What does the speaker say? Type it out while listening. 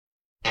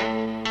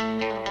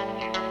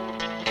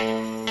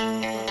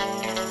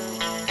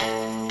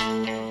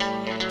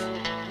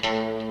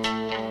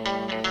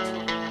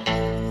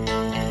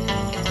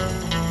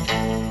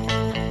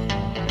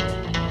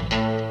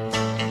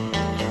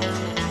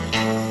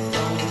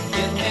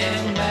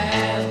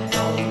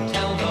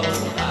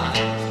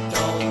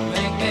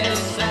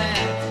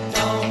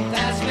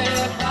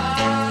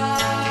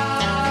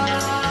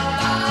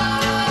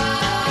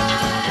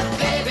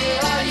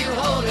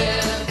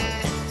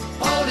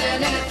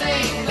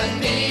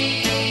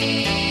me.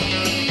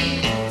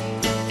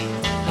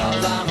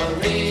 'Cause I'm a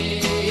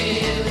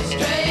real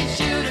straight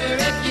shooter,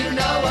 if you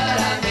know what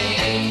I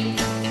mean.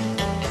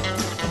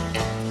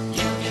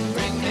 You can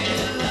bring me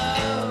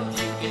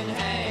love, you can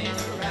hang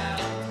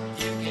around,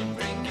 you can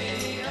bring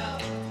me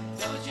up,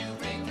 don't you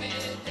bring me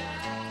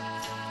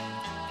down.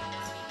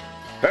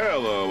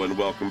 Hello and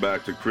welcome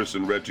back to Chris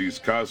and Reggie's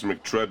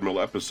Cosmic Treadmill,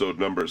 episode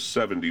number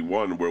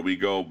 71, where we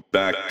go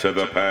back to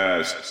the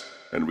past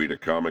and read a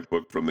comic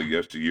book from the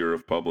yesteryear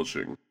of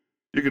publishing.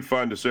 You can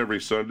find us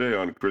every Sunday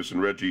on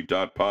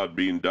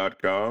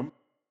chrisandreggie.podbean.com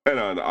and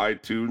on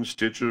iTunes,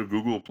 Stitcher,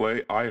 Google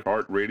Play,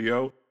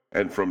 iHeartRadio,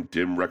 and from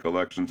dim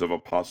recollections of a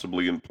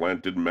possibly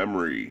implanted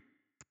memory.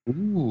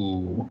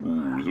 Ooh.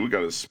 We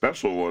got a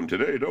special one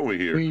today, don't we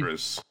here,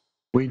 Chris?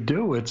 We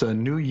do. It's a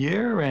new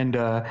year and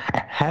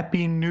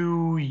Happy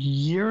New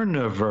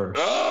Year-niverse.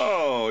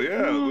 Oh,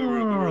 yeah. We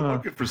were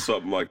looking for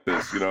something like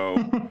this, you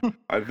know.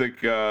 I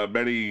think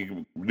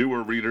many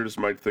newer readers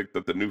might think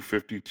that the New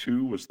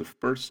 52 was the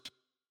first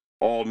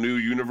all-new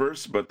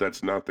universe, but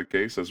that's not the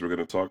case, as we're going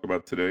to talk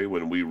about today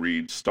when we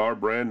read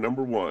Starbrand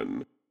number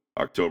 1,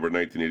 October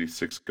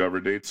 1986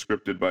 cover date,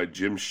 scripted by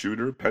Jim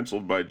Shooter,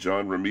 penciled by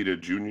John Romita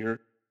Jr.,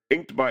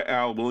 inked by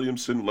Al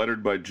Williamson,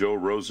 lettered by Joe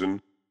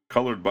Rosen,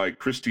 colored by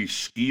Christy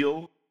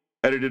Skeel,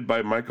 edited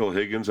by Michael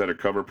Higgins at a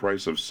cover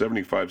price of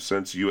 75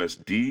 cents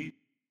USD,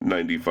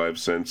 95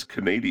 cents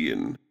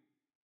Canadian.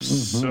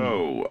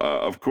 So,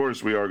 of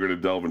course, we are going to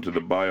delve into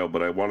the bio,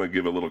 but I want to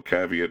give a little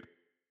caveat.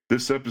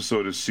 This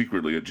episode is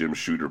secretly a Jim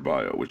Shooter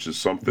bio, which is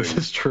something This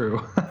is true.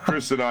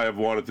 Chris and I have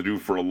wanted to do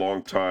for a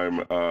long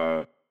time.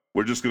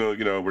 We're just going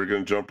to, we're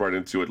going to jump right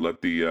into it,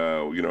 let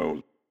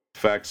the,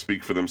 facts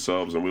speak for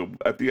themselves, and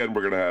at the end,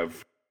 we're going to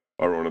have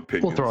our own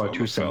opinions. We'll throw our on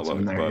 2 the cents fella,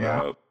 in there, but,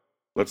 yeah.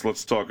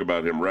 Let's talk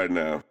about him right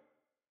now.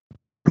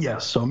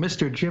 Yes, so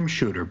Mr. Jim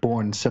Shooter,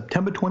 born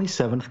September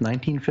 27th,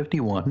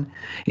 1951,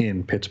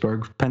 in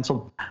Pittsburgh,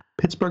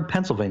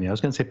 Pennsylvania. I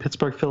was going to say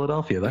Pittsburgh,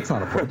 Philadelphia. That's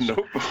not a place.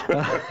 Nope.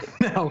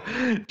 Now,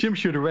 Jim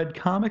Shooter read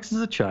comics as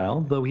a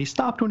child, though he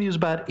stopped when he was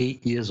about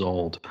 8 years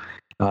old.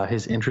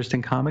 His interest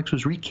in comics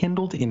was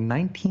rekindled in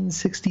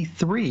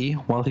 1963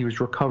 while he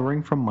was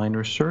recovering from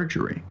minor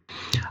surgery.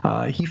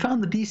 He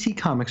found the DC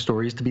comic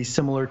stories to be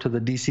similar to the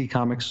DC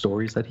comic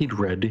stories that he'd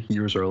read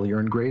years earlier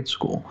in grade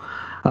school,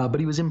 but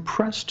he was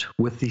impressed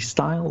with the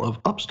style of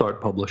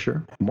upstart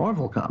publisher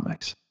Marvel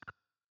Comics,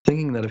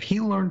 thinking that if he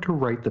learned to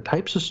write the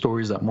types of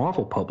stories that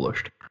Marvel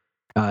published,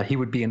 he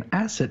would be an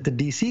asset to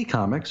DC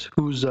Comics,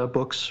 whose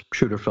books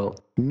Shooter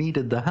felt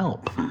needed the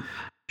help.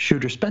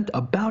 Shooter spent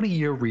about a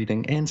year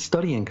reading and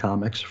studying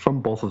comics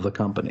from both of the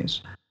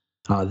companies.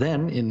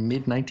 Then, in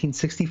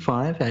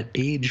mid-1965, at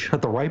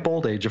the ripe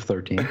old age of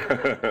 13,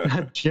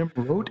 Jim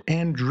wrote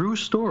and drew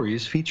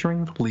stories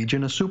featuring the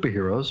Legion of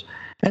Superheroes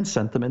and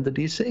sent them into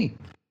DC.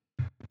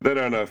 Then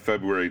on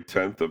February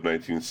 10th of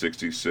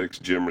 1966,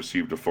 Jim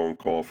received a phone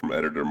call from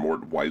editor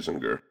Mort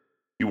Weisinger.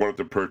 He wanted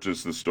to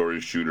purchase the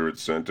stories Shooter had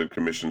sent and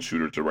commissioned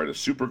Shooter to write a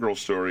Supergirl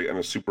story and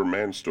a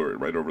Superman story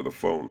right over the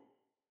phone.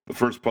 The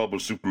first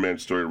published Superman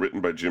story written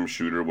by Jim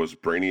Shooter was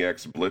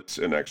Brainiac's Blitz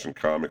in Action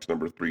Comics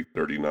number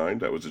 339.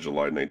 That was a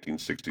July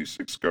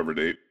 1966 cover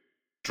date,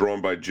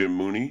 drawn by Jim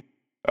Mooney.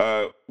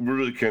 We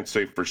really can't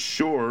say for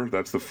sure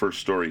that's the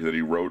first story that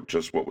he wrote,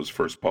 just what was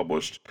first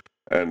published.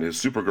 And his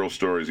Supergirl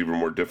story is even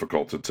more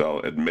difficult to tell.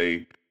 It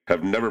may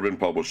have never been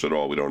published at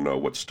all. We don't know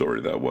what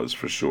story that was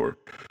for sure.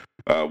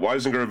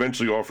 Weisinger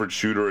eventually offered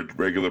Shooter a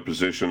regular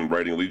position in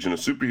writing Legion of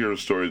Superhero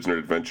stories in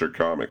Adventure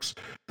Comics.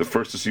 The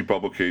first to see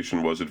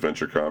publication was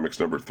Adventure Comics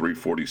number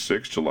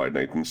 346, July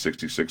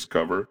 1966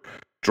 cover,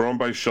 drawn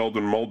by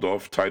Sheldon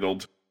Moldoff,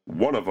 titled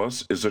One of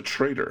Us is a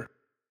Traitor.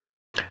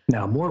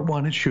 Now, Mort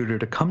wanted Shooter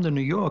to come to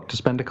New York to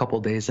spend a couple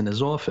days in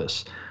his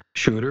office.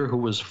 Shooter, who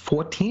was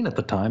 14 at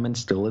the time and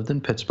still lived in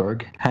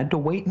Pittsburgh, had to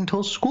wait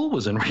until school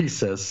was in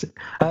recess,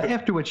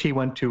 after which he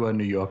went to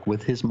New York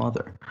with his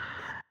mother.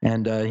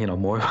 And,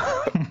 more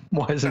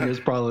Weisinger's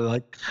probably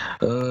like,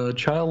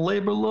 child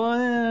labor law?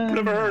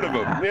 Never heard of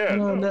him. Yeah,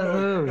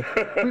 no.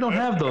 We don't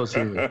have those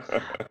here.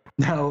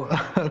 Now,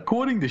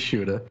 according to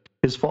Shooter,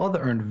 his father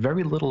earned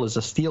very little as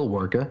a steel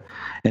worker,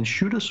 and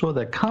Shooter saw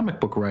that comic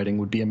book writing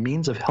would be a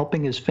means of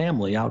helping his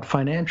family out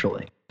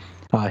financially.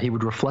 He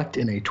would reflect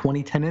in a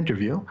 2010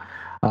 interview,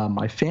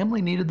 my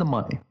family needed the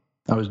money.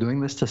 I was doing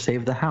this to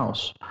save the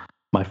house.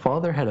 My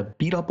father had a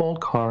beat-up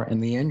old car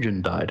and the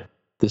engine died.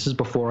 This is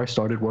before I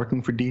started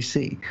working for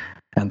DC,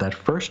 and that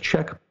first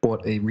check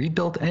bought a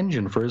rebuilt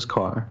engine for his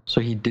car so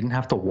he didn't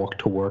have to walk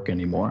to work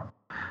anymore.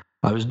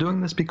 I was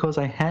doing this because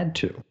I had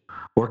to,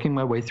 working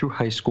my way through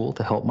high school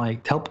to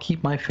help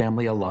keep my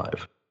family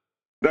alive.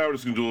 Now we're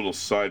just going to do a little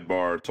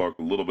sidebar, talk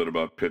a little bit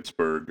about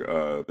Pittsburgh,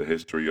 the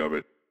history of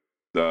it.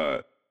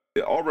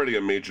 Already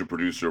a major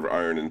producer of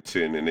iron and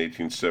tin in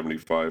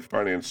 1875,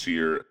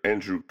 financier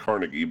Andrew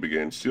Carnegie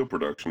began steel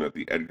production at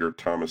the Edgar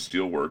Thomas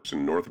Steel Works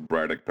in North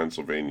Braddock,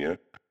 Pennsylvania,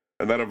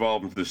 and that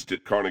evolved into the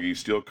Carnegie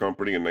Steel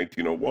Company in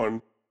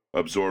 1901,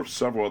 absorbed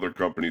several other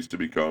companies to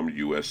become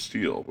U.S.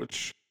 Steel,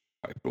 which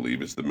I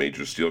believe is the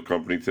major steel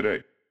company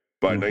today.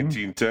 By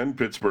 1910,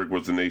 Pittsburgh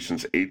was the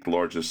nation's 8th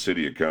largest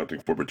city,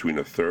 accounting for between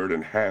a third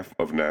and half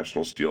of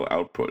national steel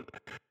output.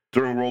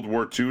 During World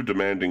War II,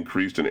 demand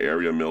increased and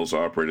area mills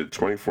operated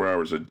 24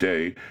 hours a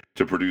day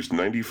to produce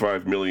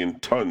 95 million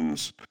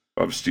tons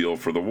of steel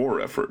for the war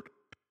effort.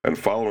 And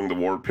following the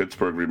war,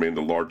 Pittsburgh remained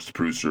the largest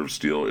producer of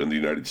steel in the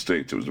United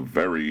States. It was a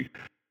very,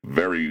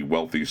 very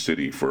wealthy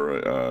city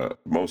for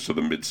most of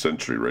the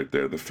mid-century right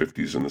there, the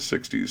 50s and the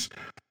 60s.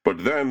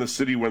 But then the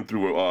city went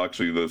through,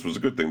 actually, this was a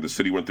good thing. The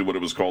city went through what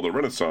it was called a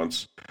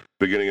renaissance,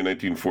 beginning in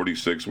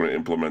 1946 when it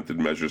implemented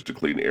measures to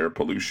clean air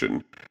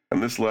pollution.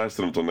 And this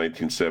lasted until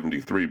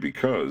 1973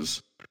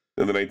 because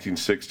in the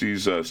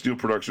 1960s, steel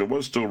production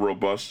was still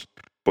robust,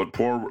 but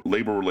poor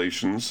labor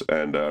relations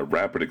and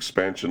rapid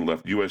expansion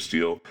left U.S.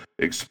 Steel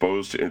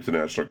exposed to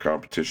international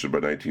competition by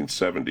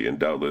 1970. And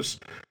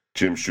doubtless,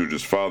 Jim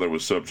Shooter's father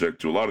was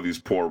subject to a lot of these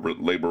poor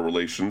labor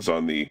relations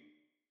on the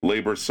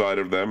labor side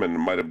of them and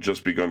might have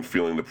just begun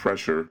feeling the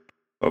pressure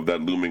of that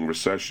looming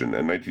recession.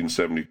 And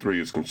 1973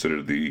 is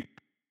considered the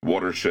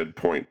watershed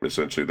point,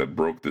 essentially, that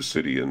broke the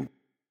city and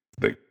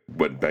they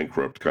went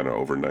bankrupt kind of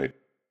overnight.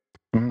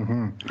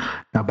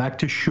 Now back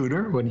to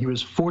Shooter. When he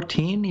was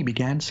 14, he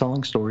began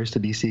selling stories to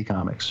DC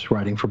Comics,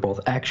 writing for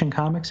both Action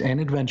Comics and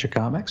Adventure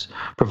Comics,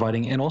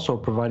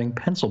 providing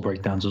pencil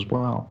breakdowns as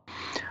well.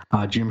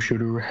 Jim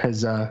Shooter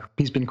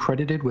he's been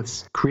credited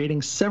with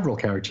creating several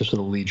characters for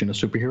the Legion of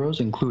Superheroes,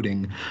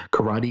 including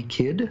Karate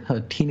Kid,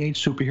 a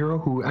teenage superhero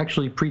who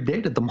actually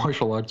predated the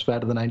martial arts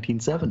fad of the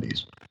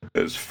 1970s.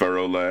 As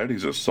Ferro Lad,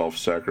 he's a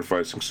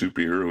self-sacrificing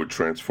superhero who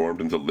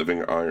transformed into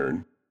living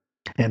iron.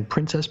 And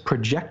Princess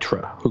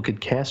Projectra, who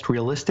could cast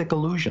realistic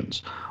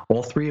illusions.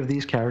 All three of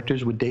these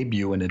characters would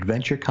debut in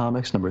Adventure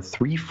Comics number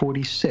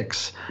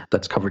 346,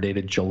 that's cover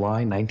dated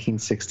July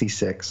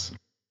 1966.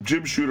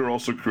 Jim Shooter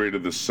also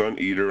created the Sun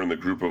Eater and the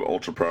group of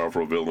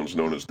ultra-powerful villains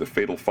known as the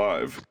Fatal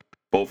Five.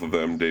 Both of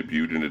them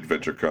debuted in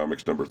Adventure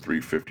Comics number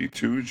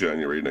 352,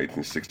 January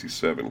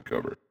 1967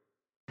 cover.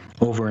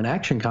 Over in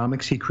Action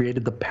Comics, he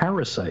created the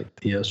Parasite,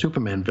 the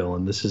Superman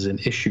villain. This is in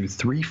issue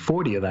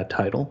 340 of that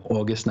title,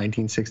 August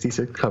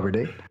 1966 cover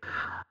date.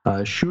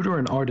 Shooter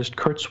and artist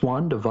Kurt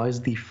Swan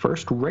devised the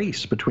first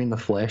race between the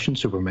Flash and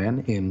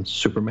Superman in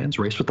Superman's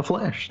Race with the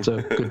Flash. It's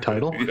a good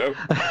title.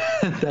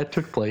 That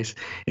took place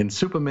in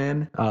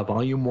Superman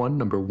Volume 1,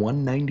 number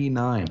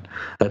 199.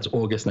 That's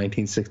August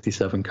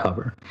 1967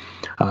 cover.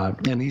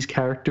 And these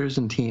characters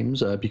and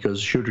teams, because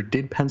Shooter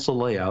did pencil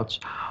layouts,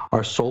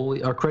 are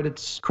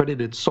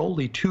credited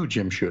solely to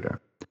Jim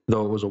Shooter,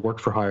 though it was a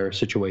work-for-hire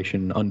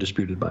situation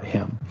undisputed by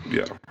him.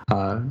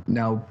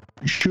 Now,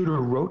 Shooter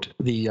wrote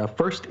the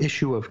first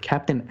issue of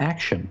Captain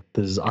Action.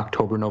 This is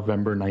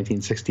October-November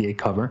 1968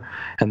 cover,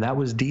 and that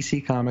was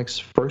DC Comics'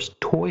 first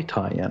toy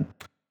tie-in.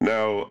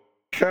 Now,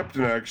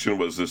 Captain Action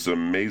was this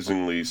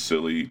amazingly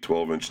silly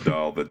 12-inch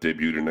doll that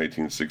debuted in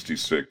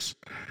 1966.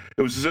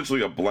 It was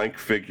essentially a blank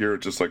figure,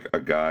 just like a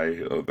guy,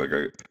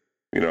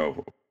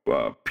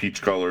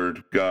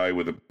 peach-colored guy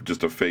with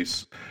just a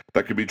face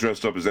that could be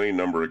dressed up as any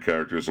number of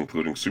characters,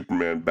 including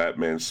Superman,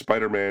 Batman,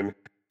 Spider-Man,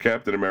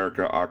 Captain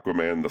America,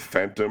 Aquaman, the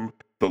Phantom,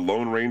 the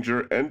Lone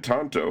Ranger, and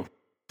Tonto,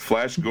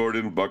 Flash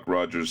Gordon, Buck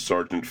Rogers,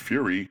 Sergeant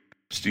Fury,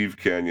 Steve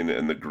Canyon,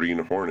 and the Green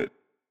Hornet.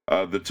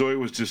 The toy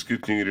was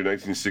discontinued in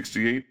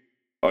 1968,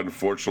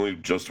 unfortunately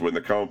just when the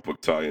comic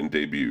book tie-in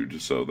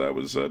debuted, so that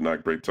was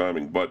not great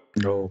timing. But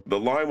the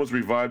line was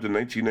revived in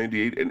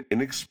 1998 and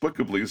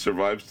inexplicably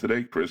survives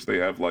today, Chris. They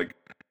have,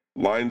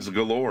 lines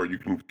galore. You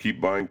can keep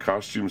buying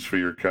costumes for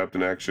your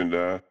Captain Action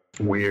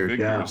Weird, figures.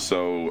 yeah.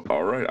 So,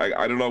 all right.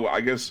 I don't know.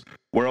 I guess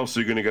where else are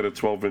you going to get a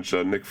 12-inch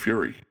Nick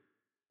Fury?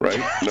 Right?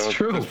 That's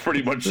true. That's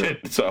pretty much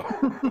it. So,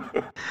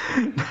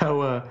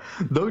 Now,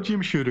 though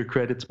Jim Shooter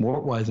credits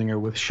Mort Weisinger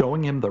with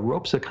showing him the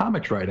ropes of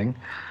comics writing,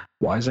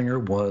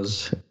 Weisinger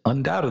was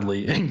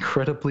undoubtedly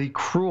incredibly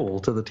cruel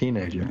to the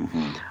teenager.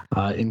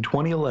 In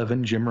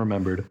 2011, Jim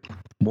remembered,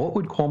 Mort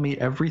would call me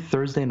every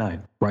Thursday night,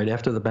 right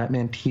after the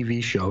Batman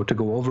TV show, to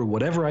go over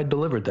whatever I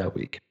delivered that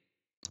week.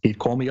 He'd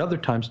call me other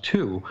times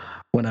too,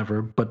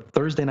 whenever, but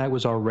Thursday night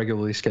was our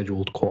regularly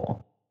scheduled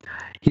call.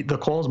 The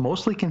calls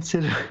mostly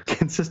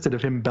consisted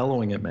of him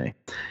bellowing at me.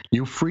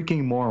 "You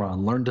freaking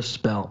moron, learn to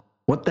spell.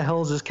 What the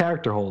hell is this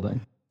character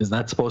holding? Is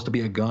that supposed to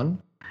be a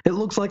gun? It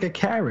looks like a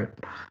carrot.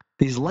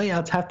 These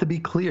layouts have to be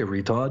clear,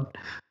 retard."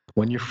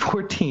 When you're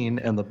 14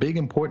 and the big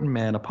important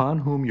man upon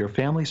whom your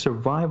family's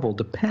survival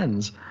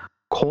depends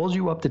calls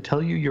you up to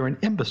tell you you're an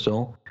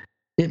imbecile,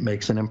 it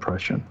makes an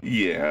impression.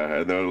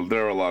 yeah,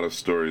 there are a lot of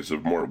stories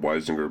of Mort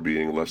Weisinger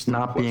being less than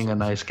Not being a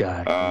nice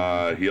guy.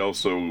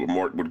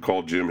 Mort would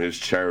call Jim his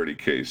charity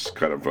case,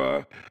 kind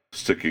of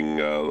sticking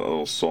a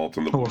little salt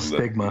in the wound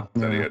stigma,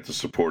 that he yeah. had to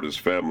support his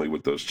family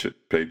with those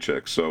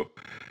paychecks. So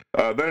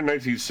then in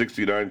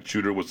 1969,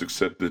 Shooter was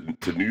accepted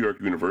to New York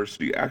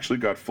University, actually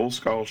got full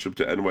scholarship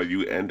to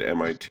NYU and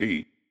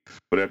MIT,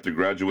 but after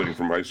graduating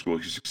from high school,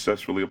 he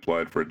successfully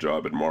applied for a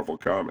job at Marvel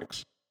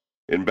Comics.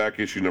 In back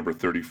issue number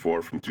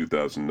 34 from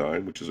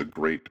 2009, which is a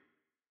great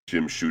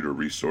Jim Shooter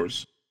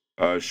resource,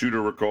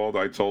 Shooter recalled,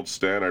 "I told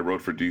Stan I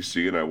wrote for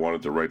DC and I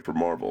wanted to write for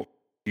Marvel.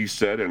 He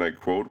said, and I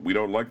quote, "We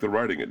don't like the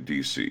writing at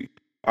DC."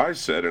 I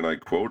said, and I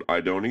quote,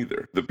 "I don't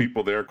either. The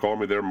people there call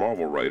me their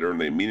Marvel writer, and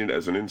they mean it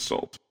as an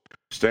insult."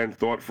 Stan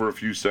thought for a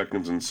few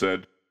seconds and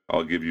said,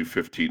 "I'll give you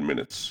 15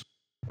 minutes.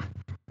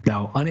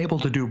 Now, unable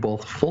to do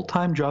both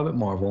full-time job at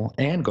Marvel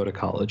and go to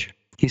college,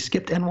 he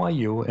skipped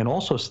NYU and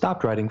also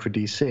stopped writing for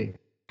DC.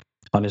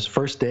 On his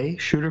first day,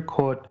 Shooter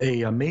caught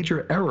a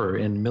major error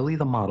in Millie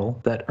the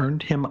Model that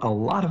earned him a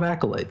lot of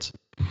accolades.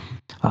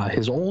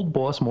 His old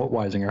boss, Mort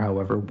Weisinger,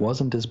 however,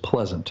 wasn't as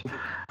pleasant.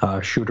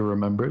 Shooter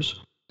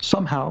remembers,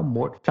 "Somehow,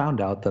 Mort found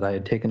out that I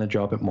had taken a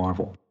job at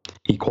Marvel.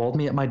 He called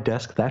me at my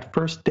desk that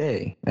first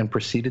day and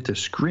proceeded to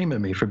scream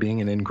at me for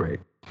being an ingrate.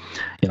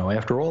 You know,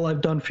 after all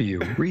I've done for you,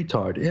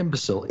 retard,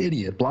 imbecile,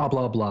 idiot, blah,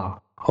 blah, blah.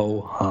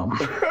 Ho hum."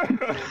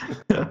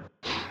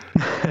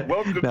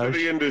 Welcome Now, to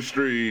the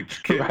industry,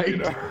 kid. right? You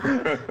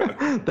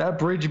know? That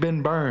bridge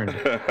been burned.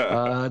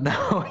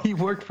 Now, he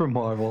worked for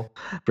Marvel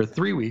for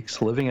 3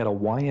 weeks, living at a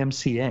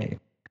YMCA,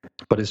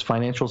 but his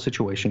financial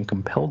situation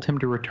compelled him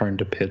to return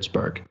to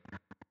Pittsburgh.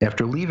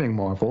 After leaving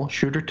Marvel,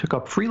 Shooter took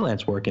up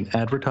freelance work in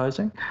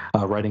advertising,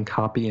 writing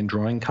copy and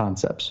drawing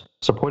concepts,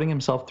 supporting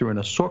himself through an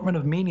assortment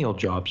of menial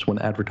jobs when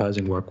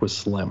advertising work was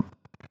slim.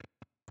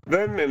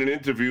 Then, in an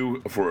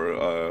interview for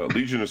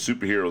Legion of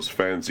Superheroes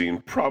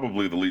fanzine,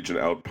 probably the Legion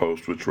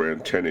Outpost, which ran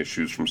 10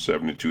 issues from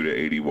 72 to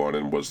 81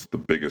 and was the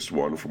biggest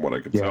one from what I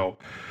could tell,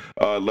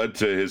 led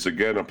to his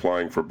again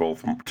applying for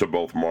both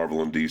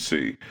Marvel and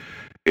DC.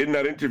 In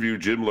that interview,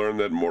 Jim learned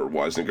that Mort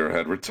Weisinger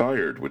had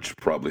retired, which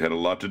probably had a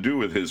lot to do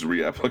with his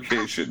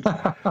reapplication.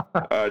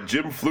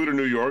 Jim flew to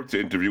New York to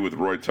interview with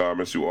Roy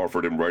Thomas, who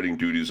offered him writing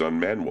duties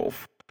on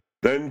Manwolf.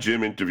 Then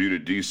Jim interviewed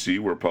at DC,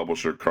 where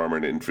publisher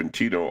Carmine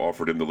Infantino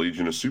offered him the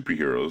Legion of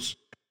Superheroes,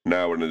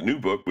 now in a new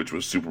book, which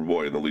was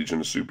Superboy and the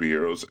Legion of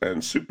Superheroes,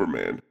 and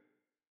Superman.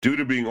 Due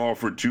to being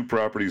offered two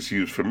properties he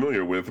was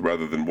familiar with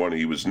rather than one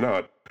he was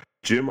not,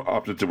 Jim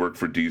opted to work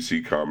for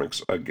DC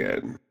Comics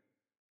again.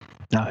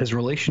 Now, his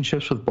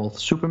relationships with both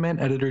Superman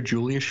editor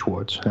Julius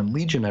Schwartz and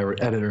Legion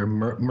editor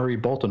Murray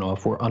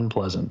Boltinoff were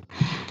unpleasant,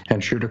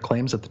 and Shooter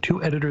claims that the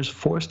two editors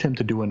forced him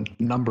to do a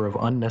number of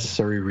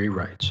unnecessary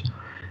rewrites.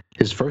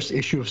 His first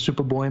issue of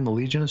Superboy and the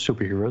Legion of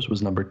Superheroes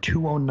was number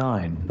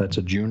 209. That's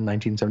a June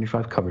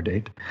 1975 cover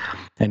date,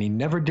 and he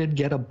never did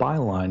get a new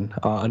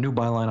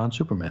byline on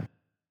Superman.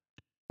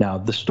 Now,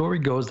 the story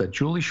goes that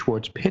Julie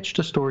Schwartz pitched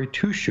a story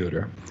to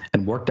Shooter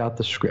and worked out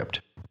the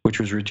script, which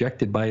was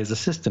rejected by his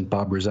assistant,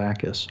 Bob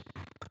Rozakis.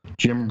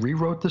 Jim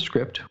rewrote the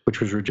script, which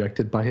was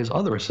rejected by his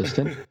other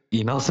assistant,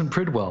 E. Nelson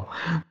Pridwell,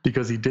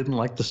 because he didn't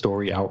like the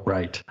story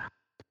outright.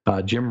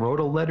 Jim wrote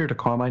a letter to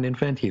Carmine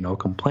Infantino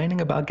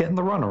complaining about getting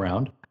the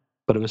runaround,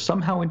 but it was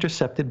somehow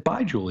intercepted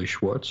by Julie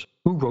Schwartz,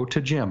 who wrote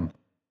to Jim,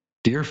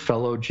 "Dear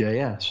fellow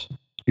JS,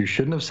 you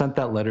shouldn't have sent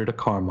that letter to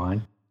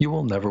Carmine. You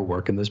will never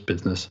work in this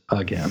business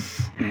again."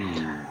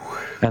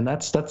 And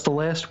that's the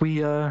last we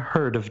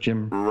heard of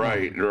Jim.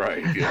 Right,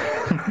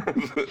 yeah.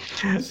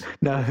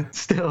 Now,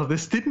 still,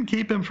 this didn't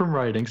keep him from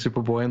writing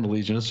Superboy and the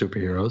Legion of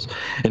Superheroes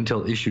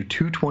until issue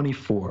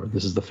 224.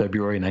 This is the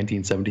February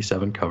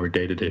 1977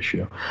 cover-dated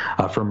issue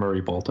for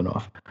Murray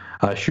Boltinoff.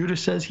 Shooter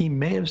says he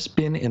may have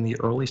been in the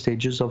early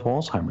stages of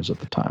Alzheimer's at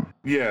the time.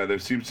 Yeah, there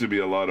seems to be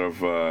a lot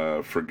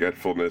of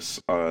forgetfulness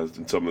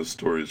in some of the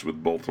stories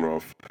with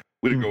Boltinoff.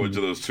 We didn't go into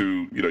those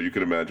two, you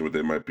can imagine what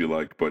they might be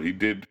like, but he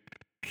did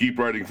keep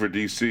writing for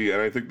DC, and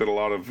I think that a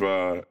lot of,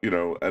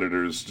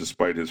 editors,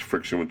 despite his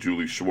friction with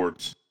Julie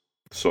Schwartz,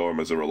 saw him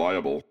as a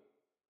reliable,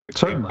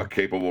 Certainly. a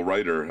capable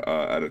writer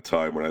at a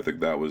time when I think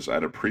that was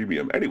at a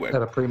premium. Anyway.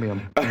 At a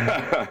premium.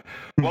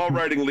 While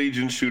writing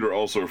Legion, Shooter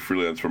also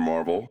freelanced for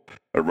Marvel,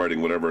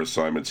 writing whatever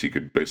assignments he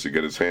could basically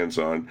get his hands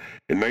on.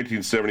 In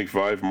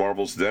 1975,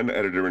 Marvel's then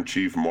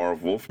editor-in-chief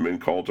Marv Wolfman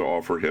called to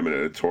offer him an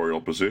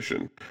editorial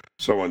position.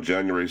 So on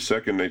January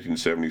 2nd,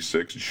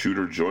 1976,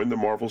 Shooter joined the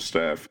Marvel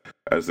staff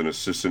as an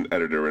assistant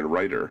editor and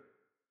writer.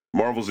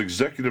 Marvel's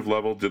executive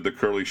level did the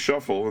Curly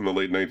Shuffle in the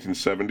late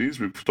 1970s.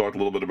 We've talked a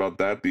little bit about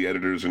that, the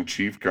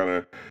editors-in-chief kind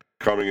of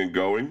coming and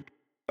going.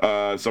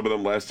 Some of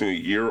them lasting a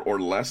year or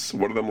less.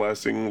 One of them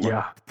lasting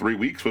 3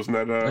 weeks, wasn't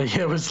that?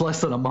 Yeah, it was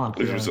less than a month.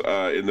 It was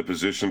in the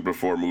position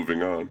before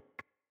moving on.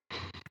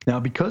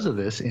 Now, because of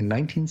this, in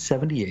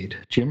 1978,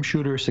 Jim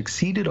Shooter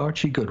succeeded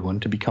Archie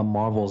Goodwin to become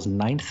Marvel's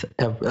ninth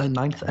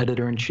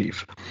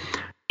editor-in-chief.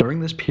 During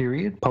this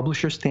period,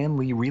 publisher Stan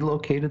Lee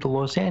relocated to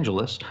Los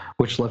Angeles,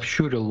 which left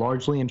Shooter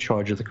largely in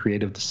charge of the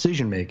creative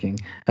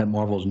decision-making at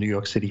Marvel's New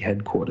York City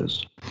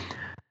headquarters.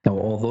 Now,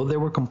 although there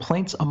were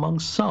complaints among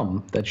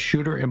some that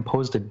Shooter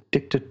imposed a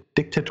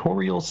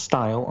dictatorial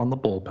style on the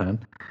bullpen,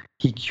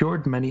 he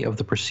cured many of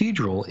the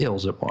procedural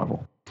ills at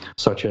Marvel,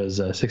 such as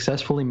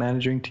successfully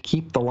managing to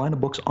keep the line of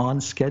books on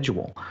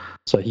schedule.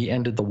 So he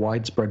ended the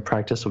widespread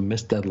practice of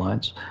missed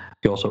deadlines.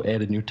 He also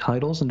added new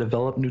titles and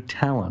developed new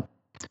talent.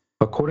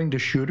 According to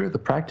Shooter, the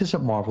practice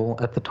at Marvel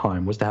at the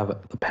time was to have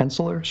the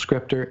penciler,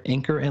 scripter,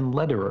 inker, and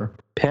letterer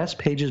pass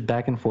pages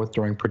back and forth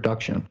during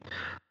production,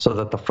 so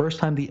that the first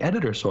time the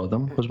editor saw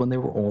them was when they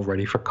were all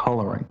ready for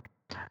coloring.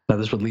 Now,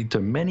 this would lead to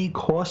many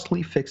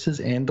costly fixes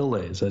and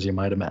delays, as you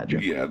might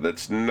imagine. Yeah,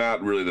 that's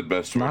not really the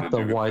best way Not to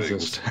the do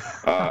wisest.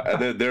 things.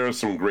 And there are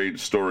some great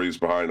stories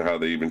behind how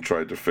they even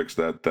tried to fix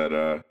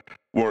that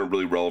weren't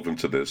really relevant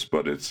to this,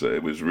 but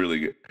it was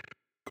really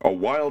a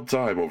wild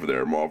time over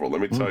there, Marvel. Let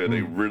me tell you,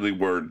 they really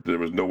weren't. There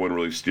was no one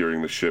really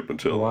steering the ship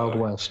until The Wild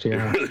West,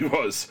 yeah. It really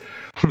was.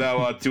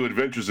 Now, to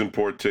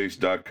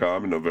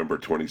AdventuresInPoorTaste.com in November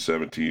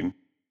 2017,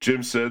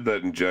 Jim said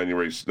that in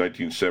January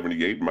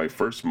 1978, my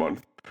first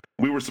month,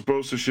 we were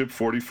supposed to ship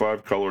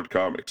 45 colored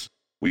comics.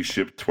 We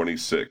shipped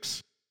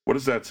 26. What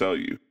does that tell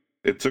you?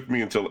 It took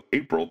me until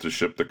April to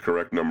ship the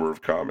correct number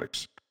of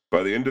comics.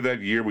 By the end of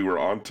that year, we were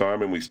on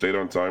time, and we stayed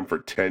on time for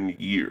 10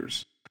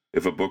 years.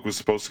 If a book was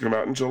supposed to come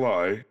out in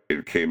July,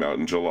 it came out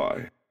in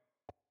July.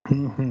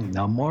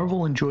 Now,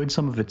 Marvel enjoyed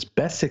some of its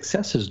best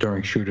successes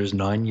during Shooter's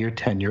 9-year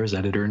tenure as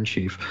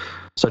editor-in-chief,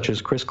 such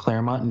as Chris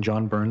Claremont and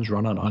John Byrne's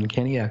run on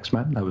Uncanny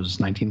X-Men. That was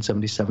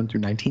 1977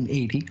 through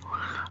 1980.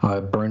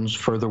 Byrne's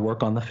further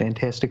work on the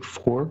Fantastic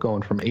Four,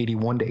 going from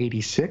 81 to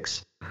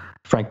 86.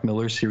 Frank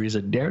Miller's series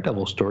of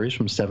Daredevil stories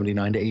from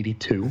 79 to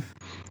 82.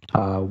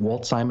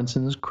 Walt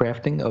Simonson's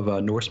crafting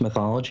of Norse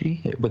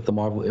mythology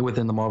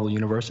within the Marvel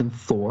Universe in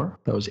Thor.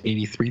 That was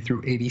 83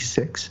 through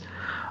 86.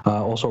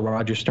 Also,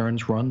 Roger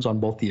Stern's runs on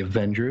both the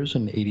Avengers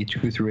in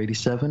 82 through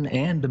 87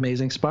 and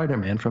Amazing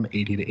Spider-Man from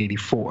 80 to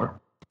 84.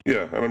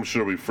 Yeah, and I'm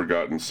sure we've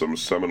forgotten some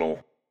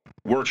seminal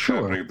work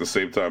happening at the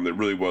same time. That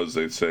really was,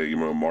 they'd say,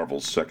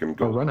 Marvel's second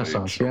golden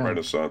renaissance, age, a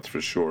renaissance for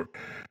sure.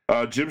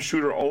 Jim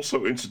Shooter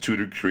also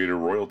instituted creator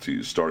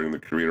royalties, starting the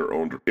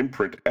creator-owned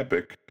imprint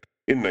Epic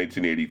in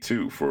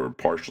 1982 for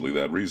partially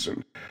that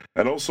reason,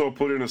 and also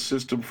put in a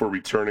system for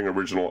returning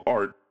original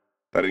art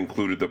that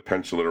included the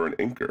penciler and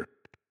inker,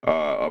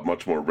 a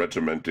much more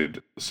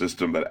regimented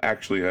system that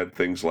actually had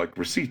things like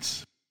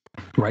receipts.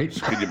 Right?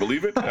 Can you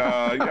believe it?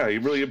 Yeah, he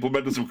really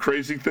implemented some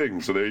crazy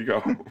things, so there you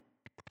go.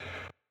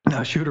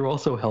 Now, Shooter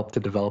also helped to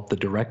develop the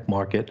direct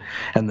market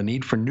and the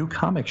need for new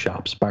comic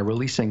shops by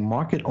releasing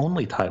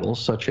market-only titles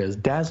such as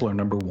Dazzler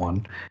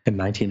 #1 in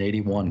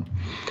 1981.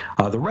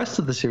 The rest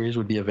of the series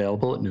would be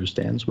available at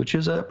newsstands, which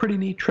is a pretty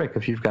neat trick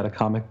if you've got a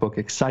comic book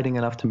exciting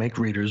enough to make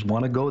readers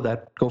want to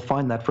go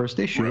find that first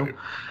issue. Right.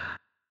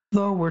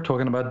 Though we're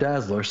talking about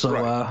Dazzler, so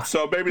Right.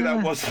 So maybe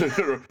that wasn't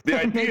the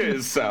idea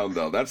is sound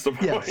though. That's the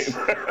point.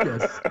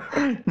 Yes.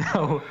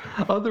 Now,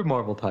 other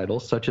Marvel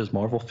titles such as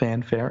Marvel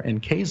Fanfare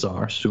and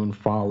Kazar soon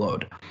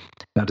followed.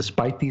 Now,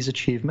 despite these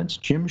achievements,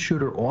 Jim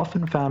Shooter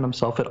often found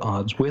himself at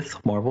odds with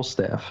Marvel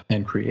staff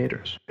and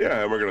creators.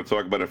 Yeah, and we're going to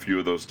talk about a few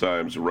of those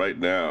times right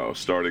now,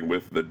 starting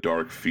with the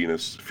Dark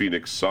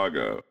Phoenix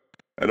saga.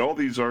 And all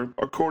these are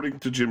according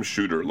to Jim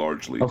Shooter,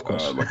 largely. Of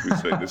course. Like we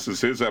say, this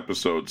is his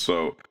episode,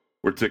 so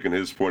we're taking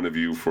his point of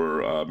view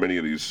for many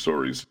of these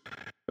stories.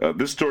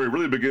 This story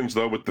really begins,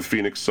 though, with the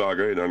Phoenix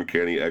Saga in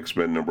Uncanny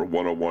X-Men number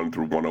 101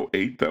 through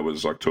 108. That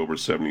was October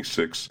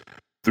 76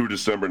 through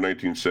December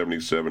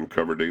 1977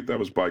 cover date. That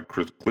was by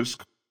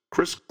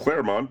Chris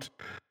Claremont,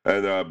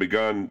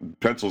 and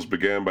pencils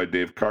began by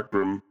Dave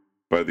Cockrum,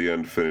 by the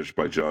end finished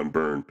by John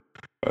Byrne.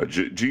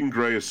 Jean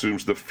Grey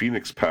assumes the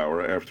Phoenix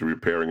power after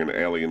repairing an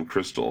alien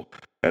crystal,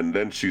 and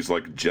then she's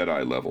like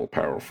Jedi-level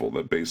powerful,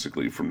 that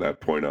basically from that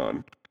point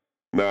on.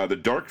 Now, the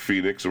Dark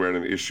Phoenix ran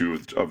an issue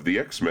of the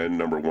X-Men,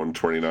 number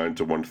 129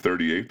 to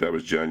 138. That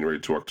was January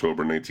to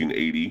October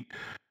 1980,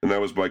 and that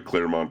was by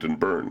Claremont and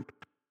Byrne.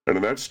 And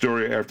in that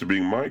story, after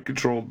being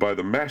mind-controlled by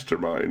the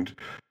Mastermind,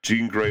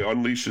 Jean Grey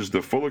unleashes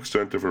the full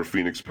extent of her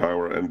Phoenix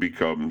power and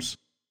becomes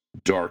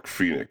Dark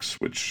Phoenix,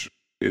 which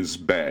is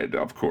bad,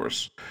 of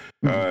course.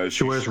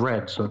 She wears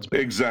red, so it's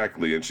bad.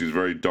 Exactly, and she's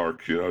very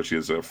dark. She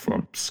has a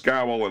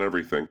scowl and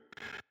everything.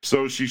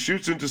 So she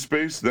shoots into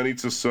space, then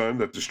eats a sun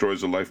that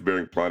destroys a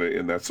life-bearing planet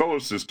in that solar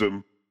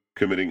system,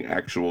 committing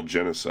actual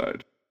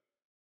genocide.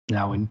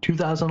 Now, in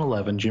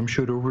 2011, Jim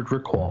Shooter would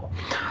recall,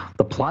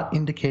 the plot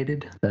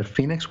indicated that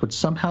Phoenix would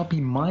somehow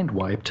be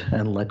mind-wiped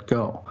and let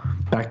go,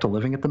 back to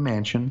living at the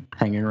mansion,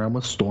 hanging around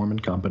with Storm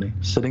and company,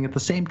 sitting at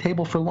the same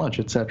table for lunch,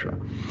 etc.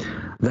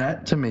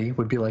 That, to me,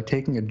 would be like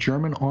taking a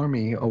German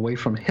army away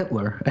from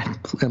Hitler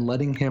and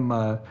letting him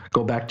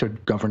go back to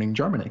governing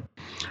Germany.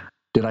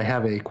 Did I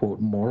have a, quote,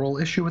 moral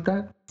issue with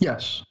that?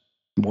 Yes.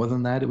 More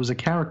than that, it was a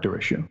character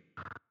issue.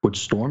 Would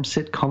Storm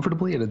sit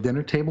comfortably at a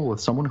dinner table with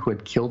someone who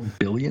had killed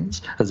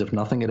billions as if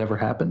nothing had ever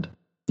happened?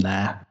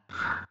 Nah.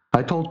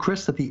 I told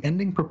Chris that the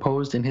ending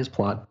proposed in his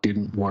plot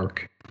didn't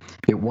work.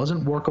 It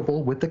wasn't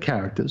workable with the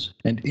characters,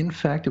 and in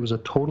fact, it was a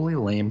totally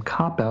lame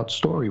cop-out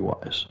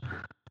story-wise.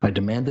 I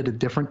demanded a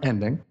different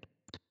ending.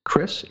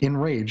 Chris,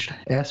 enraged,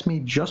 asked me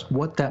just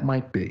what that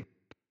might be.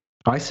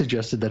 I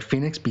suggested that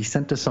Phoenix be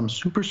sent to some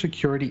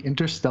super-security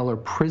interstellar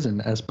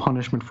prison as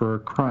punishment for her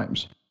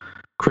crimes.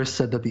 Chris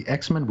said that the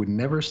X-Men would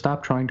never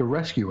stop trying to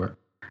rescue her,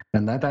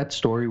 and that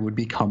story would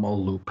become a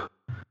loop.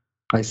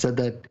 I said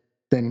that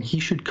then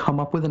he should come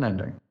up with an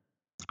ending.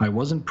 I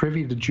wasn't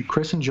privy to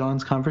Chris and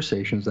John's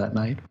conversations that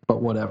night,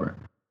 but whatever.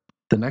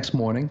 The next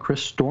morning,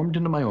 Chris stormed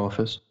into my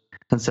office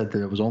and said that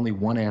there was only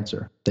one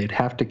answer. They'd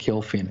have to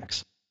kill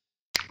Phoenix.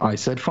 I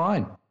said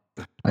fine.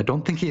 I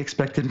don't think he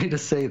expected me to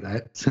say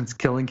that, since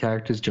killing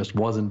characters just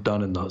wasn't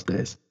done in those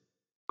days.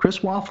 Chris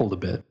waffled a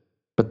bit,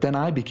 but then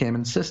I became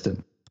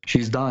insistent.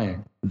 She's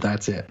dying.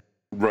 That's it.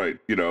 Right,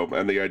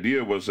 and the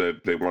idea was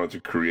that they wanted to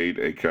create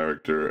a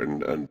character,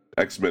 an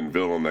X-Men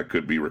villain that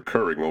could be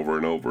recurring over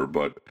and over,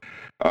 but,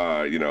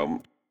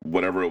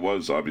 whatever it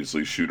was,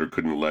 obviously Shooter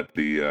couldn't let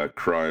the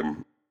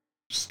crime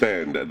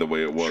stand the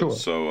way it was. Sure.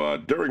 So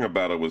during a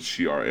battle with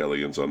Shi'ar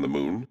aliens on the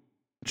moon,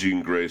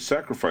 Jean Grey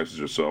sacrifices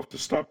herself to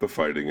stop the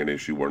fighting in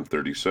issue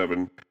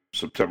 137,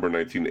 September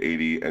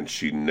 1980, and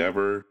she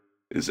never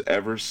is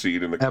ever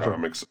seen in the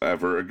comics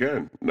ever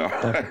again. No,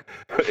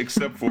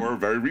 except for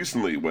very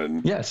recently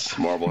when Yes.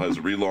 Marvel has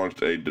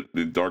relaunched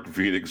the Dark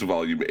Phoenix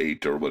Volume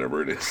 8 or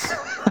whatever it is.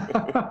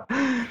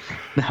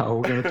 Now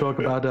we're going to talk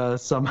about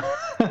some.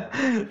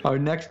 Our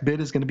next bit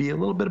is going to be a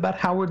little bit about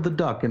Howard the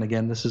Duck, and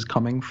again, this is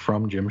coming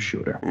from Jim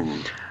Shooter.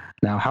 Mm-hmm.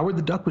 Now, Howard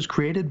the Duck was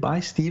created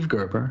by Steve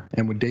Gerber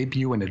and would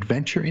debut in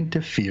Adventure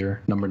into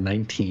Fear number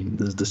 19.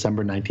 This is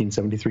December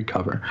 1973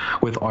 cover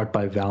with art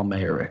by Val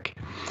Mayerick.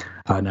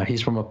 Now,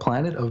 he's from a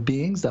planet of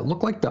beings that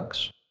look like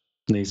ducks.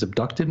 And he's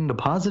abducted and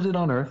deposited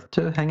on Earth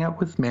to hang out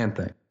with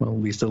Man-Thing, well,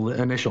 at least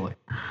initially.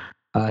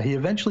 He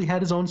eventually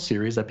had his own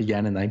series that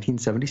began in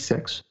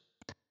 1976.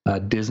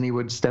 Disney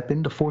would step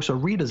in to force a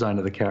redesign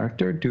of the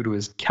character due to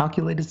his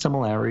calculated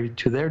similarity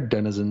to their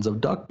denizens of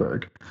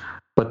Duckburg.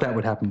 But that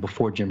would happen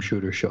before Jim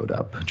Shooter showed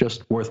up.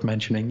 Just worth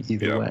mentioning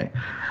either way.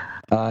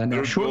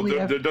 Now, shortly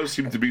there does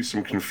seem to be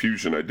some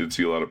confusion. I did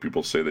see a lot of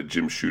people say that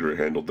Jim Shooter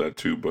handled that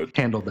too, but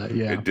handled that,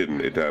 yeah. It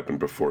didn't. It happened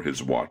before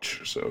his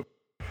watch, so.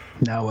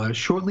 Now,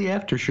 shortly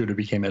after Shooter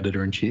became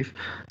editor-in-chief,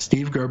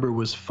 Steve Gerber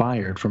was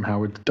fired from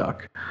Howard the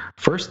Duck.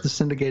 First the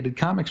syndicated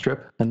comic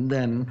strip, and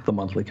then the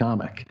monthly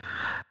comic.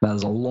 Now,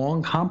 there's a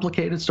long,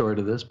 complicated story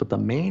to this, but the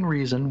main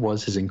reason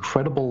was his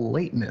incredible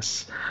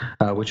lateness,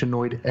 which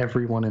annoyed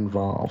everyone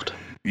involved.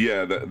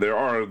 Yeah,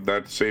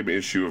 that same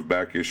issue of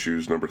Back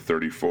Issues, number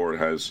 34,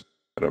 has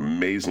an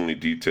amazingly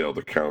detailed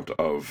account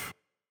of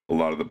a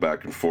lot of the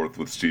back and forth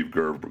with Steve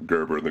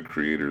Gerber and the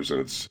creators,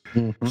 and it's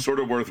sort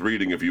of worth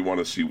reading if you want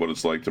to see what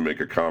it's like to make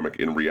a comic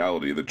in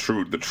reality, the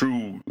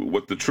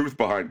truth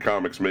behind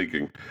comics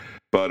making.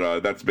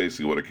 But that's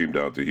basically what it came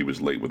down to. He was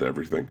late with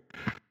everything.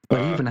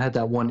 But he even had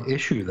that one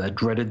issue, that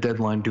dreaded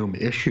Deadline Doom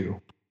issue.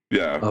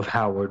 Yeah. Of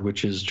Howard,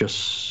 which is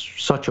just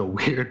such a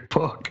weird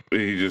book.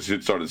 He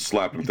just started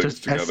slapping things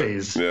together.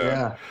 Essays.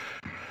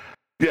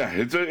 Yeah,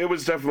 it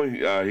was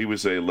definitely he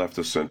was a left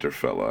of center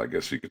fella, I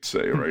guess you could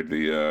say, right?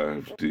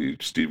 The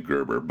Steve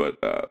Gerber. But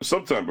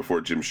sometime before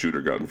Jim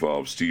Shooter got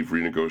involved, Steve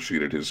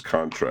renegotiated his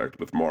contract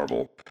with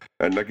Marvel,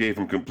 and that gave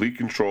him complete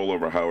control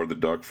over Howard the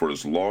Duck for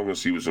as long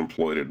as he was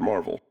employed at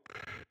Marvel.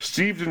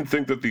 Steve didn't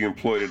think that the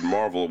employed at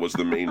Marvel was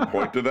the main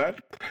point of that,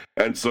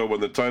 and so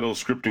when the title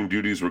scripting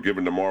duties were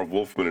given to Marv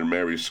Wolfman and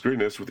Mary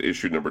Skrenis with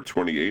issue number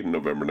 28 in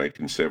November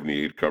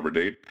 1978 cover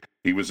date,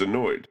 he was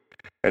annoyed.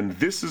 And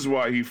this is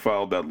why he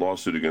filed that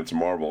lawsuit against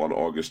Marvel on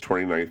August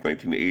 29,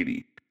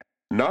 1980.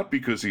 Not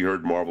because he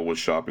heard Marvel was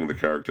shopping the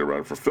character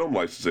around for film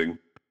licensing,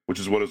 which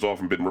is what has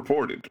often been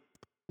reported.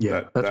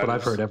 Yeah, that's what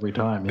I've heard every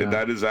time. Yeah. And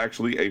that is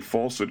actually a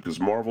falsehood, because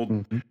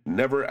Marvel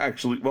never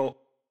actually, well,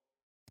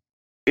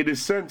 in a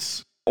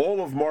sense,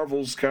 all of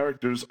Marvel's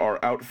characters are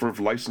out for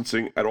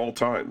licensing at all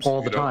times.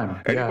 All the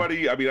time.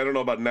 Anybody, I mean, I don't know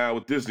about now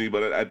with Disney,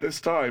 but at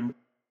this time,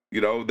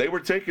 they were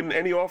taking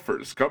any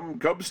offers. Come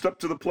step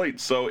to the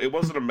plate. So it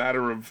wasn't a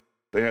matter of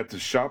they had to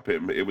shop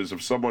him. It was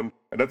of someone,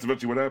 and that's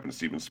eventually what happened.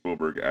 Steven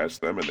Spielberg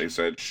asked them, and they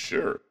said,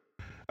 sure.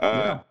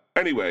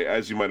 Anyway,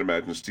 as you might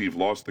imagine, Steve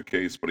lost the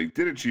case, but he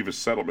did achieve a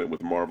settlement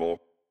with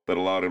Marvel that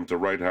allowed him to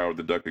write Howard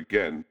the Duck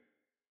again.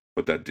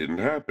 But that didn't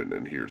happen,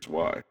 and here's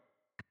why.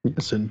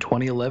 Yes, in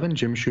 2011,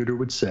 Jim Shooter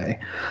would say,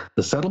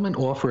 the settlement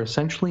offer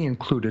essentially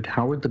included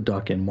Howard the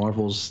Duck in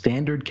Marvel's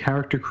standard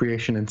character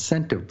creation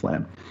incentive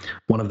plan,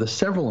 one of the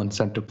several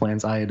incentive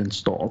plans I had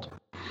installed.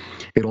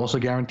 It also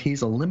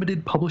guarantees a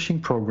limited publishing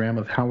program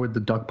of Howard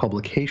the Duck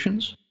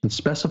publications and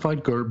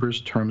specified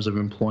Gerber's terms of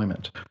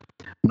employment.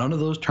 None of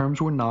those terms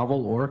were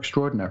novel or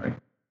extraordinary.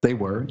 They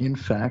were, in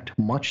fact,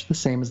 much the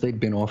same as they'd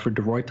been offered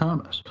to Roy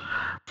Thomas.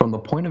 From the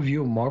point of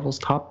view of Marvel's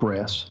top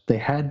brass, they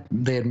had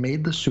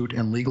made the suit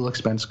and legal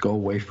expense go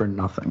away for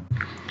nothing.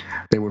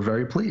 They were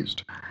very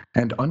pleased,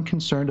 and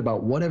unconcerned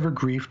about whatever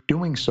grief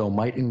doing so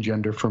might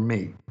engender for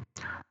me.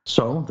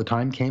 So the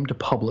time came to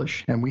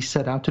publish, and we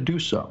set out to do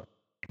so.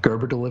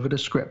 Gerber delivered a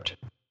script.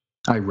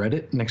 I read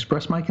it and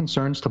expressed my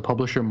concerns to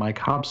publisher Mike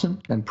Hobson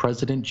and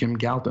president Jim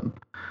Galton.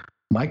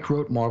 Mike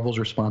wrote Marvel's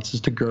responses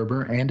to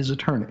Gerber and his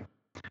attorney.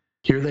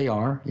 Here they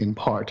are, in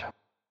part.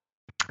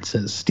 It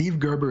says, Steve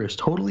Gerber is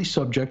totally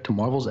subject to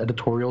Marvel's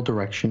editorial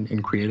direction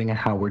in creating a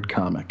Howard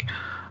comic.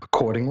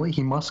 Accordingly,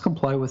 he must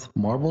comply with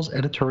Marvel's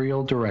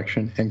editorial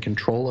direction and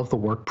control of the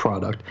work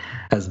product,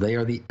 as they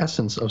are the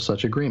essence of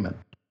such agreement.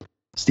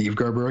 Steve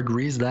Gerber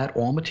agrees that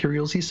all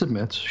materials he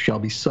submits shall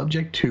be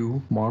subject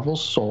to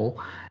Marvel's sole,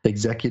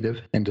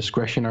 executive, and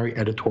discretionary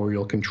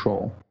editorial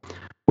control.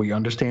 We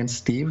understand,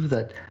 Steve,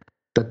 that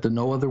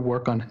no other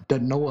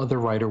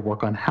writer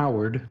work on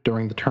Howard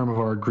during the term of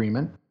our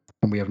agreement,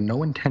 and we have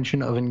no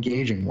intention of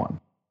engaging one.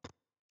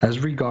 As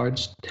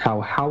regards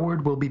how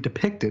Howard will be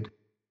depicted,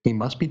 he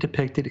must be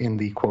depicted in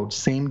the, quote,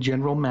 same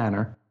general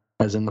manner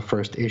as in the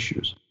first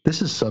issues.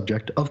 This is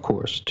subject, of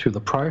course, to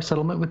the prior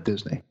settlement with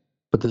Disney,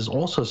 but this is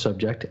also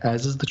subject,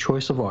 as is the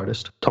choice of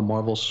artist, to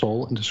Marvel's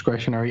sole and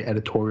discretionary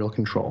editorial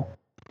control.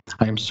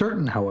 I am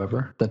certain,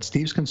 however, that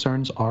Steve's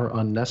concerns are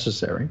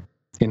unnecessary.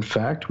 In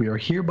fact, we are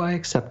hereby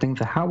accepting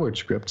the Howard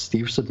script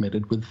Steve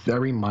submitted with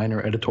very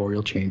minor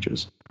editorial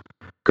changes.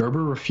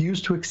 Gerber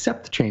refused to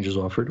accept the changes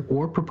offered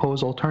or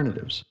propose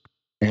alternatives.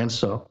 And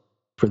so,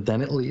 for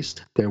then at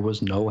least, there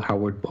was no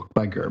Howard book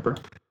by Gerber.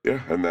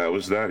 Yeah, and that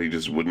was that. He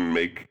just wouldn't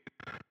make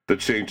the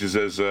changes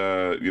as,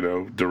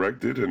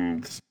 directed,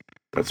 and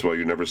that's why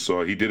you never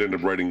saw. He did end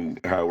up writing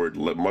Howard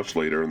much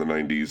later in the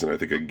 90s, and I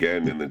think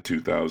again in the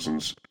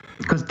 2000s.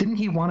 Because didn't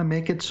he want to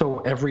make it so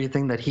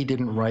everything that he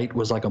didn't write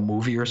was like a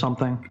movie or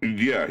something?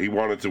 Yeah, he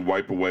wanted to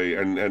wipe away,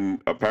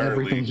 and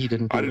apparently, Everything he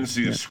didn't do. I didn't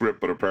see the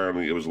script, but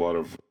apparently it was a lot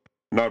of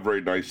not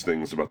very nice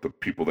things about the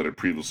people that had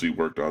previously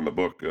worked on the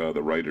book,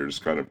 the writers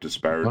kind of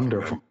disparaging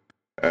them.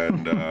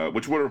 And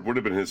which would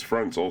have been his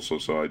friends also,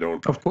 so I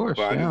don't. Of course,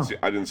 but yeah.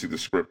 I didn't see the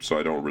script, so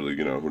I don't really,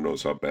 who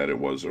knows how bad it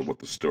was or what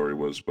the story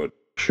was. But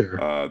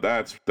Sure.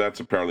 that's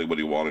apparently what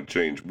he wanted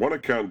changed. One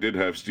account did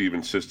have Steve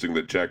insisting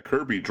that Jack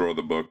Kirby draw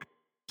the book,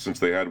 since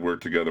they had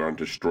worked together on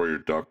Destroyer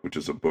Duck, which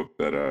is a book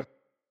that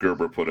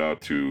Gerber put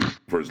out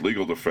for his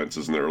legal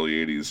defenses in the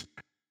early 80s.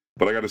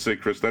 But I got to say,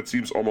 Chris, that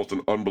seems almost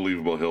an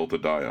unbelievable hill to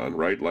die on,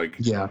 right? Like,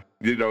 Yeah.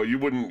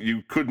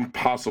 you couldn't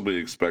possibly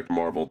expect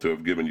Marvel to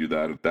have given you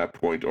that at that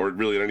point, or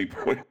really at any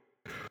point.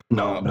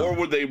 No. Or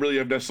would they really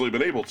have necessarily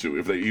been able to,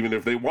 even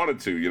if they wanted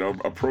to,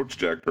 approach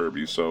Jack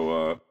Kirby?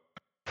 So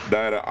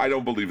that I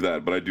don't believe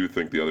that, but I do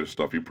think the other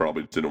stuff he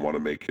probably didn't want to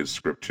make his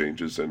script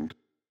changes, and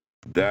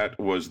that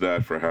was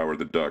that for Howard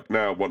the Duck.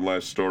 Now, one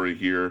last story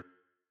here: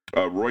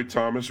 Roy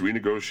Thomas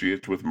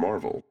renegotiates with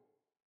Marvel.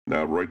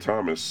 Now, Roy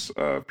Thomas,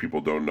 people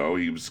don't know,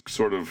 he was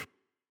sort of,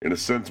 in a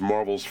sense,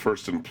 Marvel's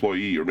first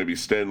employee, or maybe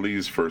Stan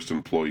Lee's first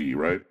employee,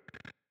 right?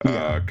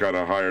 Yeah. Kind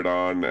of hired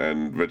on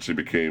and eventually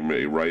became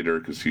a writer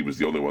because he was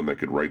the only one that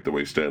could write the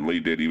way Stan Lee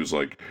did. He was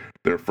like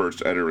their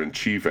first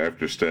editor-in-chief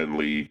after Stan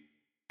Lee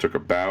took a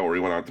bow, or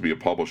he went on to be a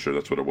publisher,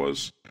 that's what it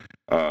was.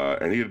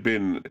 And he had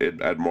been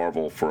at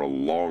Marvel for a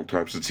long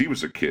time, since he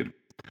was a kid.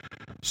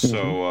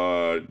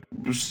 So,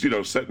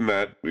 setting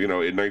that, in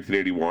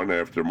 1981,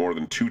 after more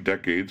than 2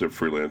 decades of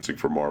freelancing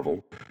for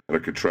Marvel and a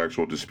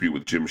contractual dispute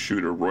with Jim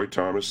Shooter, Roy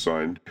Thomas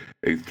signed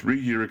a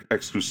 3-year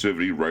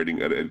exclusivity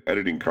writing and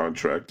editing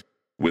contract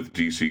with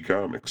DC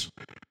Comics.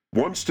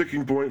 One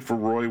sticking point for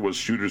Roy was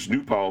Shooter's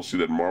new policy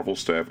that Marvel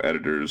staff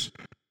editors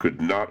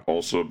could not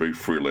also be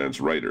freelance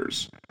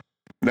writers.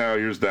 Now,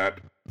 here's that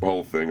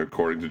whole thing.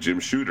 According to Jim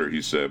Shooter,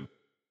 he said,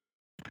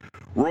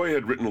 Roy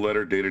had written a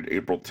letter dated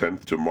April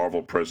 10th to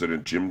Marvel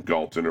president Jim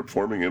Galton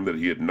informing him that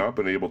he had not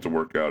been able to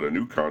work out a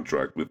new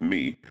contract with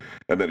me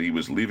and that he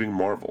was leaving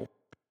Marvel.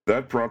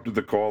 That prompted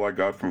the call I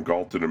got from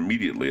Galton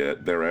immediately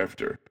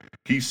thereafter.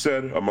 He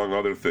said, among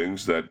other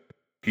things, that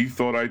he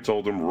thought I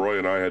told him Roy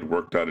and I had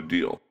worked out a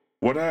deal.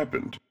 What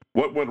happened?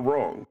 What went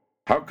wrong?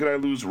 How could I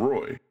lose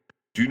Roy?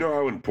 Do you know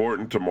how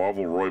important to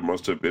Marvel Roy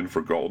must have been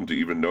for Galton to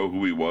even know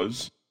who he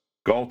was?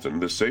 Galton,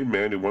 the same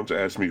man who once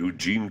asked me who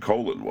Gene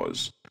Colan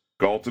was.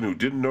 Galton, who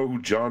didn't know who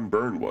John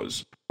Byrne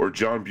was, or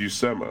John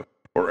Buscema,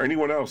 or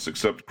anyone else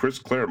except Chris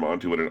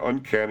Claremont, who had an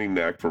uncanny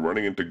knack for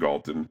running into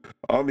Galton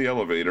on the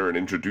elevator and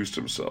introduced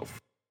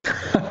himself.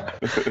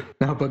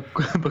 Now,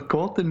 but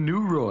Galton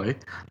knew Roy,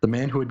 the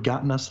man who had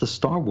gotten us the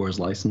Star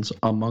Wars license,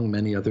 among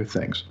many other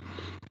things.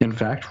 In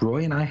fact,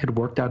 Roy and I had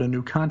worked out a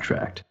new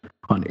contract.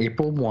 On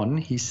April 1,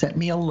 he sent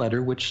me a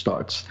letter which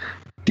starts,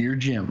 Dear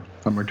Jim,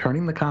 I'm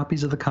returning the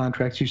copies of the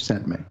contracts you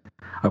sent me.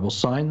 I will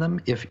sign them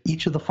if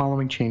each of the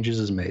following changes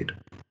is made.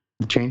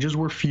 The changes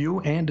were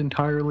few and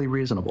entirely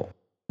reasonable.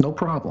 No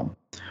problem.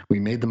 We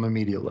made them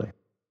immediately.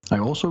 I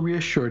also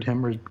reassured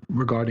him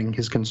regarding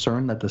his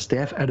concern that the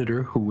staff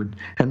editor, who would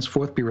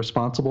henceforth be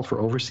responsible for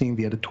overseeing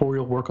the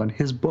editorial work on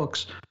his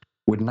books,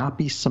 would not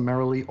be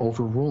summarily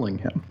overruling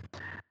him.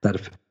 That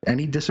if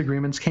any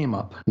disagreements came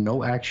up,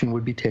 no action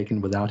would be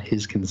taken without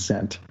his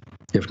consent.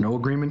 If no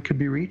agreement could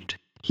be reached,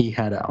 he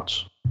had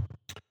outs.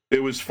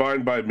 It was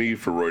fine by me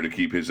for Roy to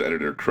keep his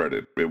editor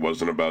credit. It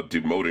wasn't about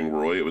demoting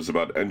Roy, it was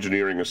about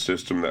engineering a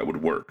system that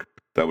would work,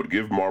 that would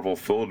give Marvel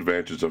full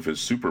advantage of his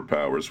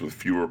superpowers with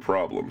fewer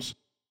problems.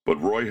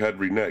 But Roy had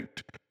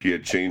reneged. He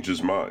had changed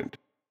his mind.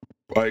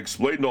 I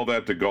explained all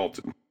that to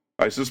Galton.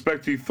 I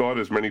suspect he thought,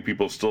 as many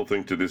people still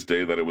think to this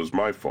day, that it was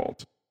my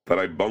fault, that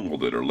I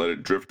bungled it or let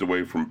it drift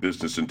away from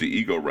business into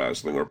ego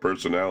wrestling or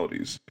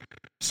personalities.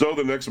 So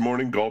the next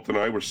morning, Galton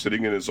and I were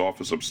sitting in his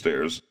office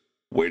upstairs,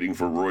 waiting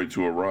for Roy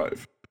to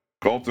arrive.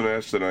 Galton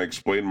asked and I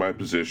explained my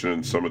position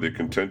and some of the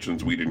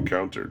contentions we'd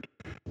encountered.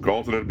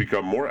 Galton had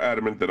become more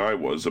adamant than I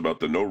was about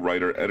the no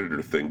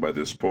writer-editor thing by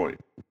this point.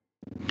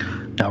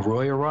 Now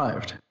Roy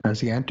arrived. As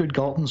he entered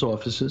Galton's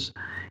offices,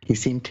 he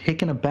seemed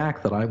taken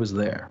aback that I was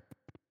there.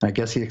 I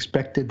guess he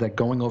expected that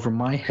going over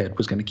my head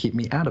was going to keep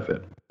me out of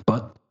it.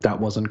 But that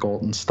wasn't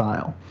Galton's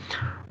style.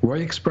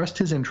 Roy expressed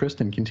his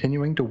interest in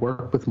continuing to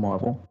work with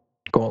Marvel.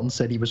 Galton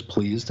said he was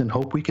pleased and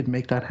hoped we could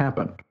make that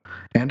happen.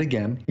 And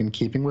again, in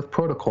keeping with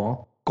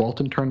protocol,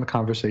 Galton turned the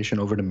conversation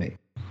over to me.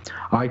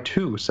 I,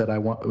 too, said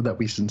that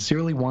we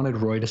sincerely wanted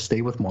Roy to stay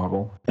with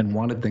Marvel and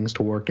wanted things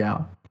to work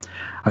out.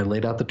 I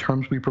laid out the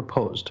terms we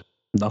proposed.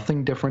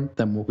 Nothing different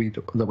than what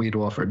we'd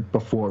offered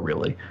before,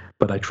 really,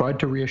 but I tried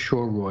to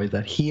reassure Roy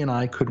that he and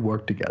I could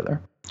work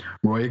together.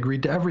 Roy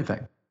agreed to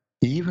everything.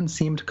 He even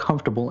seemed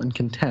comfortable and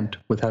content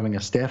with having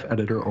a staff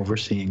editor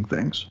overseeing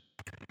things.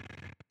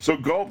 So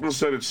Galton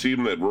said it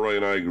seemed that Roy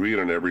and I agreed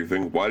on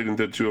everything. Why didn't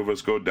the two of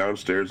us go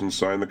downstairs and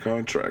sign the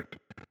contract?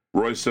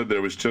 Roy said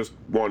there was just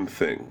one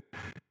thing.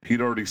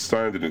 He'd already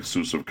signed an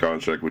exclusive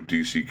contract with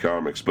DC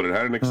Comics, but it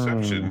had an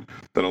exception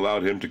that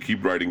allowed him to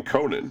keep writing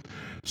Conan.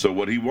 So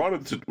what he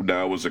wanted to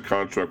now was a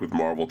contract with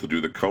Marvel to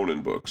do the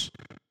Conan books.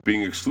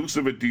 Being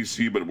exclusive at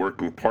DC but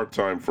working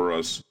part-time for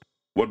us,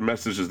 what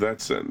message does that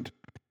send?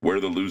 We're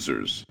the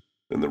losers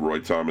in the Roy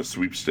Thomas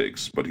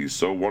sweepstakes, but he's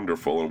so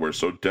wonderful and we're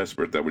so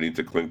desperate that we need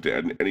to cling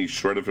to any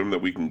shred of him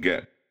that we can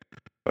get.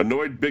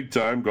 Annoyed big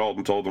time,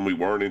 Galton told him we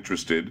weren't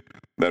interested,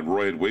 that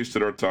Roy had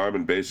wasted our time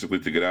and basically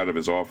to get out of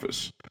his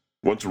office.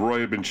 Once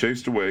Roy had been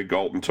chased away,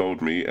 Galton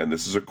told me, and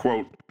this is a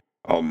quote,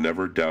 "I'll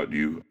never doubt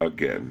you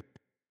again."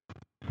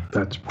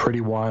 That's a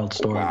pretty wild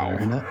story there,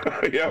 isn't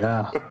it?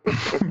 Yeah.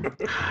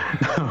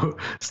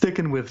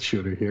 Sticking with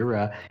Shooter here,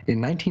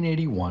 in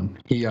 1981,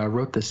 he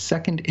wrote the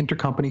second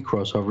intercompany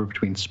crossover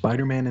between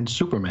Spider-Man and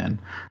Superman.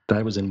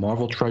 That was in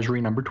Marvel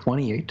Treasury number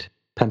 28,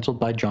 penciled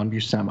by John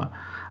Buscema.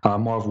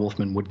 Marv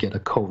Wolfman would get a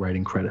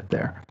co-writing credit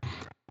there.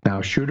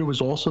 Now, Shooter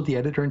was also the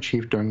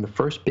editor-in-chief during the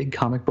first big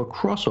comic book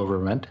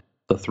crossover event,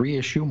 the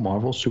 3-issue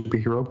Marvel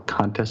Superhero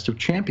Contest of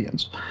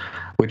Champions,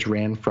 which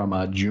ran from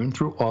June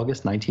through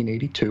August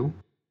 1982,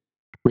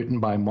 written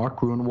by Mark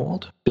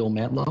Gruenwald, Bill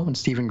Mantlo, and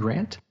Stephen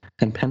Grant,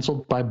 and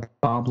penciled by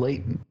Bob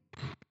Layton.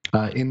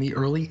 In the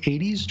early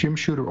 80s, Jim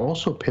Shooter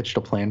also pitched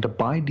a plan to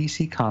buy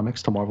DC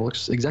Comics to Marvel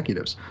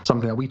executives,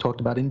 something that we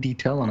talked about in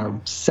detail on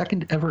our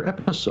second ever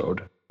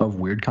episode of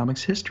Weird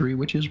Comics History,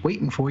 which is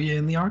waiting for you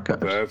in the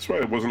archives. That's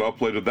right. It wasn't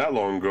uploaded that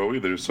long ago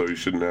either, so you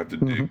shouldn't have to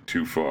dig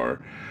too far.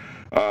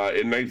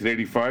 In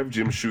 1985,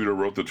 Jim Shooter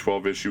wrote the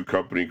 12-issue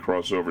company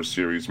crossover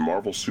series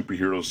Marvel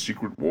Superheroes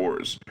Secret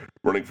Wars,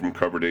 running from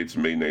cover dates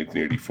May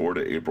 1984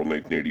 to April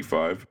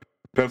 1985,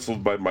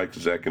 penciled by Mike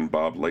Zeck and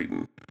Bob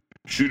Layton.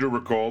 Shooter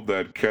recalled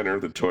that Kenner,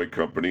 the toy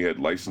company, had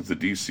licensed the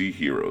DC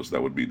heroes,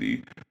 that would be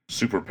the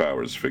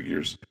Superpowers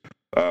figures.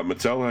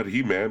 Mattel had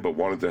He-Man, but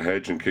wanted to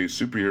hedge in case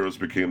superheroes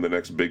became the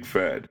next big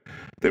fad.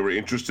 They were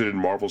interested in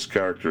Marvel's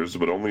characters,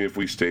 but only if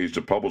we staged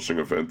a publishing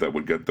event that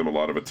would get them a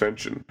lot of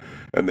attention,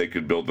 and they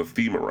could build a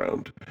theme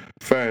around.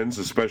 Fans,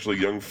 especially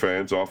young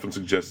fans, often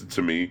suggested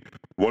to me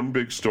one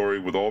big story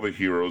with all the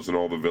heroes and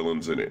all the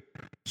villains in it.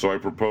 So I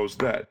proposed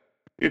that.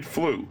 It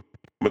flew.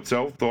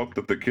 Mattel thought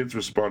that the kids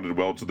responded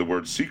well to the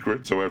word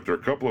secret, so after a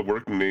couple of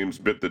working names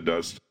bit the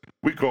dust,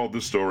 we called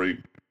the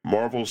story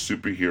Marvel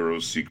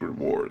Superheroes Secret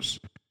Wars.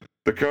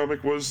 The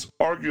comic was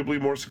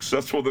arguably more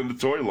successful than the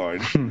toy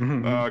line,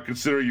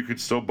 considering you could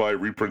still buy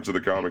reprints of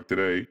the comic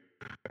today,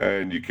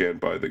 and you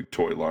can't buy the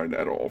toy line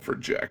at all for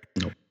jack.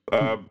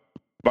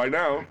 By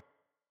now,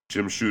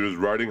 Jim Shooter's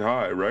riding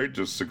high, right?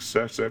 Just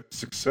success after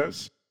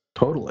success.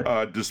 Totally.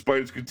 Despite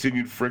his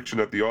continued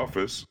friction at the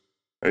office,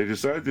 and he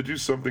decided to do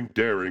something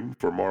daring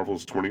for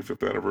Marvel's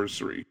 25th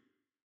anniversary.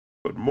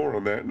 But more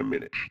on that in a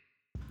minute.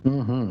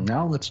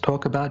 Now let's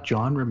talk about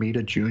John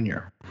Romita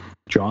Jr.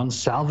 John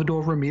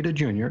Salvador Romita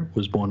Jr.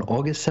 was born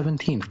August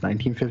 17th,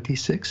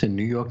 1956 in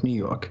New York, New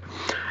York.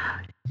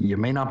 You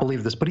may not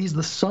believe this, but he's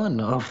the son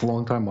of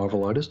longtime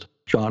Marvel artist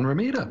John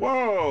Romita.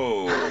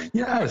 Whoa!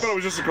 Yes. I thought it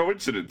was just a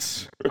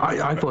coincidence.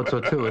 I thought so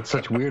too. It's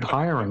such weird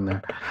hiring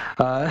there.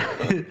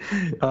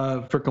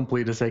 For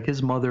completeness sake,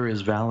 his mother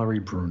is Valerie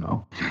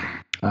Bruno.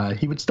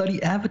 He would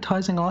study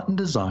advertising, art, and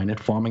design at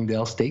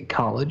Farmingdale State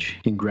College.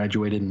 He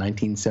graduated in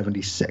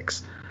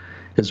 1976.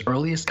 His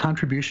earliest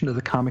contribution to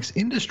the comics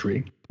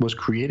industry was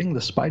creating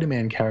the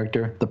Spider-Man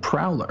character, the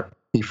Prowler.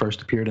 He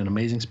first appeared in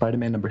Amazing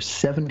Spider-Man number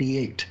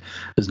 78,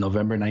 as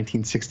November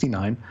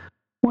 1969,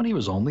 when he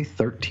was only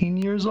 13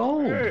 years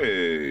old.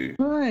 Hey!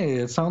 Hey,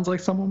 it sounds like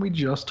someone we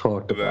just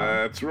talked about.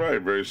 That's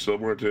right. Very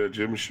similar to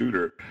Jim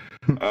Shooter.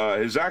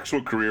 His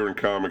actual career in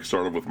comics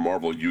started with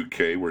Marvel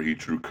UK, where he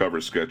drew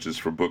cover sketches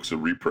for books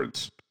and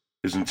reprints.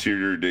 His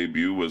interior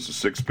debut was a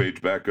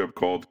 6-page backup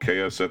called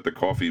Chaos at the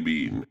Coffee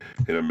Bean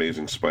in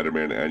Amazing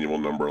Spider-Man Annual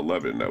number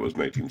 11. That was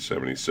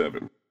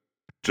 1977.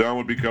 John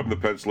would become the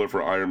penciler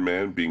for Iron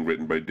Man, being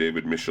written by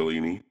David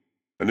Michelini.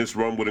 And this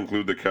run would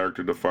include the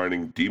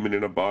character-defining Demon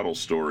in a Bottle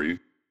story.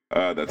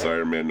 That's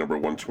Iron Man number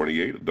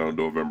 128, down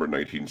November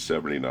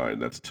 1979.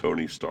 That's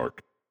Tony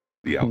Stark,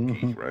 the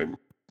Alki, right?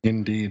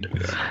 Indeed.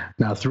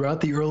 Now, throughout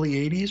the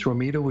early 80s,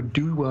 Romita would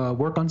do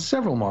work on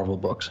several Marvel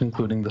books,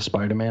 including the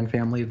Spider-Man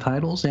family of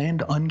titles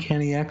and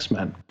Uncanny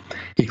X-Men.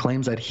 He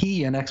claims that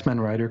he and X-Men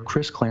writer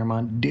Chris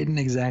Claremont didn't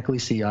exactly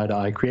see eye to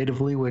eye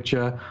creatively, which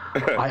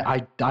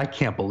I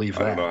can't believe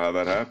that. I don't know how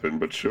that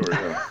happened, but sure,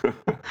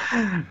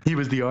 yeah. He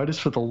was the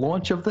artist for the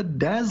launch of the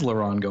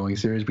Dazzler ongoing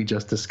series we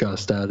just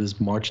discussed.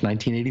 This March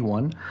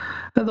 1981,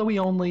 though he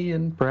only,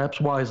 and perhaps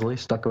wisely,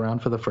 stuck around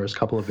for the first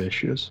couple of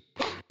issues.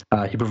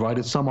 He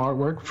provided some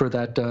artwork for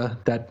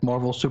that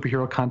Marvel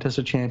Superhero Contest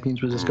of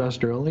Champions we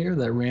discussed earlier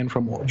that ran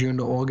from June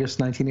to August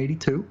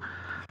 1982.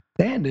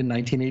 And in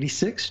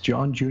 1986,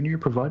 John Jr.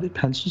 provided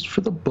pencils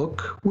for the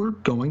book we're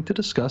going to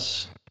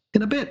discuss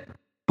in a bit.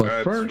 But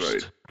That's first...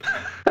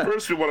 right.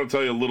 First, we want to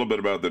tell you a little bit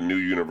about the new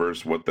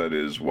universe, what that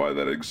is, why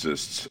that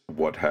exists,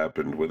 what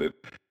happened with it.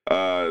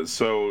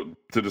 So,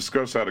 to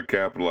discuss how to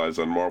capitalize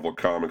on Marvel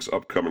Comics'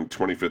 upcoming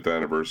 25th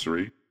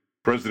anniversary,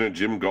 President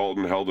Jim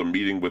Galton held a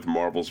meeting with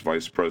Marvel's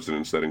vice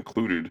presidents that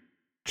included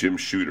Jim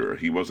Shooter.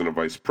 He wasn't a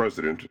vice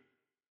president,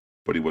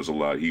 but he was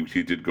allowed.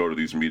 He did go to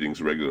these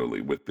meetings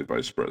regularly with the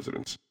vice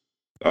presidents.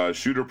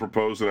 Shooter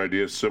proposed an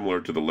idea similar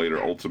to the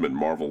later Ultimate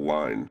Marvel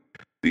line.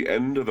 To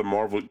end the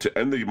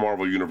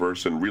Marvel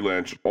universe and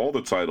relaunch all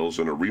the titles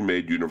in a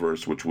remade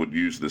universe which would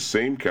use the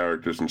same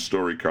characters and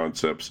story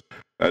concepts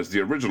as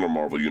the original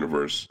Marvel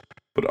universe,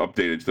 but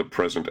updated to the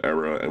present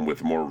era and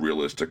with more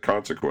realistic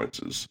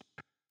consequences.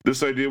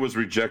 This idea was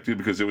rejected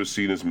because it was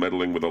seen as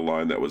meddling with a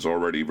line that was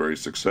already very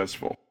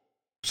successful.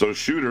 So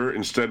Shooter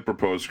instead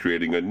proposed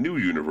creating a new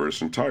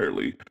universe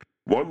entirely,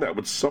 one that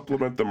would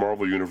supplement the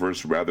Marvel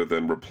universe rather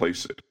than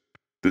replace it.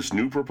 This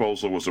new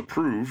proposal was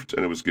approved,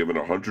 and it was given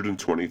a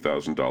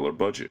 $120,000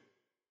 budget.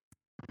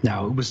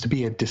 Now, it was to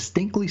be a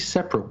distinctly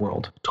separate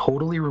world,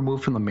 totally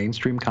removed from the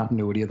mainstream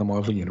continuity of the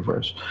Marvel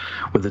Universe,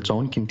 with its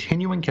own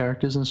continuing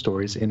characters and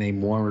stories in a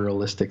more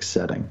realistic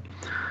setting.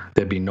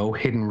 There'd be no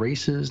hidden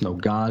races, no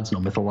gods, no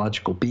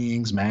mythological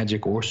beings,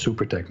 magic, or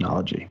super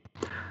technology.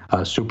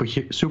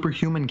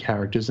 Superhuman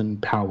characters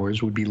and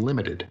powers would be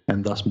limited,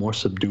 and thus more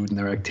subdued in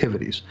their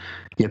activities,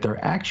 yet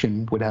their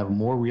action would have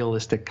more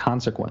realistic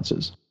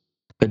consequences.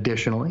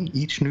 Additionally,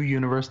 each new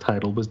universe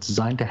title was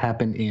designed to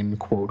happen in,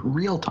 quote,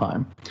 real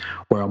time,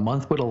 where a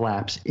month would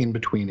elapse in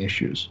between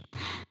issues.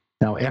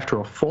 Now,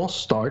 after a false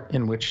start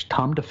in which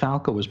Tom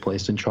DeFalco was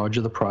placed in charge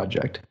of the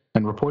project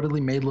and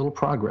reportedly made little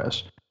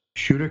progress,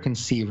 Shooter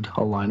conceived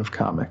a line of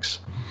comics.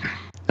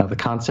 Now, the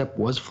concept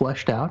was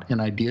fleshed out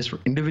and ideas for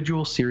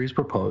individual series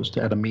proposed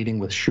at a meeting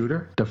with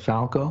Shooter,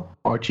 DeFalco,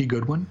 Archie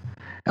Goodwin,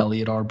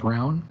 Elliot R.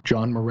 Brown,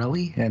 John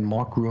Morelli, and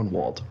Mark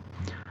Gruenwald.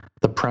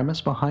 The premise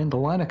behind the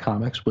line of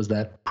comics was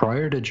that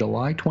prior to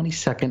July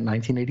 22nd,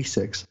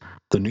 1986,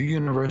 the new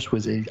universe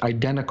was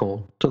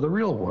identical to the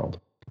real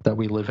world that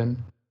we live in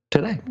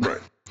today.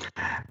 Right.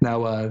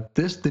 Now,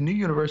 the new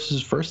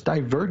universe's first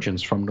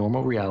divergence from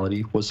normal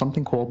reality was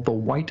something called the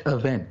White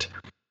Event.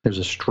 There's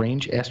a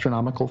strange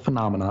astronomical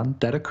phenomenon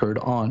that occurred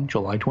on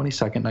July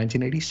 22nd,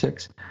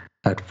 1986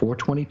 at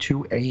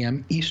 4:22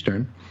 a.m.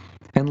 Eastern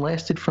and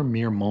lasted for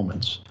mere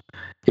moments.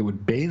 It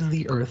would bathe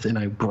the Earth in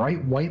a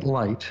bright white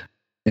light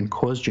and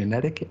cause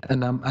genetic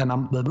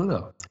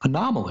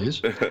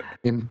anomalies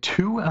in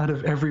 2 out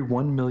of every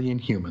 1 million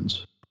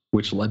humans,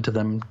 which led to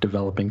them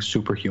developing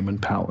superhuman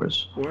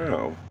powers.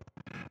 Wow.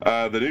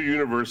 The new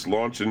universe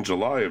launched in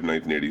July of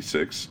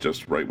 1986,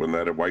 just right when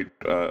that white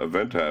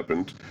event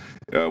happened,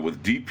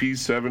 with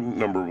DP7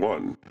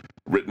 #1,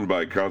 written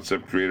by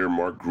concept creator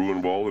Mark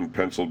Gruenwald and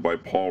penciled by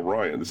Paul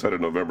Ryan. This had a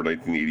November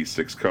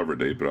 1986 cover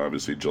date, but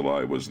obviously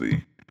July was the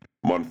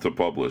month to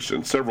publish,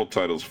 and several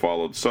titles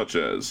followed, such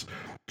as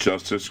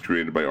Justice,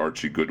 created by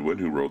Archie Goodwin,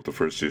 who wrote the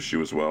first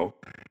issue as well.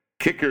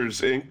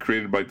 Kickers, Inc.,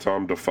 created by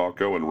Tom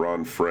DeFalco and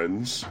Ron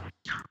Frenz.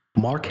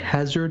 Mark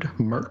Hazard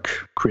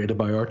Merc, created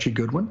by Archie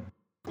Goodwin.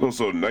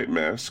 Also Night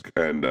Mask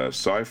and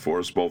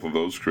Psy-Force, both of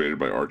those created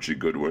by Archie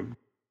Goodwin.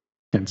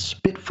 And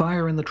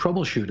Spitfire and the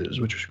Troubleshooters,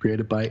 which was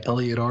created by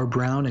Elliot R.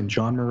 Brown and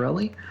John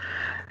Morelli.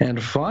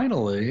 And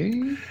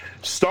finally...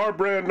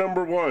 Starbrand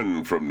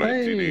 #1 from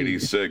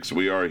 1986. Hey.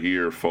 We are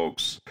here,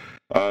 folks.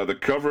 The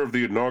cover of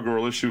the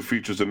inaugural issue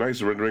features a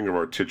nice rendering of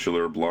our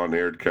titular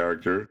blonde-haired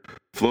character,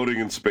 floating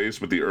in space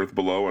with the Earth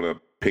below and a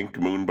pink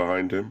moon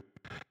behind him.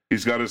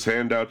 He's got his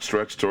hand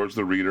outstretched towards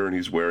the reader, and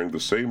he's wearing the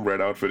same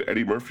red outfit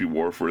Eddie Murphy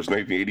wore for his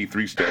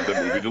 1983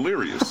 stand-up movie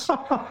Delirious.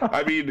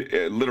 I mean,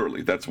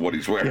 literally, that's what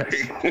he's wearing.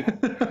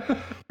 Yes.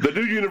 The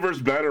New Universe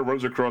banner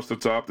runs across the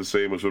top, the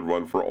same as would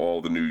run for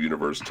all the New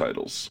Universe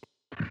titles.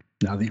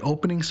 Now, the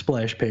opening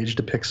splash page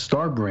depicts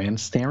Starbrand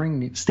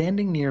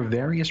standing near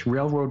various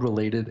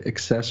railroad-related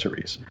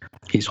accessories.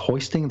 He's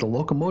hoisting the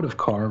locomotive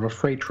car of a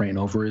freight train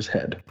over his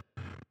head.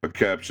 A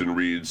caption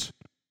reads,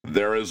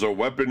 "There is a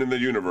weapon in the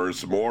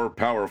universe more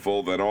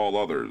powerful than all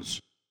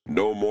others.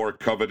 No more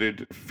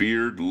coveted,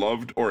 feared,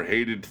 loved, or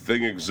hated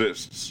thing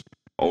exists.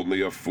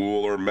 Only a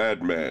fool or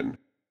madman,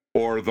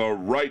 or the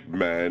right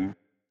man,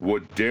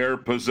 would dare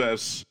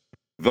possess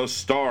the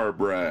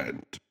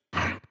Starbrand."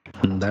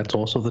 And that's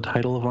also the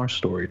title of our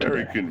story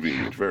today. Very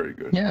convenient. Very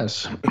good.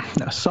 Yes.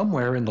 Now,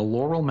 somewhere in the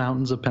Laurel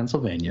Mountains of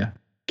Pennsylvania,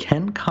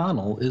 Ken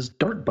Connell is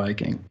dirt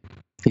biking.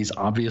 He's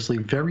obviously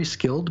very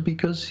skilled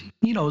because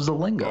he knows the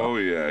lingo. Oh,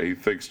 yeah. He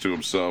thinks to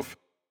himself,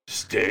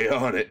 stay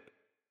on it.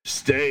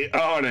 Stay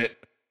on it.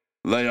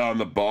 Lay on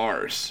the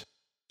bars.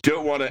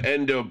 Don't want to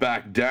endo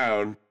back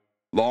down.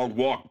 Long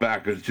walk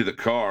back into the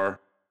car.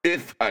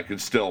 If I can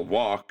still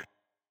walk.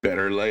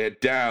 Better lay it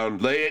down.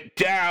 Lay it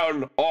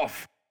down.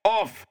 Off.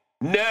 Off.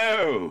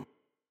 No.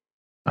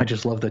 I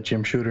just love that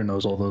Jim Shooter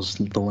knows all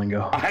the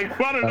lingo. I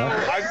want to know.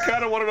 I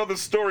kind of want to know the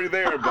story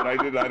there, but I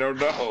don't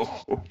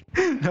know.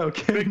 No,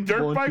 Ken Big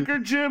dirt launches-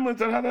 biker Jim? I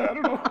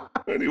don't know.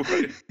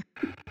 Anyway.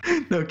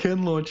 No,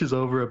 Ken launches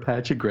over a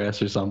patch of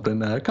grass or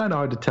something. Kind of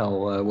hard to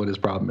tell what his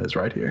problem is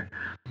right here.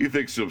 He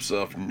thinks to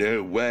himself,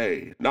 no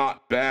way.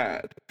 Not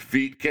bad.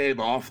 Feet came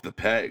off the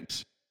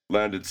pegs.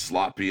 Landed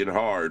sloppy and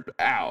hard.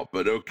 Ow,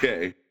 but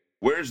okay.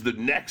 Where's the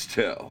next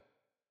hill?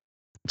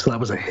 So that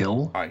was a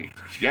hill? I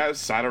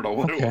don't know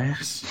what it Okay.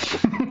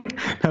 was.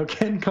 Now,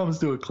 Ken comes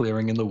to a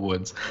clearing in the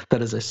woods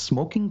that has a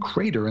smoking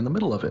crater in the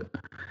middle of it.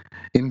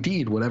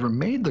 Indeed, whatever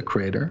made the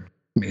crater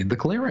made the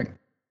clearing.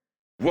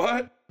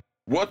 What?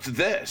 What's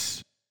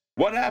this?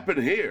 What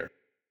happened here?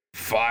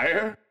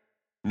 Fire?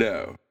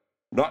 No,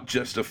 not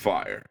just a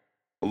fire.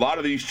 A lot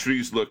of these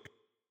trees look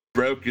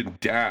broken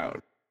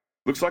down.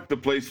 Looks like the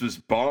place was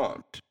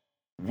bombed.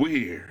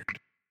 Weird.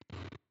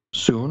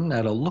 Soon,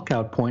 at a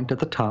lookout point at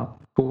the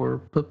top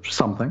for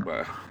something,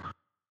 Well,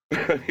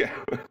 yeah.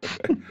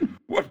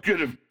 What could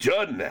have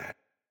done that?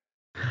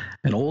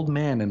 an old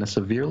man in a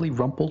severely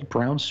rumpled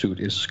brown suit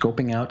is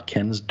scoping out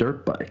Ken's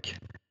dirt bike.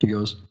 He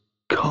goes,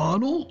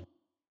 Connell?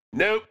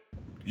 Nope.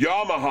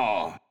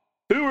 Yamaha.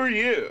 Who are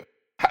you?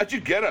 How'd you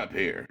get up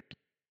here?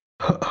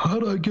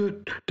 How'd I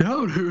get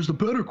down here is the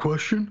better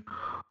question.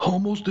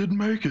 Almost didn't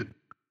make it.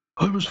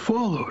 I was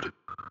followed.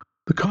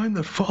 The kind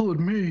that followed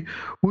me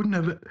wouldn't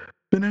have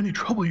been any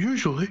trouble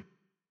usually.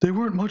 They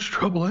weren't much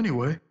trouble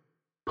anyway.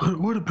 But it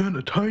would have been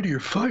a tidier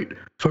fight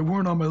if I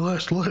weren't on my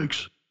last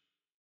legs.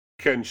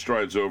 Ken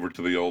strides over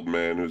to the old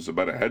man, who's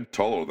about a head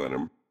taller than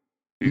him.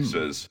 He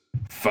says,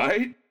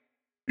 fight?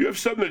 You have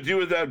something to do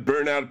with that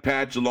burnout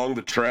patch along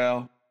the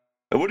trail?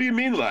 And what do you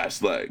mean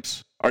last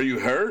legs? Are you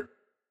hurt?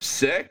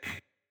 Sick?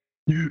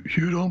 You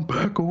don't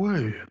back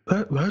away.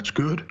 That's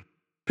good.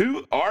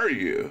 Who are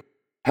you?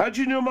 How'd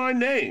you know my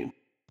name?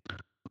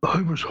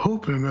 I was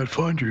hoping I'd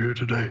find you here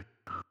today.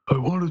 I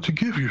wanted to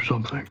give you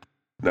something.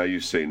 Now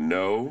you say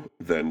no,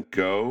 then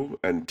go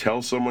and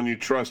tell someone you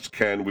trust,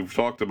 Ken. We've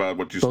talked about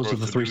what you're Those supposed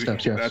are the to three do.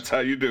 steps, yes. That's how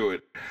you do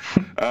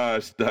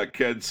it.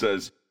 Ken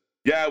says,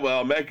 yeah,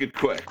 well, make it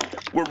quick.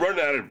 We're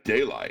running out of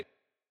daylight.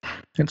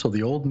 And so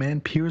the old man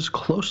peers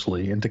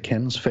closely into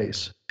Ken's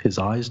face, his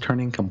eyes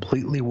turning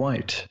completely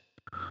white.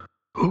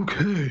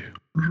 Okay,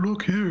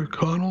 look here,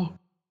 Connell.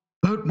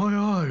 At my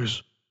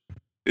eyes.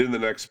 In the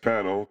next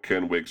panel,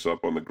 Ken wakes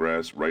up on the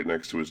grass right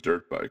next to his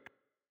dirt bike.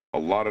 A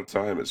lot of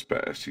time has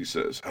passed. He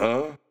says,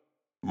 huh?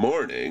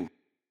 Morning?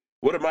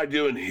 What am I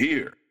doing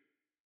here?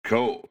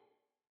 Cold.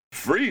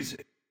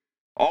 Freezing.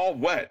 All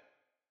wet.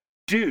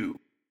 Dew.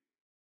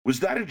 Was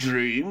that a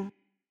dream?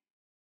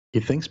 He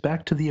thinks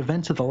back to the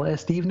events of the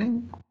last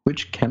evening,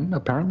 which Ken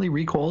apparently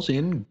recalls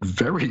in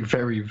very,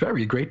 very,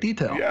 very great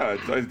detail. Yeah,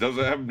 it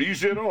doesn't have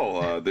amnesia at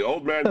all. The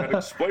old man had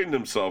explained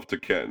himself to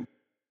Ken.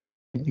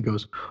 He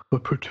goes, A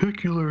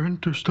particular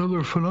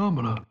interstellar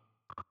phenomena,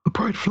 a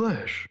bright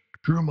flash,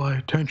 drew my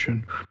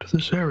attention to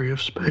this area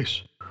of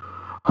space.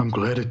 I'm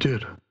glad it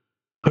did.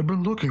 I've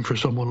been looking for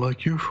someone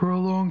like you for a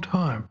long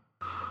time.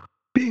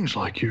 Beings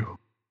like you,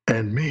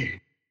 and me,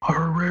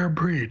 are a rare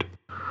breed.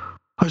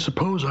 I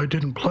suppose I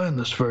didn't plan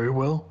this very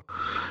well.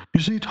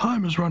 You see,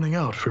 time is running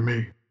out for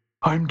me.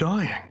 I'm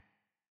dying.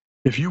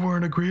 If you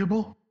weren't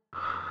agreeable,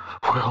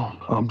 well,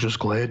 I'm just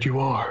glad you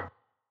are.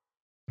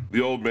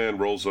 The old man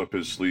rolls up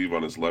his sleeve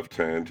on his left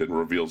hand and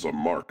reveals a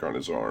mark on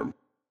his arm.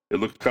 It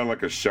looked kind of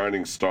like a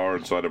shining star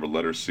inside of a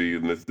letter C,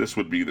 and this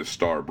would be the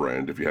Star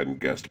brand if you hadn't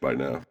guessed by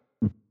now.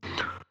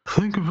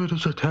 Think of it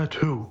as a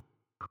tattoo.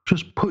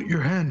 Just put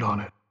your hand on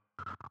it.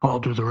 I'll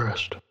do the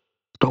rest.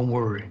 Don't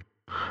worry.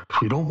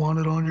 If you don't want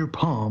it on your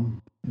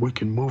palm, we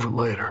can move it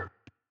later.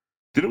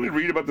 Didn't we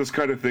read about this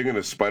kind of thing in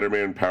a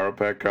Spider-Man Power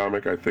Pack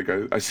comic? I think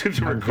I seem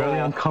to I'm recall. very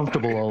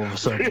uncomfortable all of a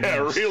sudden. Yeah,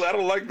 really, I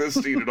don't like this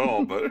scene at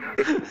all, but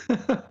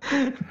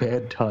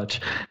Bad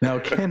touch. Now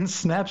Ken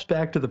snaps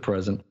back to the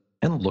present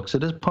and looks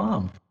at his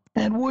palm.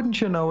 And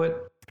wouldn't you know it,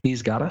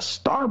 he's got a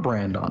Star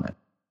brand on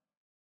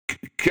it.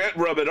 can't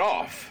rub it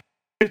off.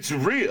 It's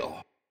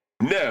real.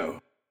 No,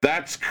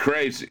 that's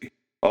crazy.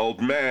 Old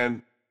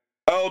man,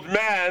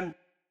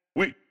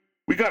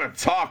 we gotta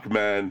talk,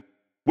 man.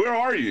 Where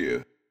are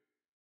you?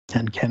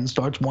 And Ken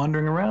starts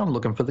wandering around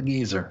looking for the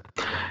geezer.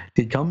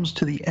 He comes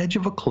to the edge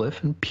of a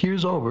cliff and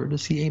peers over to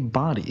see a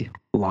body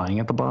lying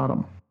at the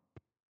bottom.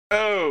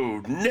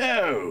 Oh,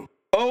 no!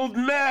 Old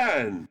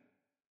man!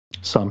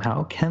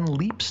 Somehow, Ken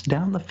leaps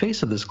down the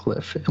face of this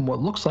cliff in what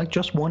looks like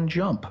just one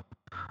jump.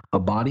 A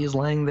body is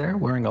laying there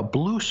wearing a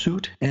blue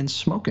suit and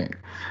smoking.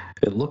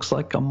 It looks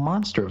like a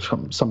monster of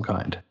some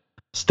kind.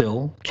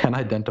 Still, Ken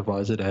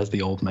identifies it as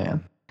the old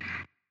man.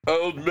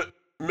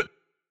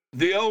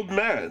 The old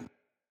man.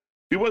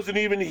 He wasn't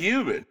even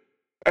human.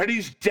 And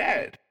he's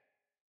dead.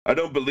 I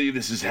don't believe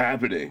this is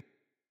happening.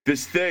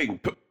 This thing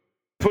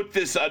put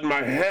this on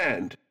my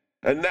hand.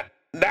 And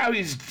now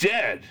he's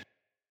dead.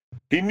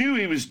 He knew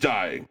he was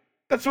dying.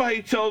 That's why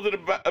he told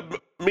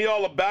me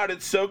all about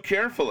it so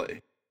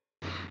carefully.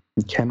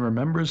 Ken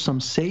remembers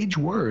some sage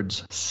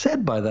words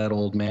said by that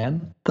old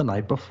man the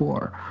night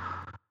before.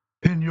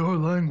 In your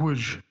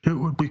language, it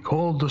would be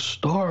called the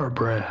Star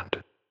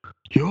Brand.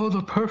 You're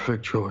the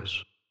perfect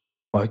choice.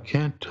 I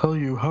can't tell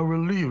you how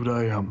relieved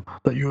I am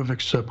that you have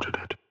accepted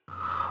it.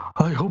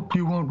 I hope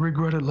you won't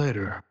regret it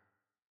later.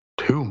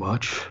 Too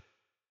much.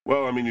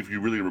 Well, I mean, if you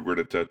really regret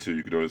a tattoo,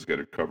 you can always get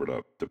it covered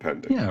up,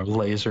 depending. Yeah,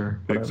 laser.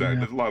 Whatever, Exactly. yeah.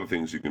 There's a lot of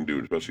things you can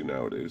do, especially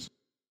nowadays.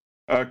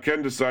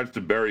 Ken decides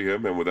to bury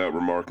him, and without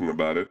remarking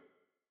about it,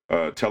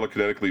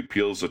 telekinetically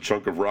peels a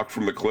chunk of rock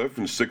from the cliff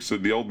and sticks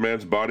the old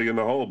man's body in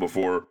the hole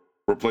before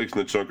replacing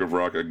the chunk of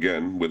rock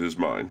again with his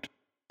mind.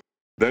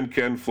 Then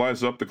Ken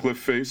flies up the cliff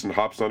face and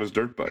hops on his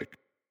dirt bike.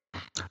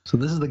 So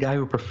this is the guy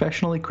who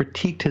professionally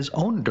critiqued his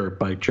own dirt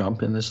bike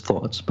jump in his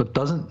thoughts, but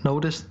doesn't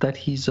notice that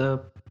he's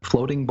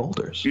floating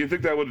boulders. You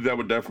think that would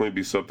definitely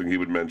be something he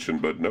would mention,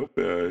 but nope.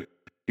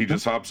 He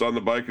just hops on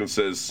the bike and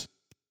says,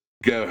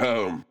 "Go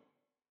home.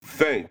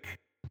 Think."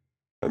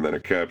 And then a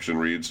caption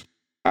reads,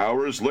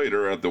 "Hours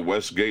later at the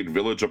Westgate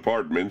Village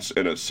Apartments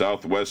in a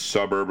southwest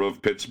suburb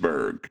of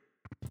Pittsburgh."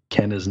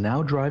 Ken is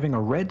now driving a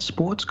red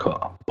sports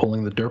car,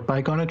 pulling the dirt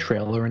bike on a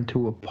trailer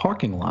into a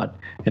parking lot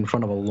in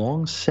front of a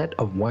long set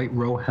of white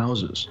row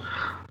houses.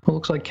 It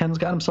looks like Ken's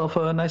got himself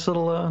a nice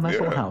little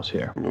house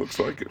here. Looks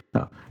like it.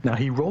 Now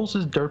he rolls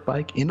his dirt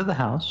bike into the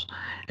house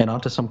and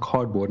onto some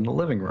cardboard in the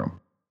living room.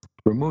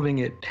 Removing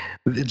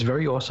it's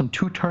very awesome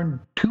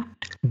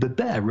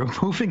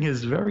removing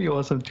his very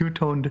awesome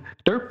two-toned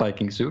dirt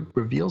biking suit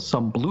reveals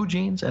some blue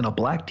jeans and a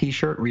black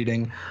t-shirt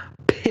reading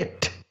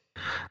Pitt.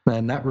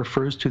 And that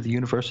refers to the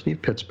University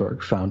of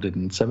Pittsburgh, founded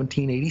in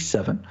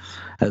 1787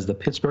 as the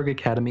Pittsburgh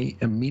Academy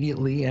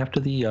immediately after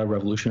the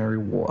Revolutionary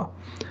War.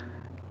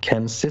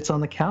 Ken sits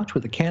on the couch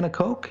with a can of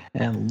Coke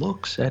and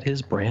looks at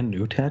his brand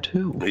new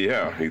tattoo.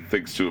 Yeah, he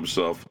thinks to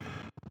himself,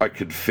 I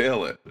could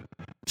feel it.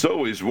 It's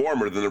always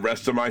warmer than the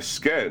rest of my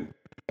skin.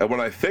 And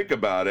when I think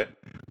about it,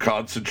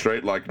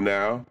 concentrate like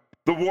now,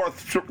 the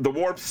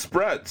warmth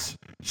spreads,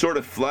 sort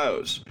of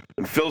flows,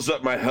 and fills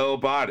up my whole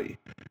body.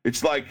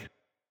 It's like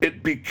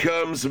it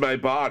becomes my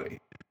body,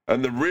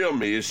 and the real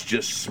me is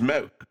just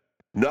smoke,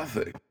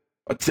 nothing.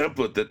 A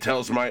template that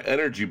tells my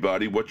energy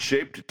body what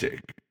shape to take.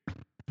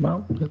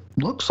 Well, it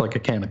looks like a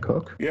can of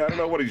Coke. Yeah, I don't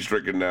know what he's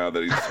drinking now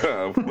that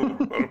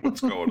he's...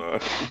 what's going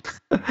on?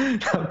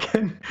 Now,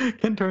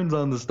 Ken turns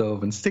on the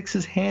stove and sticks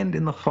his hand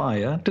in the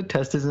fire to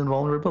test his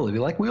invulnerability,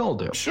 like we all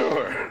do.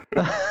 Sure.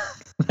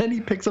 Then he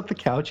picks up the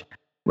couch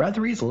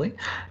rather easily,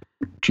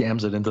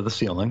 jams it into the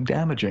ceiling,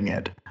 damaging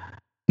it.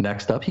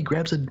 Next up, he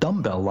grabs a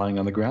dumbbell lying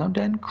on the ground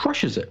and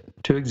crushes it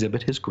to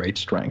exhibit his great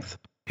strength.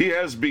 He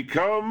has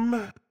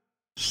become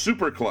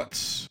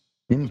Superklutz.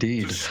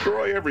 Indeed.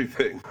 Destroy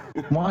everything.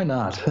 Why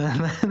not?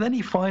 And then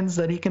he finds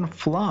that he can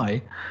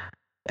fly,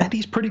 and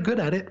he's pretty good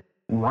at it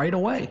right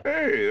away.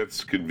 Hey,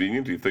 that's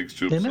convenient. He thinks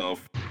to Isn't it?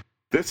 himself,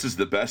 this is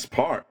the best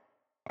part.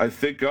 I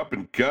think up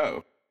and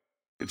go.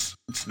 It's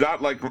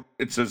not like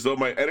it's as though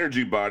my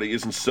energy body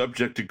isn't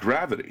subject to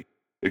gravity.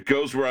 It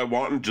goes where I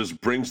want and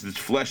just brings its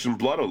flesh and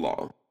blood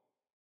along.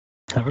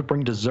 Have it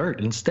bring dessert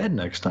instead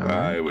next time.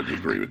 Right? I would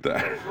agree with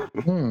that.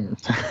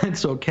 And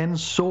so Ken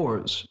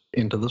soars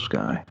into the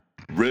sky.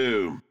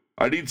 Room.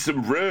 I need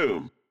some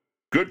room.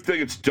 Good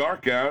thing it's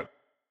dark out.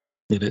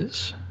 It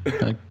is.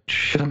 I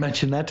should have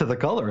mentioned that to the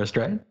colorist,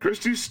 right?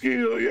 Christy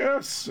Steele,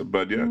 yes.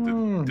 But yeah,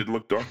 it didn't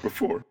look dark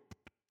before.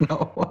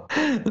 No.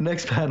 The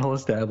next panel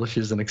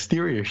establishes an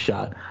exterior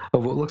shot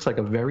of what looks like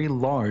a very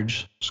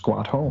large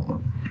squat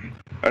home.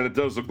 And it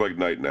does look like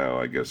night now.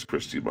 I guess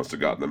Christy must have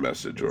gotten the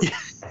message or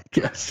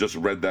Yes. just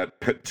read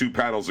that 2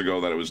 panels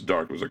ago that it was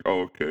dark. It was like,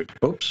 oh, okay.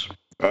 Oops.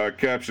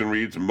 Caption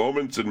reads,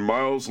 moments and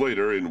miles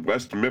later in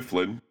West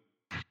Mifflin.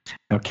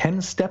 Now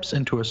Ken steps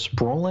into a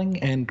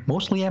sprawling and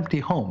mostly empty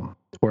home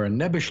where a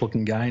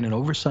nebbish-looking guy in an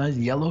oversized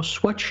yellow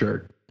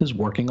sweatshirt is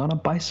working on a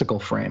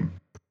bicycle frame.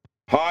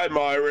 Hi,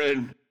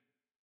 Myron.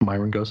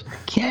 Myron goes,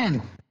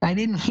 Ken, I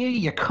didn't hear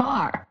your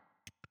car.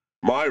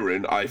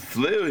 Myron, I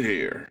flew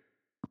here.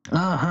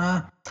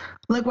 Uh-huh.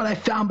 Look what I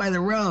found by the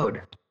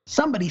road.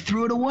 Somebody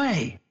threw it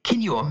away.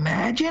 Can you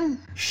imagine?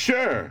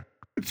 Sure.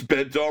 It's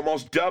bent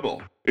almost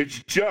double.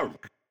 It's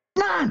junk.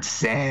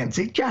 Nonsense.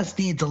 It just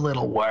needs a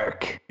little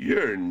work.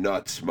 You're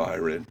nuts,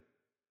 Myron.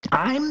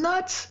 I'm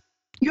nuts?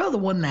 You're the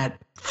one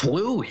that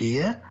flew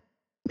here.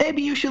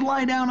 Maybe you should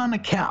lie down on the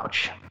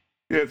couch.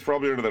 Yeah, it's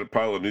probably under that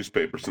pile of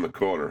newspapers in the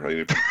corner. I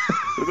mean,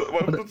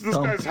 this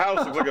guy's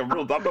house looks like a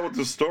real... I don't know what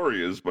the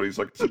story is, but he's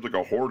like seems like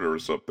a hoarder or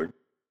something.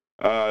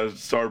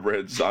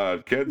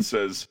 Starbrand's Ken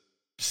says,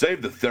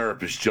 save the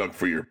therapist junk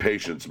for your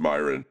patients,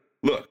 Myron.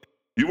 Look,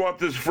 you want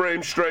this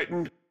frame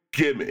straightened?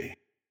 Gimme.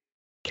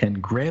 Ken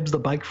grabs the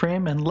bike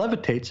frame and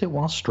levitates it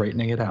while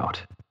straightening it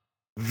out.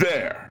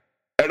 There.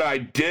 And I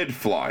did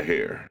fly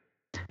here.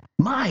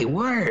 My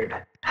word.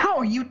 How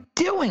are you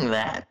doing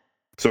that?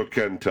 So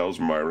Ken tells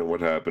Myron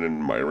what happened,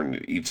 and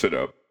Myron eats it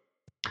up.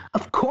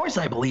 Of course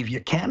I believe you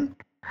can.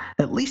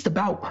 At least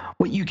about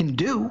what you can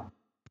do.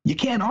 You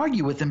can't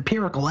argue with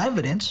empirical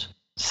evidence.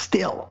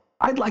 Still,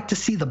 I'd like to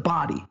see the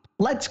body.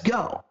 Let's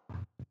go.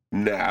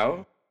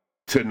 Now?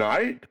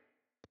 Tonight?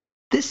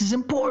 This is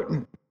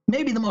important.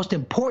 Maybe the most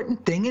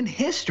important thing in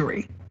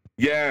history.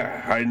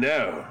 Yeah, I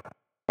know.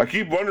 I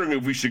keep wondering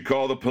if we should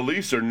call the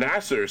police or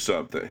NASA or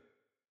something.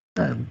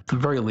 At the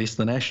very least,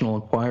 the National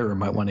Enquirer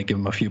might want to give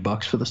him a few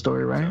bucks for the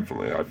story, right?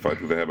 Definitely. I'd fight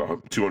if they have a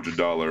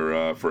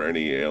 $200 for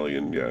any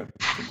alien. Yeah.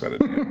 Some kind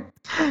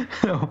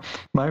of, No,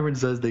 Myron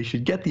says they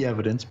should get the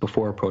evidence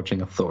before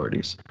approaching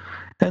authorities.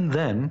 And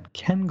then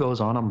Ken goes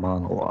on a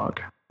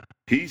monologue.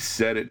 He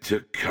said it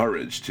took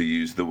courage to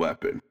use the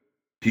weapon.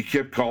 He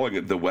kept calling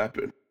it the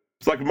weapon.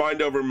 It's like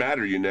mind over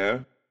matter, you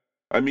know?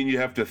 I mean, you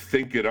have to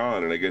think it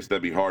on, and I guess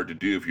that'd be hard to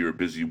do if you were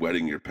busy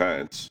wetting your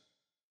pants.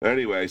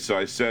 Anyway, so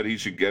I said he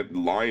should get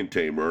Lion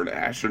Tamer, an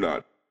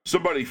astronaut,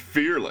 somebody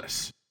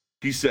fearless.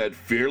 He said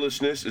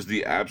fearlessness is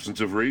the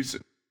absence of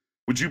reason.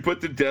 Would you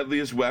put the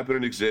deadliest weapon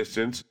in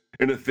existence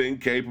in a thing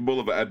capable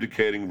of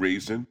abdicating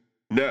reason?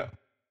 No,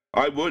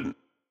 I wouldn't.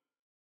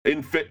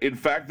 In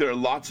fact, there are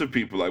lots of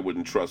people I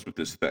wouldn't trust with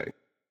this thing.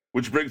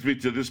 Which brings me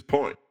to this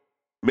point.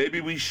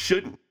 Maybe we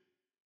shouldn't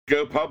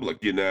go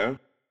public, you know?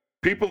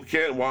 People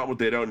can't want what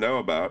they don't know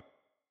about.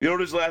 You know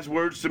what his last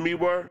words to me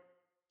were?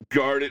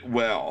 Guard it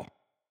well.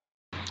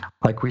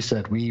 Like we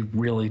said, we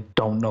really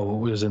don't know what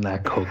was in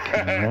that Coke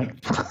can,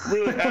 right?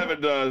 Really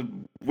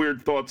having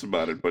weird thoughts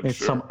about it, but It's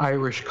sure. some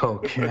Irish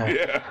Coke, yeah.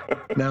 Yeah.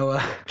 Now,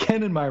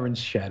 Ken and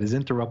Myron's chat is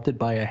interrupted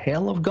by a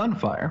hail of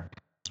gunfire,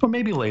 or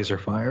maybe laser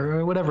fire,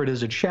 or whatever it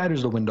is. It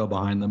shatters the window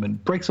behind them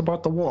and breaks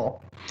apart the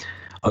wall.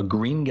 A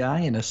green guy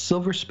in a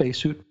silver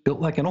spacesuit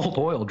built like an old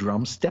oil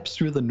drum steps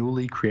through the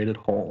newly created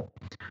hole.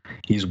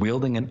 He's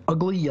wielding an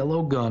ugly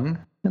yellow gun,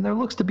 and there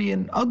looks to be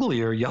an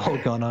uglier yellow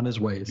gun on his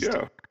waist.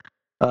 Yeah.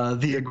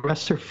 The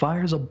aggressor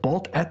fires a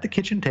bolt at the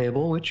kitchen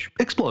table, which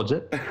explodes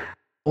it.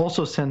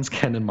 Also sends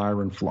Ken and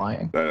Myron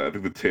flying. I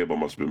think the table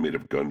must have been made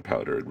of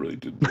gunpowder. It really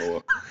did blow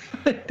up.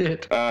 It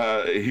did.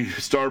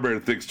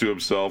 Starburn thinks to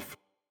himself,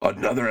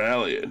 another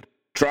alien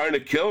trying to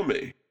kill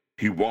me.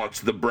 He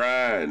wants the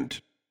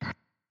brand.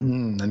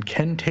 And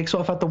Ken takes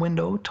off out the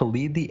window to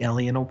lead the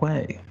alien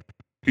away.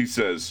 He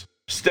says,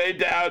 stay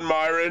down,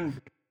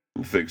 Myron.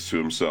 And thinks to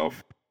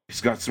himself,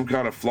 he's got some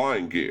kind of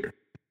flying gear.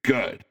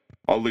 Good.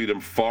 I'll lead him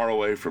far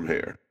away from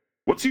here.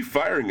 What's he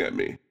firing at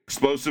me?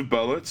 Explosive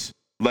bullets?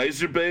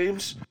 Laser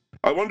beams?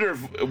 I wonder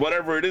if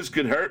whatever it is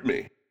could hurt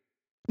me.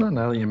 Well,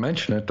 now that you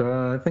mention it,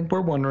 I think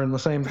we're wondering the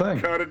same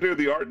thing. Kind of do.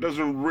 The art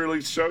doesn't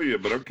really show you,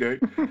 but okay.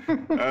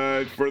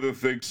 Further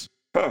thinks,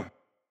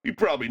 he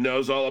probably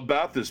knows all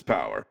about this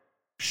power.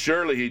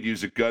 Surely he'd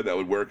use a gun that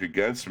would work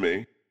against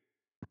me.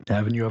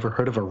 Haven't you ever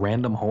heard of a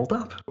random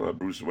holdup? Well,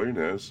 Bruce Wayne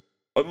has.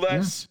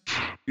 Unless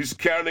he's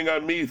counting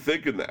on me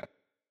thinking that.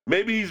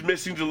 Maybe he's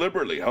missing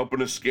deliberately, hoping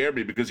to scare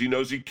me because he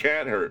knows he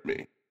can't hurt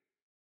me.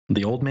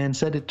 The old man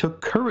said it took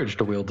courage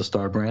to wield the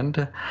star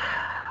brand,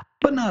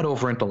 but not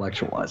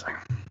over-intellectualizing.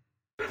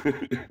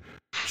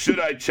 Should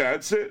I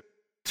chance it?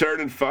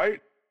 Turn and fight?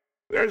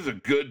 There's a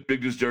good,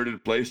 big,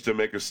 deserted place to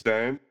make a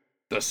stand.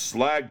 The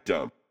slag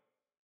dump.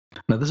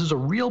 Now, this is a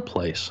real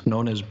place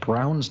known as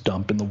Brown's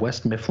Dump in the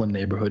West Mifflin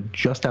neighborhood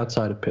just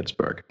outside of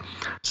Pittsburgh.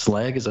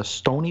 Slag is a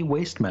stony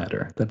waste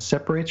matter that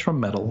separates from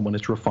metal when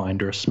it's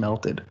refined or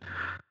smelted.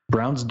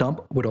 Brown's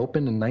Dump would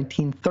open in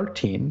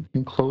 1913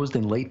 and closed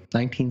in late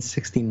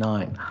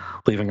 1969,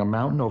 leaving a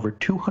mountain over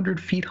 200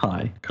 feet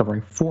high,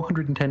 covering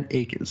 410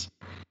 acres.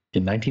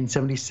 In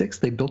 1976,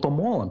 they built a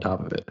mall on top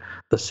of it,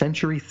 the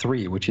Century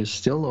 3, which is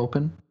still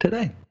open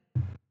today.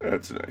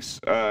 That's nice.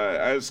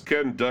 As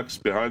Ken ducks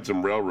behind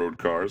some railroad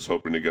cars,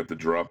 hoping to get the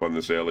drop on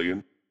this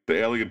alien, the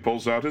alien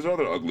pulls out his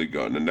other ugly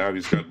gun, and now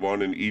he's got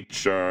one in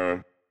each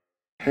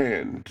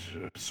hand,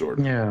 sort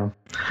of. Yeah.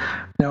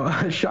 Now,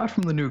 a shot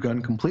from the new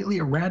gun completely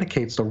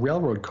eradicates the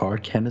railroad car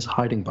Ken is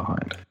hiding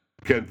behind.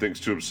 Ken thinks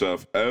to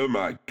himself, oh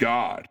my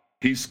God,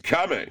 he's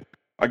coming.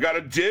 I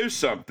gotta do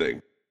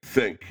something.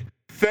 Think.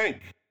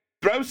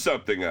 Throw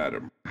something at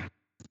him.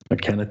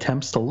 Ken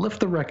attempts to lift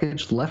the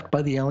wreckage left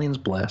by the alien's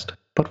blast,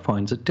 but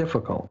finds it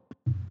difficult.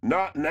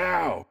 Not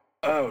now.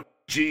 Oh,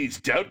 geez,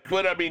 don't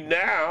quit on me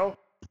now.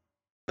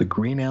 The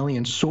green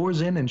alien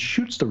soars in and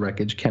shoots the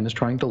wreckage Ken is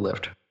trying to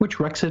lift, which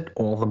wrecks it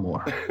all the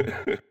more.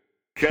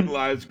 Ken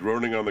lies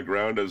groaning on the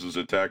ground as his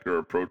attacker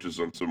approaches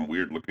on some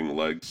weird-looking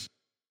legs.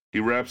 He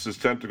wraps his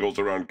tentacles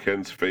around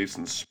Ken's face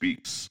and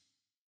speaks.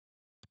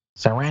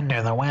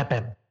 Surrender the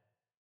weapon.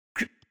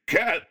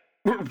 Ken!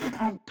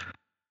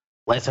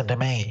 Listen to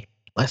me.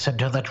 Listen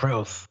to the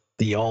truth.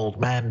 The old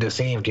man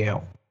deceived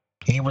you.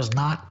 He was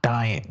not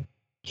dying.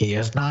 He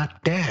is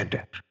not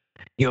dead.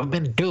 You have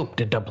been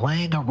duped into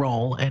playing a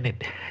role in an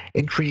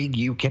intrigue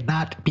you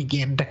cannot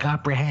begin to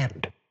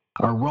comprehend.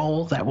 A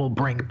role that will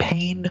bring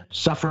pain,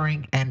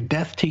 suffering, and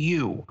death to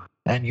you,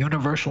 and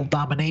universal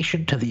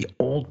domination to the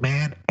old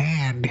man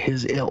and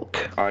his ilk.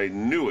 I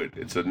knew it.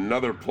 It's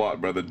another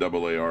plot by the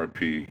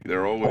AARP.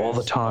 They're always All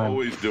the time.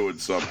 always doing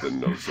something,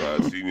 those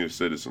senior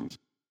citizens.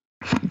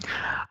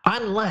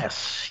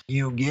 Unless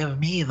you give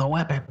me the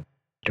weapon,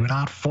 do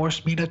not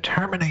force me to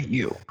terminate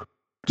you.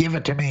 Give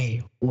it to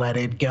me. Let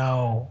it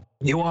go.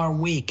 You are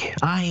weak.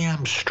 I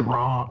am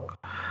strong.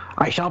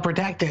 I shall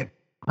protect it.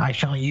 I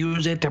shall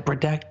use it to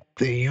protect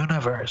the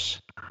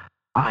universe.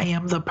 I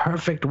am the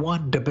perfect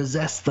one to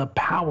possess the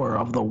power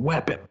of the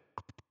weapon.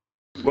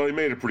 Well, he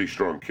made a pretty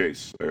strong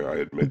case, I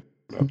admit.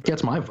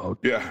 Gets my vote.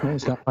 Yeah.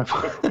 He's got my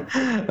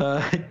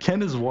vote.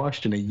 Ken is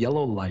washed in a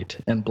yellow light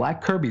and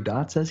black Kirby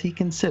dots as he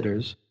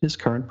considers his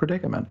current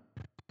predicament.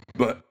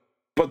 But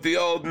the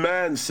old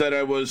man said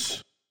I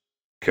was...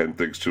 Ken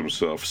thinks to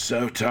himself,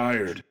 so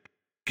tired.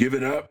 Give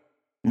it up?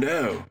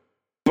 No.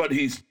 But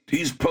he's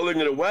pulling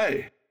it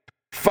away.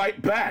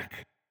 Fight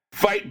back.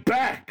 Fight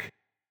back.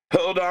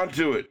 Hold on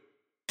to it.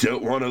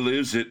 Don't want to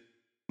lose it.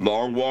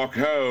 Long walk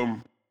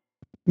home.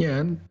 Yeah,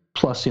 and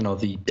plus,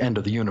 the end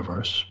of the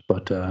universe.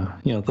 But,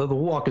 the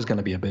walk is going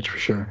to be a bitch for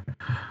sure.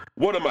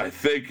 What am I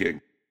thinking?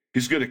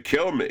 He's going to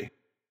kill me.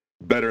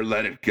 Better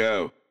let it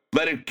go.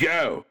 Let it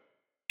go.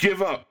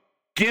 Give up.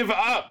 Give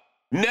up.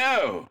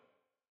 No.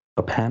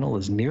 A panel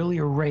is nearly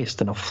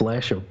erased in a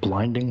flash of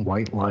blinding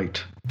white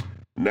light.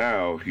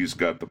 Now he's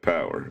got the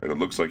power, and it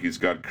looks like he's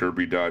got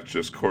Kirby dots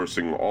just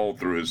coursing all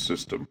through his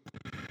system.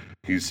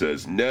 He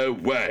says, no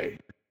way.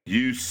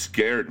 You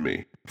scared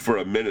me for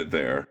a minute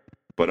there,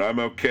 but I'm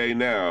okay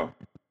now.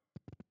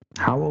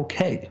 How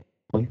okay?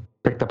 Well, he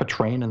picked up a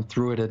train and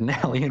threw it at an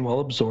alien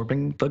while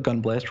absorbing the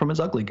gun blast from his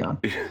ugly gun.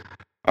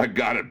 I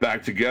got it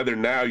back together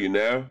now,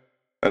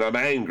 and I'm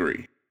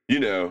angry.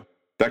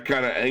 That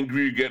kind of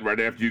angry you get right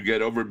after you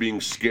get over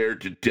being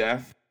scared to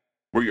death,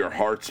 where your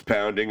heart's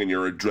pounding and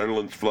your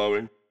adrenaline's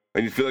flowing,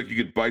 and you feel like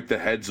you could bite the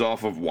heads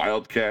off of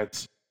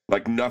wildcats,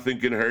 like nothing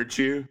can hurt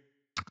you.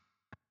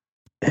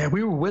 Yeah,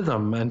 we were with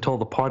him until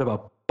the part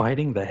about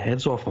biting the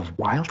heads off of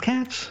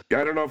wildcats.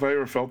 Yeah, I don't know if I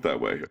ever felt that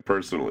way,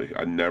 personally.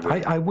 I never...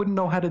 I wouldn't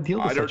know how to deal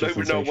with I such a don't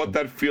even know what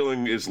sensation. that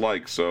feeling is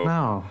like, so...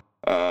 No.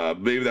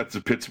 Maybe that's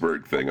a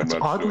Pittsburgh thing. I'm It's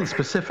not oddly sure.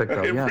 specific,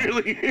 though, It yeah.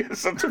 really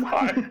is. That's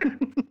why.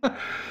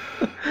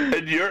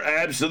 And you're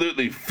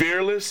absolutely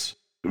fearless?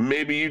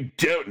 Maybe you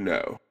don't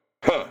know.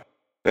 Huh.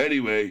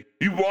 Anyway,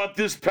 you want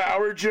this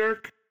power,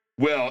 jerk?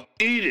 Well,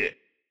 eat it.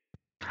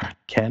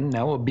 Ken,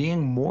 now a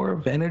being more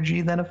of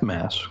energy than of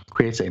mass,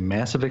 creates a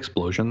massive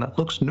explosion that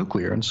looks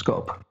nuclear in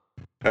scope.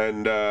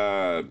 And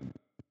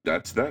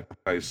that's that,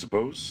 I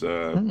suppose.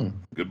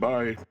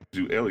 Goodbye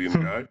to alien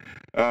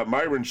guy.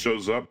 Myron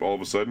shows up all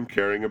of a sudden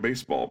carrying a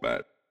baseball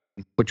bat.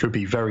 Which would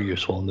be very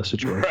useful in this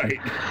situation. Right.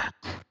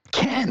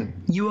 Ken,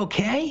 you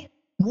okay?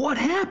 What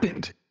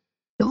happened?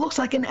 It looks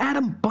like an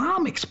atom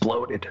bomb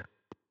exploded.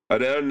 I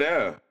don't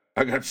know.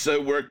 I got so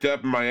worked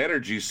up and my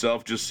energy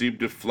self just seemed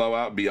to flow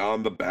out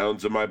beyond the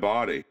bounds of my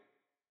body.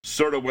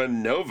 Sort of went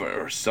nova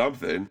or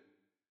something.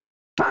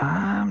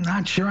 I'm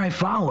not sure I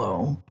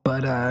follow,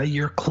 but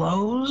your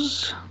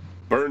clothes?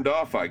 Burned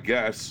off, I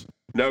guess.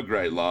 No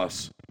great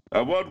loss.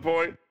 At one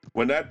point,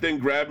 when that thing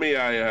grabbed me,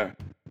 I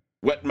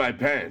wet my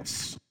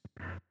pants.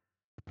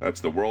 That's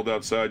the world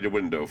outside your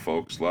window,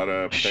 folks. A lot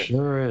of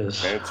Sure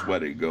is. pants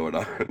wetting going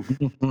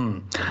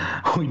on.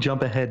 We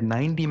jump ahead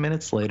 90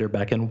 minutes later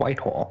back in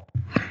Whitehall.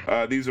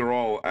 These are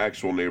all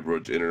actual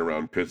neighborhoods in and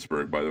around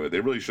Pittsburgh, by the way. They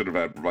really should have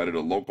had provided a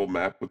local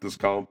map with this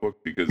comic book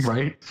because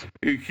Right?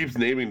 he keeps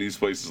naming these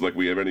places like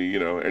we have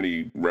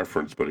any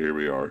reference, but here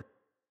we are.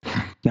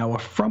 Now, a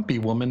frumpy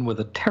woman with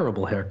a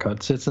terrible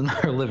haircut sits in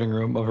her living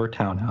room of her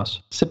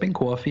townhouse, sipping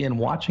coffee and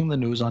watching the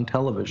news on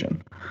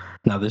television.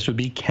 Now, this would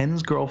be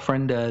Ken's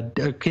girlfriend,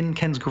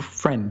 Ken's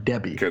friend,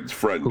 Debbie. Ken's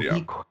friend, who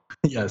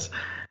yeah.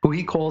 who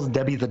he calls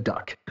Debbie the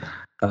Duck.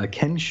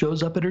 Ken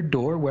shows up at her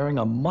door wearing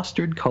a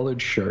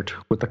mustard-colored shirt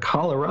with a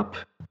collar up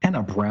and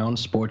a brown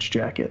sports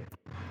jacket.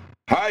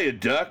 Hiya,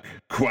 Duck.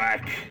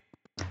 Quack.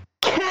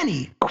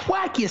 Kenny,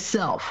 quack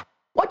yourself.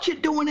 What you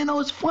doing in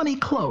those funny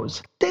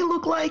clothes? They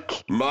look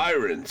like...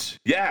 Myron's.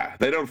 Yeah,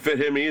 they don't fit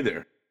him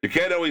either. You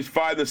can't always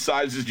find the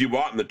sizes you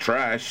want in the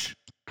trash.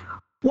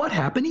 What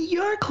happened to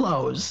your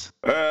clothes?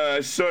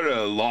 I sort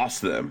of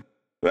lost them.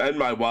 And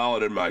my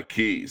wallet and my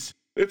keys.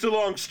 It's a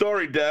long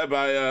story, Deb.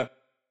 I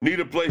need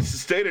a place to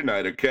stay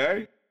tonight,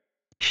 okay?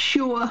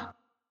 Sure.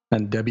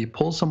 And Debbie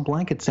pulls some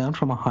blankets down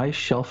from a high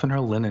shelf in her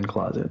linen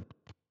closet.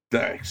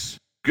 Thanks.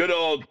 Good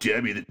old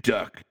Debbie the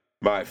Duck.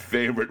 My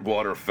favorite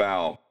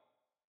waterfowl.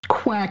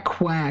 Quack,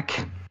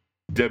 quack.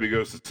 Debbie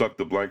goes to tuck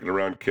the blanket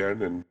around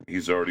Ken, and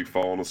he's already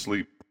fallen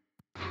asleep.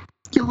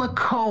 You look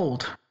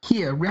cold.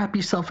 Here, wrap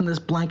yourself in this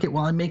blanket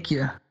while I make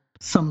you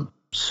some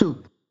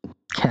soup,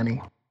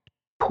 Kenny.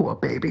 Poor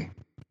baby.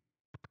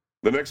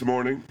 The next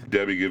morning,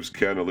 Debbie gives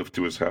Ken a lift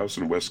to his house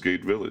in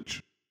Westgate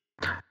Village.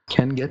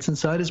 Ken gets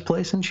inside his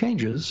place and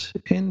changes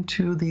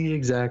into the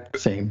exact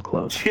same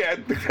clothes. Yeah, I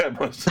think that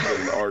must have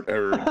been an art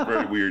error.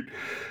 Very weird.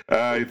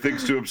 He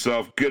thinks to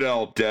himself, good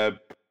old Deb.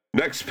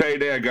 Next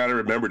payday, I gotta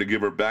remember to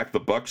give her back the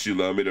bucks you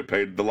loaned me to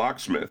pay the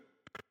locksmith.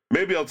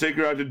 Maybe I'll take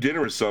her out to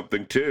dinner or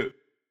something, too.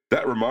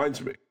 That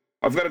reminds me.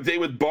 I've got a date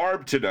with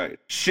Barb tonight.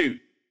 Shoot.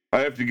 I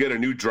have to get a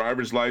new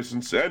driver's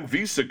license and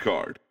Visa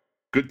card.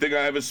 Good thing I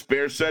have a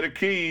spare set of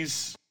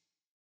keys.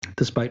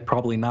 Despite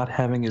probably not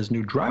having his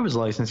new driver's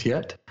license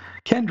yet,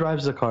 Ken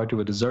drives the car to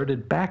a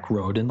deserted back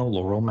road in the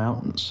Laurel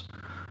Mountains,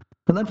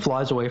 and then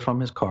flies away from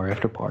his car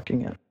after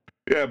parking it.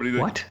 Yeah, but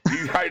What?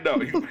 I know.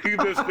 He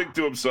just think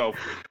to himself.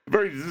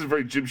 This is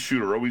very Jim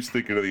Shooter, always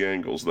thinking of the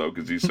angles, though,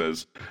 because he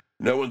says,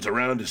 no one's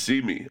around to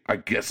see me. I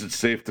guess it's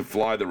safe to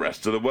fly the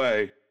rest of the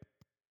way.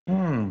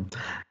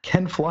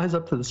 Ken flies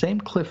up to the same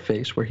cliff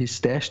face where he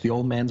stashed the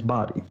old man's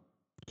body.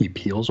 He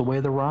peels away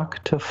the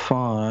rock to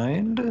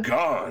find...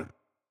 Gone.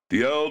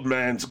 The old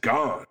man's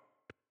gone.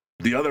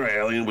 The other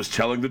alien was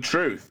telling the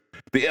truth.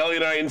 The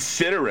alien I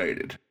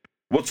incinerated.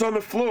 What's on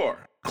the floor?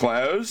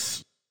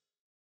 Clothes?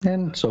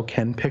 And so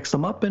Ken picks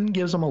them up and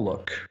gives them a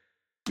look.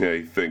 Yeah,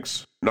 he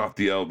thinks, not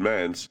the old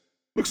man's.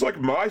 Looks like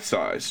my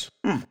size.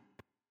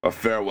 A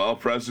farewell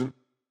present?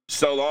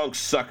 So long,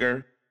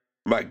 sucker.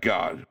 My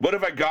God, what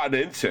have I gotten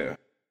into?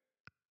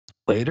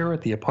 Later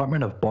at the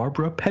apartment of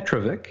Barbara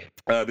Petrovic.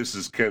 This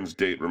is Ken's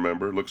date,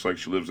 remember? Looks like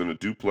she lives in a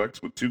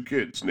duplex with 2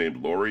 kids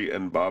named Lori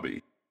and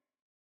Bobby.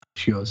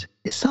 She goes,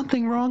 "Is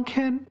something wrong,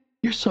 Ken?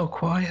 You're so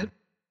quiet."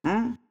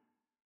 Oh,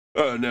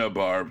 no,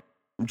 Barb.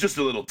 I'm just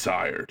a little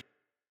tired.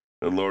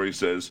 And Lori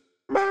says,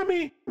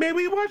 Mommy, may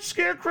we watch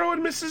Scarecrow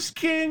and Mrs.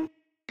 King?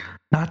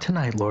 Not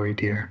tonight, Lori,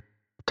 dear.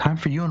 Time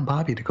for you and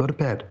Bobby to go to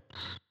bed.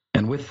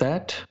 And with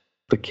that,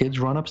 the kids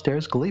run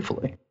upstairs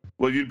gleefully.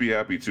 Well, you'd be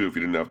happy, too, if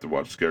you didn't have to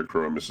watch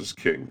Scarecrow and Mrs.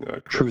 King.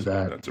 Chris. True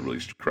that. That's a really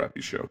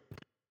crappy show.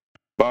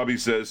 Bobby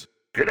says,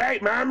 Good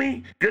night,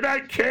 Mommy. Good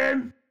night,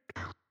 Ken.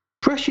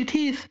 Brush your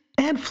teeth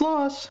and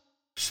floss.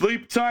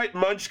 Sleep tight,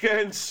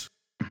 munchkins.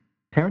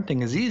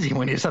 Parenting is easy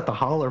when you just have to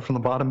holler from the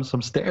bottom of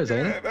some stairs,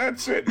 ain't Yeah, it?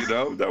 that's it,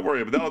 Don't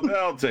worry about it.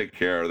 They'll take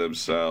care of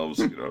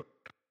themselves,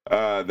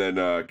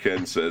 Then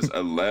Ken says,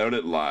 Alone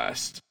at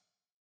last.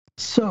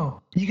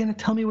 So, you going to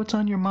tell me what's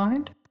on your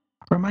mind?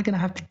 Or am I going to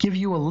have to give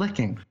you a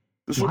licking?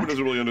 This woman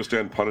doesn't really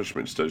understand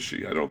punishments, does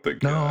she? I don't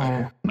think.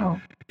 No.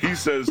 He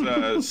says,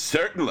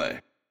 Certainly.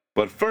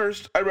 But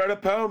first, I read a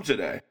poem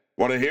today.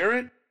 Want to hear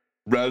it?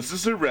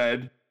 Roses are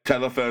red,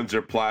 telephones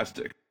are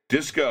plastic.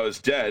 Disco is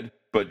dead,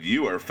 but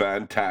you are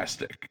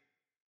fantastic.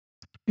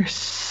 You're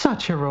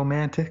such a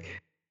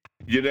romantic.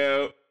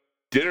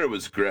 Dinner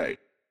was great.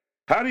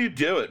 How do you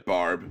do it,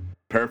 Barb?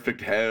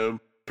 Perfect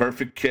home,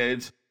 perfect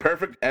kids,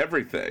 perfect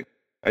everything.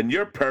 And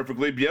you're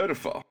perfectly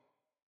beautiful.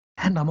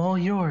 And I'm all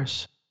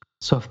yours.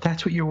 So if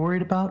that's what you're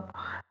worried about,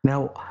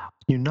 now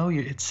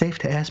it's safe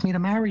to ask me to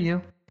marry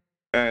you.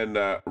 And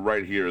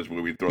right here is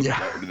where we throw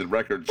the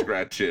record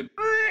scratch in.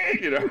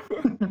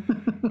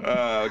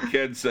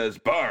 Ken says,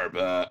 Barb,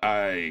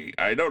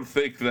 I don't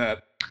think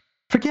that...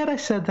 Forget I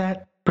said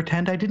that.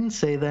 Pretend I didn't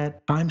say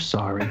that. I'm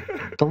sorry.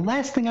 The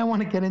last thing I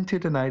want to get into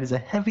tonight is a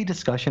heavy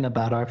discussion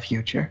about our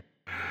future.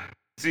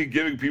 See,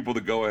 giving people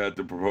the go-ahead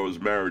to propose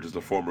marriage is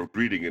a form of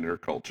breeding in her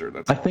culture.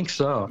 I think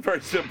so.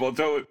 Very simple. It's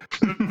a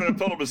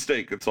total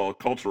mistake. It's all a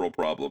cultural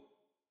problem.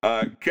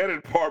 Ken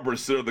and Barbara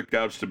sit on the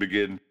couch to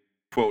begin,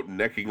 quote,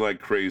 necking like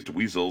crazed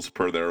weasels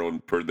per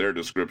their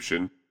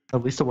description.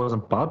 At least it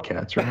wasn't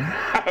bobcats,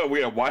 right?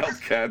 We have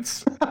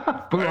wildcats.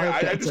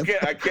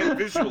 I can't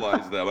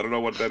visualize them. I don't know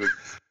what that is.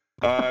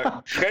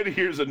 Ken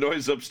hears a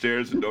noise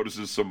upstairs and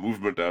notices some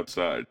movement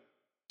outside.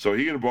 So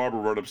he and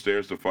Barbara run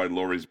upstairs to find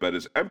Lori's bed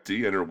is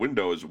empty and her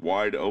window is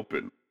wide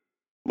open.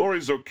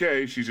 Lori's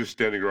okay. She's just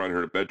standing around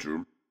her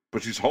bedroom,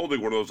 but she's holding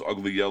one of those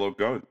ugly yellow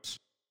guns.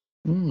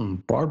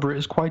 Barbara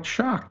is quite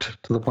shocked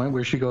to the point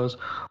where she goes,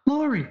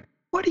 Lori,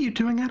 what are you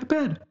doing out of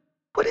bed?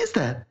 What is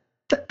that?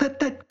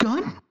 That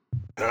gun?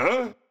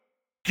 Huh?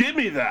 Give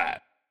me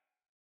that.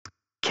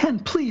 Ken,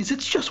 please,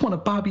 it's just one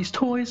of Bobby's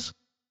toys.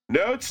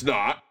 No, it's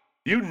not.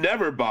 You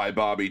never buy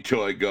Bobby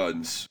toy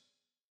guns.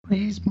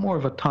 He's more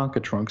of a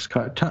Tonka Trucks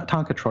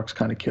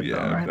kind of kid, Yeah,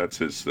 though, right? That's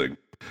his thing.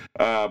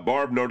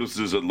 Barb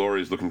notices that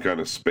Lori's looking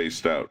kind of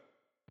spaced out.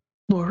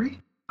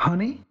 Lori,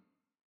 honey,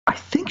 I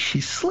think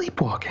she's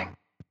sleepwalking.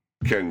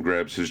 Ken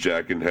grabs his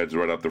jacket and heads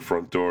right out the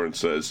front door and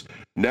says,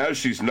 No,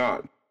 she's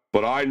not.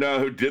 But I know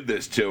who did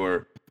this to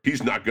her.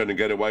 He's not going to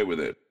get away with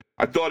it.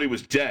 I thought he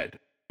was dead,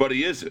 but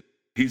he isn't.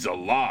 He's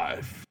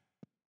alive.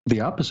 The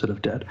opposite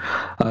of dead.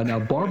 Now,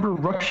 Barbara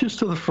rushes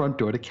to the front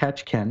door to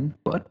catch Ken,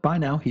 but by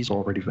now he's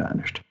already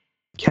vanished.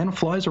 Ken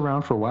flies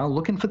around for a while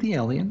looking for the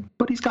alien,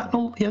 but he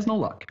has no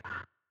luck.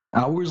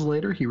 Hours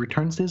later, he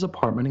returns to his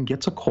apartment and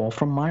gets a call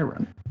from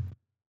Myron.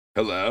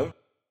 Hello?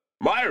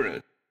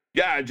 Myron?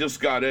 Yeah, I just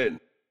got in.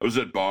 I was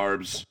at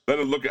Barb's. Then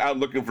I out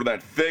looking for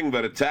that thing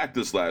that attacked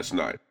us last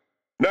night.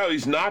 No,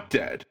 he's not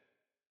dead.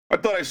 I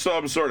thought I saw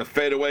him sort of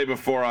fade away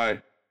before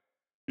I...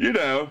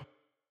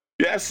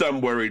 Yes,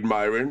 I'm worried,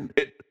 Myron.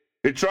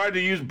 It tried to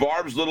use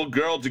Barb's little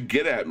girl to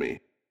get at me.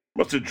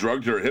 Must have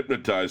drugged her or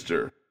hypnotized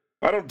her.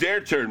 I don't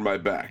dare turn my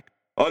back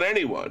on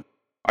anyone.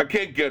 I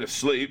can't get to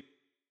sleep.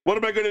 What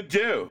am I going to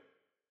do?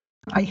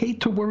 I hate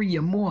to worry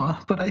you more,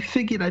 but I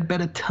figured I'd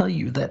better tell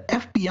you that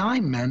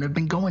FBI men have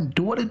been going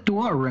door to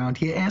door around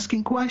here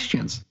asking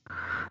questions.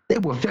 They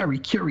were very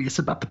curious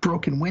about the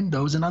broken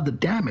windows and other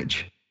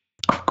damage.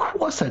 Of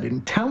course I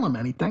didn't tell them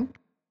anything.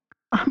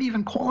 I'm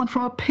even calling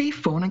from a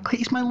payphone in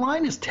case my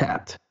line is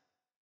tapped.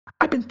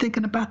 I've been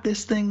thinking about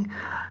this thing,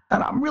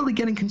 and I'm really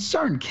getting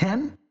concerned,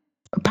 Ken,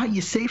 about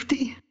your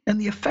safety and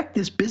the effect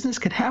this business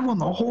could have on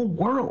the whole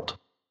world.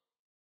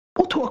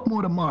 We'll talk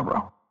more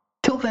tomorrow.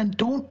 Till then,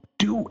 don't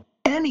do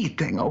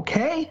anything,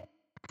 okay?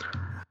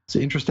 It's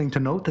interesting to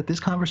note that this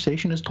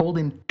conversation is told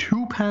in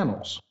 2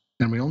 panels,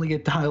 and we only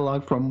get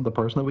dialogue from the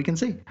person that we can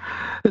see.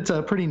 It's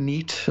a pretty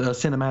neat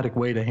cinematic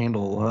way to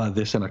handle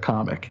this in a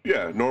comic.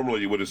 Yeah,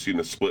 normally you would have seen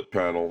a split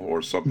panel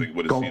or something. You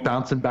would have seen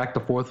Bouncing back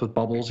and forth with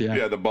bubbles, yeah.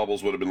 Yeah, the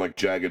bubbles would have been like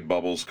jagged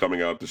bubbles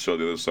coming out to show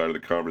the other side of the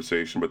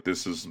conversation. But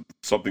this is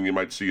something you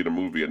might see in a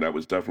movie, and that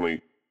was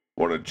definitely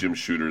one of Jim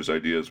Shooter's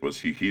ideas.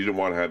 Was he didn't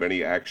want to have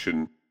any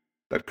action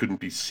that couldn't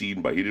be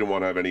seen by. He didn't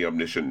want to have any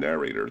omniscient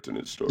narrators in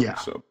his story. Yeah.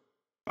 So,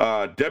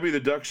 Debbie the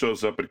Duck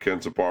shows up at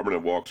Ken's apartment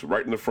and walks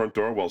right in the front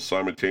door while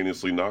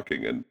simultaneously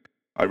knocking. And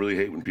I really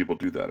hate when people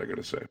do that, I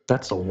gotta say.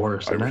 That's the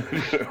worst, I isn't it?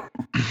 really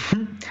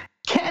do.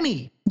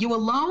 Kenny, you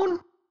alone?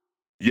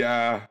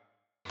 Yeah.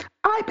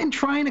 I've been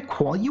trying to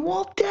call you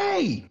all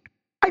day.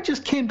 I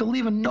just came to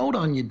leave a note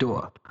on your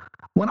door.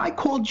 When I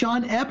called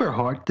John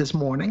Eberhardt this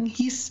morning,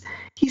 he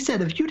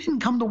said if you didn't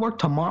come to work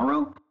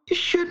tomorrow, you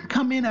shouldn't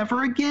come in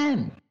ever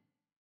again.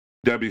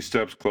 Debbie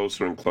steps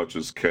closer and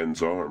clutches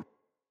Ken's arm.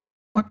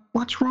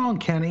 What's wrong,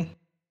 Kenny?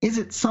 Is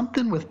it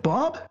something with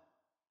Bob?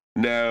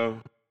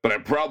 No, but I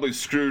probably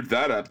screwed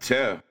that up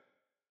too.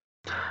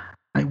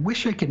 I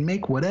wish I could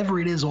make whatever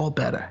it is all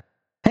better.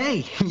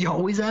 Hey, you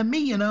always have me,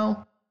 you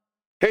know.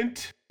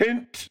 Hint,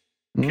 hint.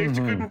 In case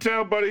you couldn't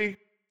tell, buddy.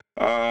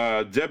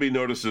 Debbie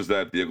notices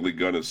that the ugly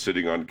gun is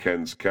sitting on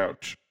Ken's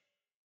couch.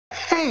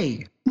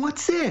 Hey,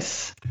 what's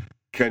this?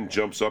 Ken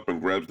jumps up and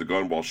grabs the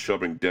gun while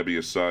shoving Debbie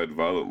aside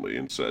violently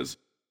and says,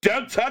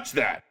 "Don't touch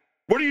that!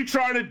 What are you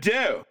trying to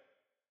do?"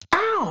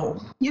 Ow!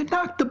 You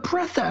knocked the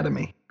breath out of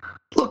me.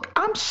 Look,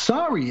 I'm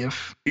sorry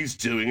if... He's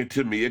doing it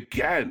to me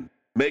again,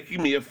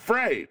 making me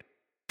afraid,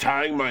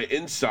 tying my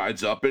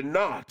insides up in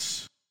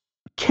knots.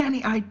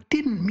 Kenny, I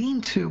didn't mean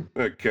to.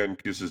 Ken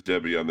kisses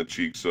Debbie on the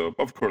cheek, so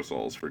of course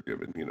all's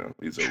forgiven, you know.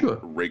 He's a Sure.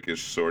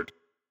 rakish sort.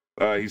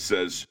 He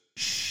says,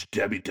 "Shh,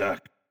 Debbie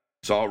Duck.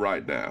 It's all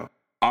right now.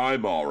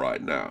 I'm all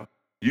right now.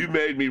 You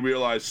made me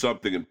realize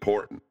something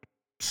important.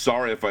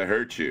 Sorry if I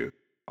hurt you.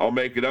 I'll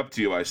make it up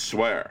to you, I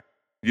swear.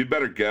 You'd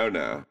better go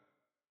now."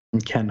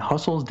 And Ken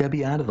hustles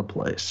Debbie out of the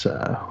place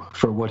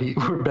for what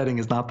we're betting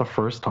is not the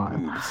first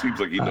time. It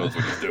seems like he knows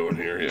what he's doing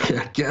here.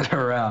 Yeah. Get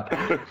her out.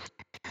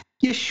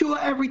 You sure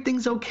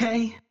everything's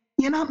okay?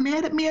 You're not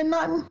mad at me or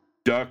nothing?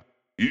 Duck,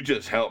 you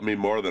just helped me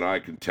more than I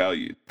can tell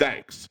you.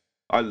 Thanks.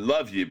 I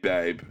love you,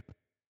 babe.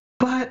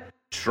 But...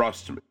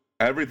 Trust me.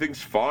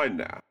 Everything's fine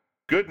now.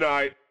 Good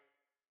night.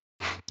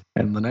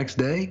 And the next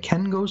day,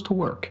 Ken goes to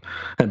work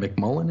at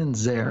McMullen and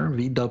Zare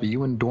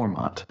VW in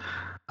Dormont.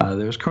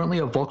 There's currently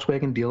a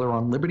Volkswagen dealer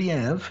on Liberty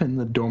Ave in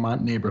the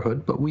Dormont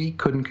neighborhood, but we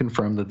couldn't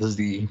confirm that this is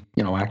the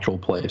actual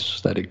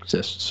place that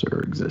exists or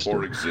existed.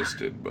 Or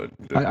existed, but...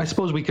 I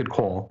suppose we could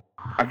call.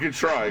 I could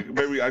try.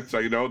 Maybe that's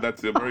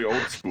very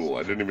old school.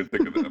 I didn't even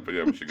think of that, but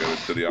yeah, we should go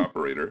to the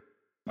operator.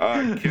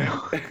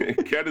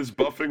 Ken is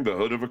buffing the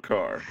hood of a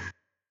car.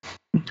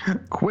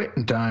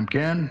 Quitting time,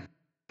 Ken.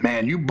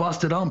 Man, you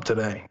busted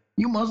today.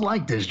 You must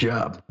like this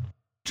job.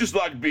 Just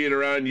like being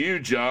around you,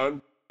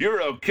 John.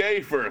 You're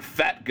okay for a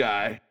fat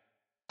guy.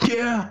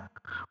 Yeah?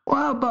 Well,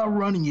 how about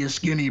running your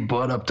skinny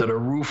butt up to the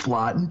roof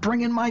lot and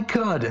bringing my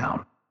car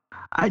down?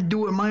 I'd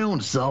do it my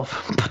own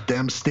self, but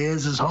them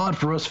stairs is hard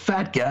for us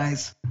fat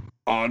guys.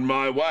 On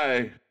my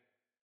way.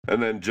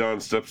 And then John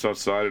steps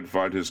outside and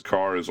finds his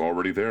car is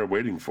already there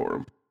waiting for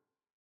him.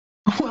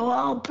 Well,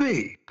 I'll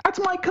be. That's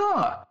my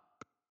car.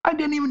 I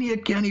didn't even hear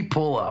Kenny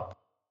pull up.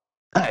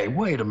 Hey,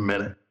 wait a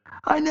minute.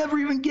 I never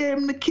even gave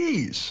him the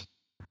keys.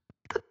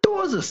 The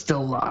doors are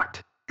still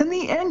locked, and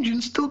the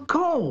engine's still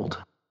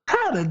cold.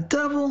 How the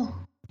devil?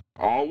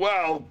 Oh,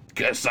 well,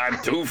 guess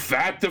I'm too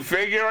fat to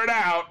figure it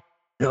out.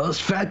 Those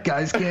fat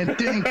guys can't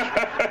think.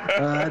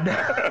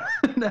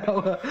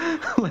 Now,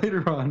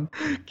 later on,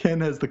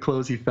 Ken has the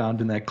clothes he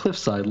found in that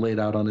cliffside laid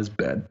out on his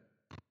bed.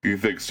 He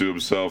thinks to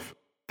himself,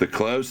 the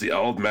clothes the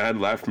old man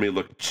left me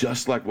look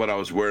just like what I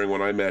was wearing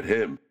when I met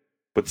him.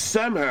 But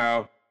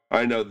somehow,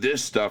 I know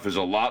this stuff is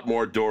a lot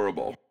more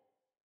durable.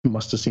 You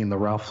must have seen the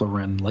Ralph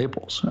Lauren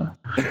labels,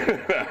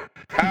 huh?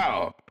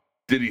 How?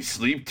 Did he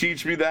sleep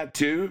teach me that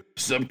too?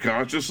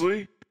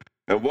 Subconsciously?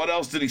 And what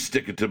else did he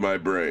stick into my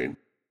brain?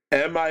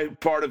 Am I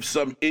part of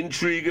some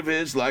intrigue of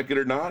his, like it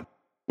or not?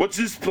 What's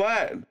his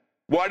plan?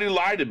 Why did he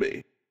lie to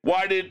me?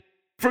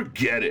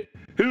 Forget it.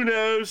 Who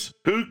knows?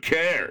 Who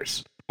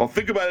cares? I'll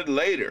think about it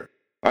later.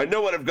 I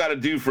know what I've got to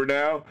do for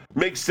now.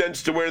 Makes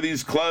sense to wear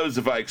these clothes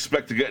if I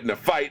expect to get in a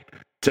fight.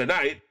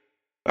 Tonight,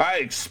 I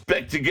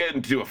expect to get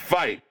into a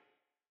fight.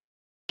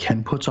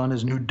 Ken puts on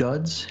his new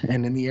duds,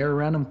 and in the air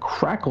around him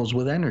crackles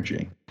with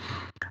energy.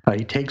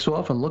 He takes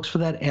off and looks for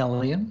that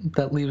alien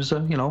that leaves,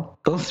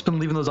 those been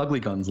leaving those ugly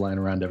guns lying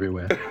around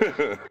everywhere.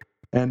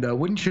 And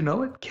wouldn't you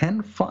know it,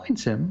 Ken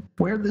finds him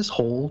where this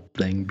whole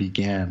thing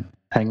began,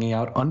 hanging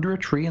out under a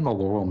tree in the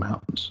Laurel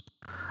Mountains.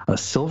 A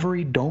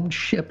silvery domed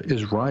ship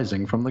is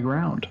rising from the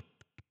ground.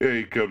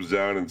 He comes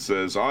down and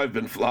says, I've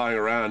been flying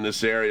around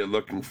this area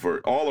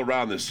all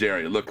around this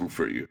area looking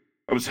for you.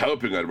 I was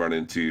hoping I'd run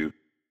into you.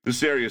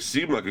 This area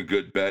seemed like a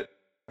good bet.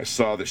 I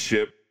saw the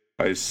ship.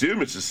 I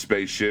assume it's a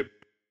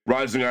spaceship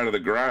rising out of the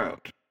ground.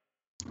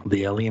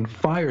 The alien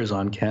fires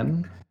on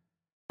Ken,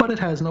 but it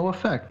has no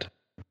effect.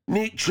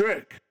 Neat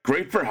trick.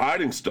 Great for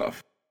hiding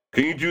stuff.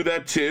 Can you do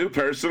that too,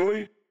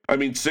 personally? I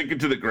mean, sink it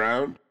to the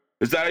ground?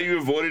 Is that how you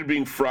avoided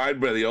being fried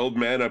by the old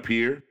man up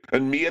here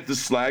and me at the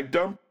slag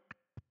dump?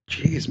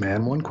 Jeez,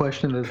 man, one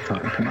question at a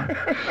time. Come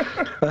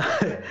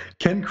on.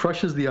 Ken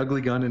crushes the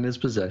ugly gun in his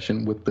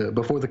possession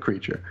before the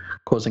creature,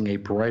 causing a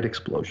bright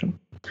explosion.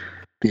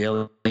 The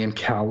alien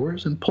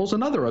cowers and pulls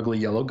another ugly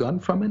yellow gun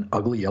from an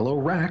ugly yellow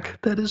rack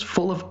that is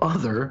full of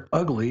other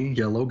ugly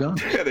yellow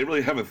guns. Yeah, they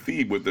really have a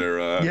theme with their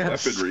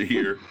weaponry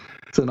here.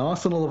 It's an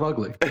arsenal of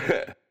ugly.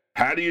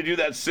 How do you do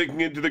that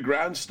sinking into the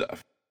ground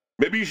stuff?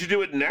 Maybe you should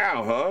do it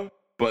now, huh?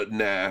 But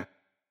nah.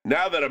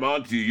 Now that I'm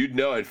onto you, you'd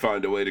know I'd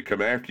find a way to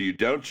come after you,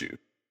 don't you?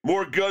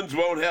 More guns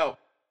won't help.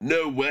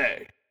 No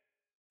way.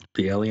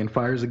 The alien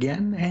fires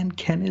again, and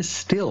Ken is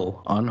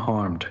still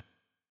unharmed.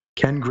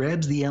 Ken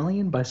grabs the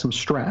alien by some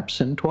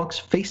straps and talks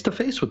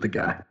face-to-face with the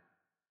guy.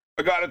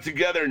 I got it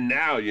together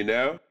now, you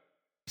know?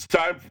 It's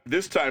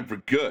this time for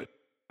good,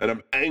 and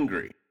I'm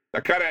angry.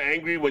 That kind of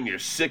angry when you're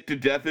sick to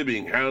death of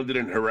being hounded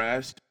and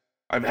harassed.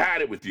 I've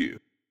had it with you.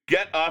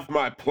 Get off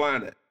my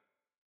planet.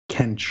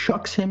 Ken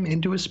chucks him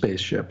into his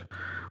spaceship,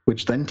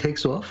 which then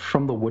takes off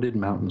from the wooded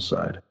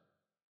mountainside.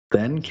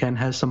 Then Ken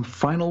has some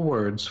final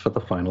words for the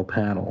final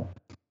panel.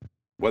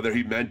 Whether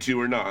he meant to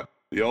or not,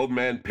 the old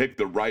man picked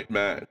the right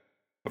man.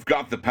 I've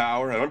got the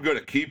power, and I'm going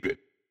to keep it.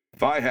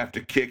 If I have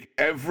to kick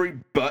every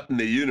butt in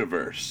the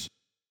universe.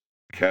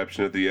 The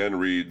caption at the end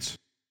reads,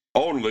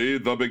 only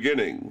the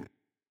beginning.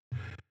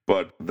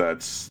 But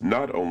that's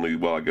not only,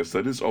 well, I guess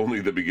that is only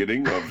the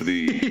beginning of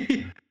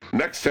the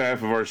next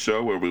half of our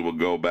show, where we will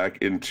go back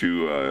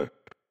into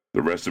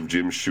the rest of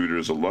Jim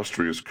Shooter's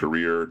illustrious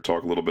career,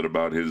 talk a little bit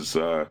about his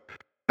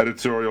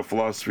editorial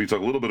philosophy,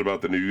 talk a little bit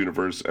about the New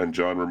Universe and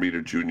John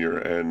Romita Jr.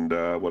 and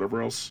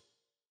whatever else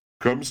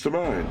comes to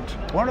mind.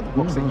 One of the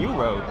books that you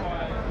wrote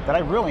that I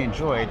really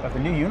enjoyed of the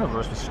New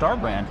Universe was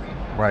Starbrand.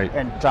 Right.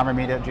 And John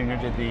Romita Jr.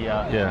 did the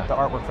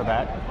artwork for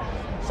that.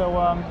 So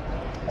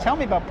tell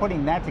me about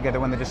putting that together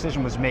when the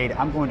decision was made,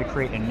 I'm going to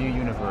create a new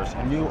universe,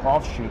 a new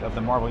offshoot of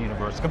the Marvel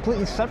Universe, a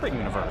completely separate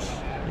universe.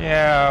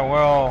 Yeah,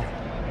 well,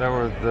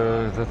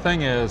 the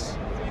thing is,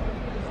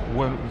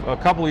 when a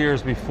couple of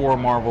years before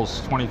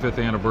Marvel's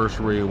 25th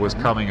anniversary was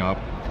coming up,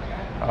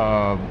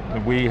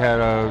 we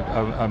had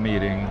a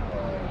meeting.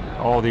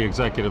 All the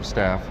executive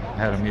staff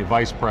had a meeting,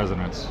 vice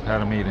presidents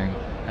had a meeting,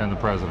 and the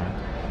president,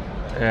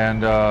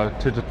 and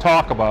to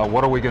talk about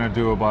what are we going to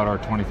do about our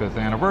 25th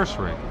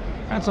anniversary.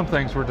 And some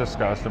things were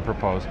discussed and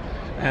proposed.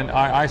 And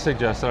I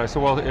suggested, I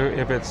said, well,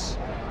 if it's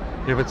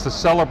to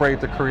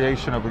celebrate the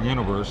creation of a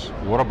universe,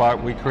 what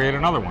about we create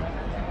another one?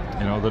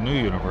 You know, the new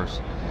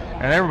universe.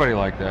 And everybody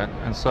liked that.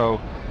 And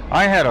so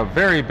I had a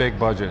very big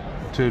budget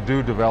to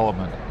do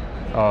development.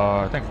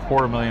 I think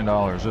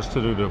 $250,000 just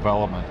to do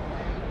development.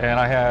 And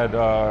I had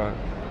a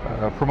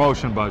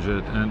promotion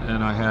budget,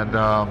 and I had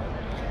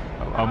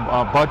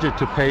a budget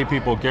to pay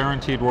people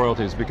guaranteed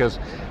royalties, because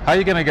how are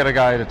you going to get a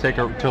guy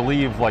to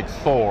leave like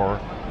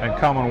Thor and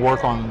come and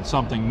work on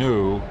something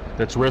new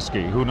that's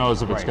risky? Who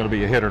knows if it's going to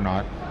be a hit or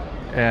not?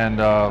 And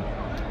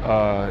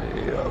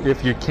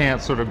if you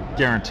can't sort of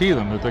guarantee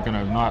them that they're going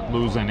to not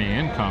lose any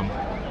income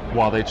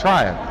while they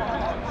try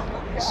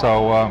it.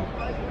 So I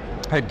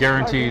had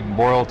guaranteed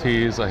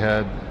royalties. I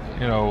had,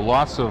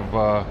 lots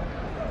of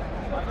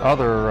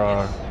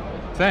other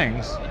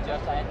things.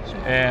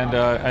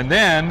 And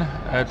then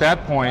at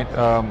that point,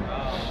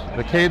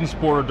 the Cadence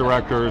board of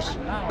directors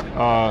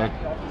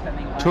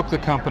took the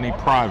company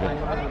private.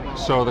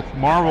 So the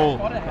Marvel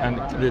and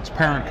its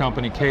parent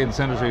company, Cadence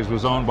Industries,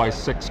 was owned by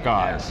 6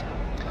 guys.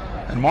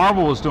 And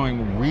Marvel was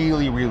doing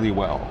really, really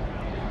well.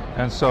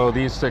 And so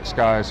these 6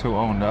 guys who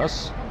owned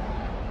us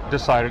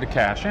decided to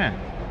cash in.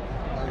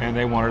 And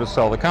they wanted to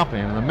sell the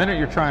company. And the minute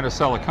you're trying to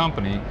sell a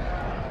company,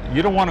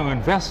 you don't want to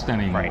invest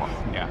anymore.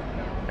 Right. Yeah.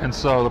 And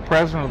so the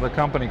president of the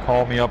company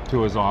called me up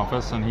to his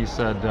office, and he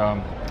said,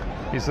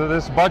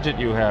 this budget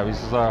you have, he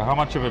says, how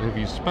much of it have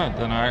you spent?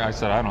 And I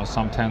said, I don't know,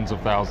 some tens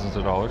of thousands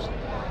of dollars.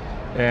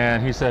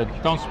 And he said,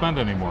 don't spend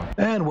anymore.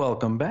 And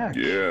welcome back.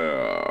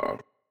 Yeah.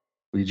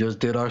 We just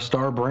did our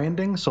star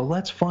branding, so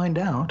let's find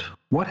out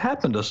what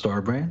happened to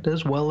Starbrand,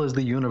 as well as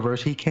the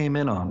universe he came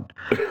in on.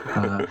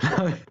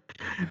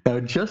 Now,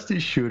 just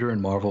as Shooter and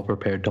Marvel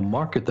prepared to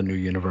market the new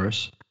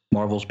universe,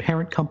 Marvel's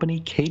parent company,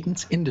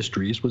 Cadence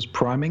Industries, was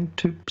priming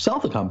to sell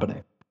the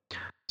company.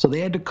 So they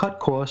had to cut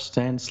costs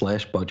and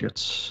slash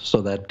budgets.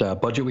 So that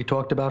budget we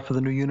talked about for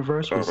the new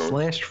universe was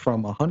slashed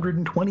from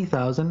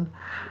 $120,000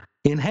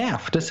 in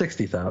half to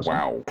 60,000.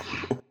 Wow.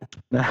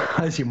 Now,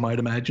 as you might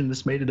imagine,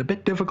 this made it a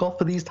bit difficult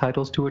for these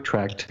titles to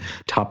attract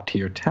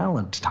top-tier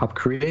talent, top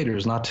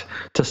creators, not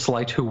to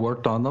slight who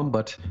worked on them,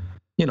 but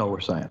you know what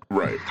we're saying.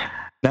 Right.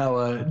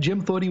 Now,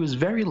 Jim thought he was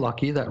very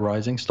lucky that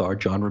rising star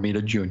John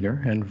Romita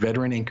Jr. and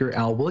veteran inker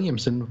Al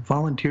Williamson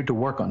volunteered to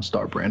work on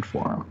Star Brand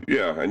for him.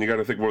 Yeah, and you got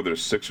to think more.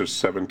 There's 6 or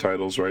 7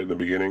 titles right in the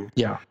beginning.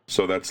 Yeah.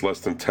 So that's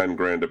less than 10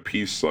 grand a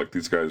piece. Like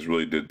these guys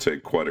really did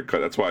take quite a cut.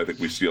 That's why I think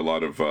we see a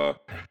lot of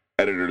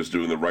editors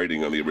doing the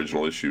writing on the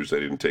original issues. They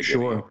didn't take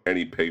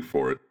any pay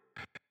for it.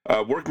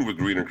 Working with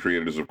greener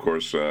creators, of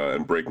course,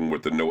 and breaking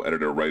with the no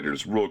editor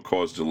writers will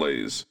cause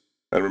delays.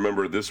 And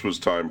remember, this was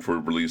time for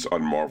release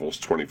on Marvel's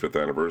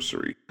 25th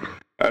anniversary.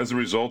 As a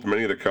result,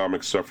 many of the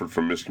comics suffered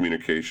from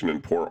miscommunication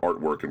and poor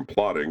artwork and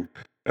plotting,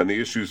 and the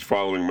issues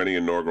following many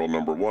inaugural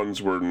number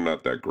ones were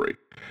not that great.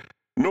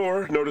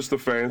 Nor, notice the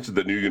fans, did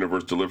the new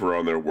universe deliver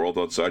on their world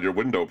outside your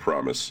window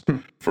promise.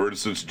 For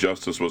instance,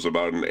 Justice was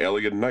about an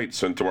alien knight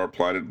sent to our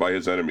planet by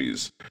his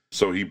enemies,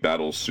 so he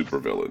battles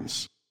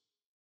supervillains.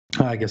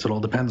 I guess it all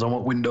depends on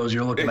what windows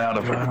you're looking out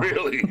of.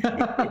 Really?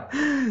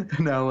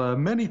 Now,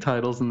 many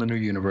titles in the New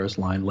Universe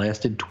line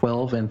lasted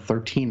 12 and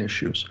 13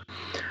 issues.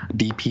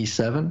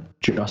 DP7,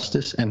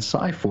 Justice, and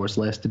Cyforce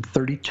lasted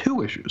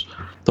 32 issues,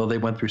 though they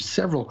went through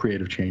several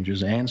creative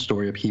changes and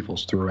story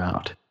upheavals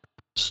throughout.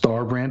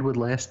 Starbrand would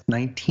last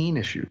 19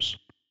 issues.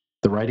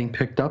 The writing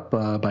picked up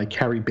by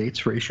Carrie Bates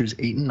for issues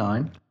 8 and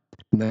 9,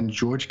 and then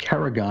George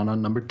Carrigan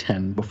on number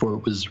 10 before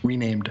it was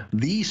renamed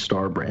The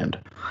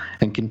Starbrand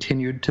and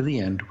continued to the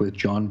end with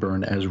John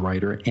Byrne as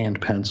writer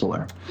and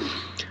penciler.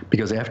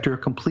 Because after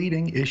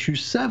completing issue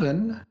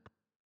 7,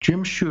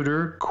 Jim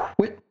Shooter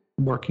quit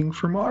working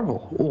for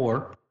Marvel,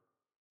 or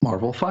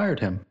Marvel fired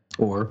him,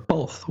 or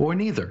both, or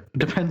neither.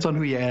 Depends on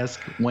who you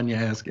ask when you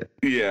ask it.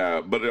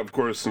 Yeah, but of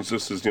course, since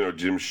this is,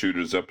 Jim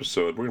Shooter's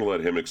episode, we're going to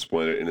let him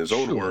explain it in his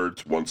own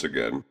words once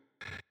again.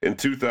 In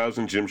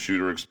 2000, Jim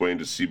Shooter explained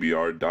to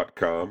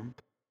CBR.com,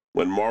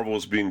 when Marvel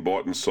was being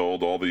bought and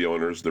sold, all the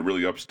owners, the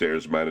really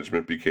upstairs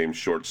management, became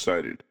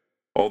short-sighted.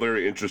 All they were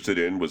interested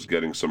in was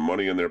getting some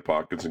money in their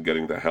pockets and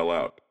getting the hell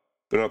out.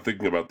 They're not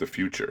thinking about the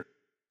future.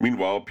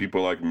 Meanwhile,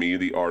 people like me,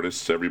 the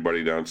artists,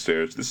 everybody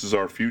downstairs, this is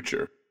our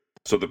future.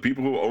 So the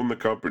people who own the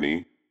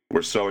company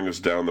were selling us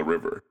down the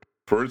river.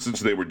 For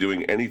instance, they were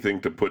doing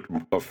anything to put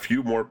a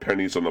few more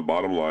pennies on the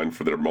bottom line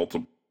for their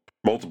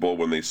multiple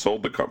when they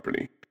sold the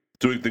company.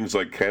 Doing things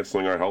like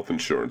canceling our health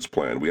insurance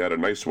plan. We had a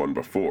nice one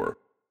before.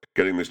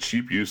 Getting this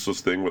cheap,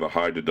 useless thing with a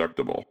high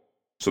deductible.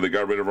 So they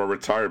got rid of our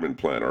retirement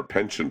plan, our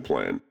pension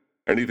plan,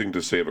 anything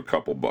to save a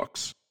couple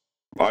bucks.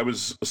 I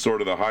was sort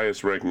of the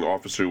highest ranking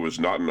officer who was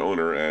not an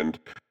owner, and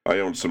I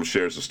owned some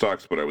shares of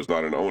stocks, but I was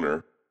not an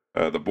owner.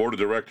 The board of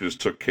directors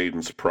took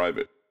Cadence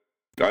private.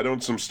 I'd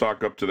owned some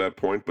stock up to that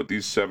point, but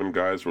these 7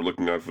 guys were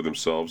looking out for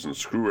themselves and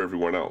screw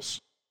everyone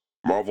else.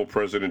 Marvel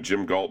president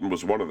Jim Galton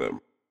was one of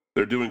them.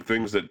 They're doing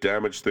things that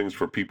damage things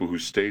for people who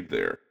stayed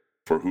there,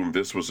 for whom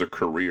this was a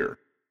career.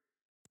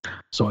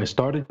 So I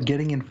started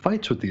getting in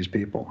fights with these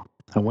people.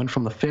 I went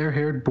from the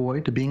fair-haired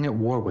boy to being at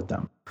war with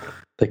them.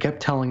 They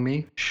kept telling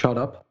me, shut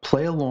up,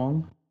 play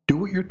along, do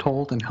what you're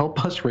told, and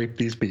help us rape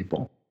these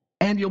people.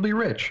 And you'll be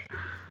rich.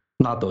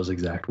 Not those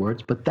exact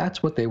words, but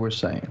that's what they were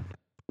saying.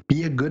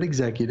 Be a good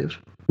executive,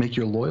 make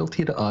your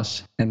loyalty to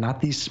us, and not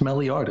these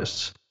smelly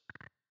artists.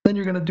 Then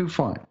you're going to do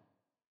fine.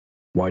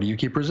 Why do you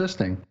keep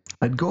resisting?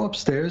 I'd go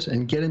upstairs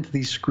and get into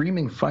these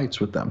screaming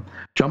fights with them,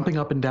 jumping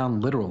up and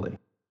down literally.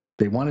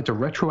 They wanted to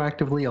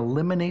retroactively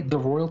eliminate the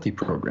royalty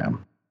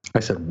program.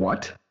 I said,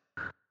 what?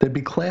 There'd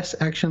be class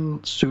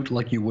action suit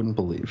like you wouldn't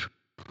believe.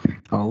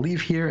 I'll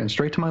leave here and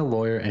straight to my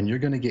lawyer, and you're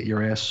going to get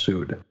your ass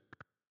sued.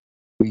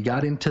 We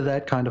got into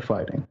that kind of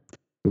fighting.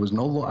 I was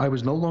no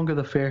longer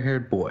the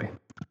fair-haired boy.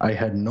 I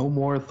had no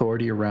more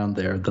authority around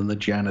there than the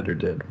janitor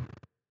did.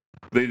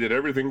 They did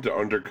everything to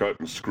undercut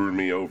and screw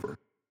me over.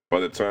 By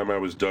the time I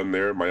was done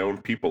there, my own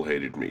people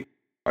hated me.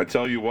 I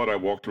tell you what, I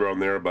walked around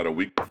there about a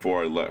week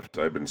before I left.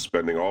 I've been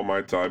spending all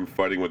my time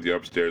fighting with the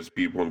upstairs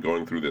people and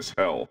going through this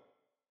hell.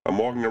 I'm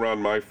walking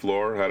around my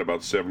floor, had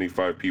about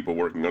 75 people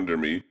working under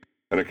me,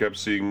 and I kept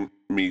seeing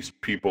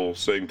people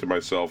saying to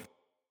myself,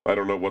 I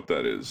don't know what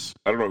that is.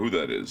 I don't know who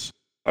that is.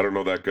 I don't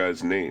know that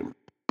guy's name.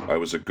 I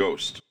was a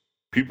ghost.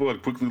 People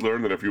had quickly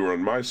learned that if you were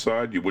on my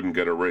side, you wouldn't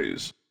get a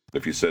raise.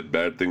 If you said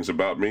bad things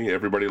about me,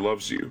 everybody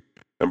loves you.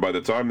 And by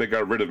the time they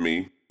got rid of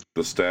me,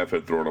 the staff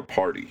had thrown a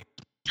party.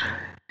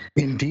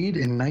 Indeed,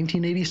 in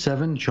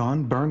 1987,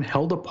 John Byrne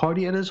held a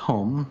party at his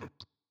home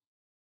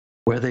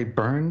where they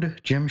burned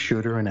Jim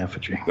Shooter in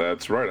effigy.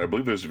 That's right. I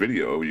believe there's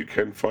video you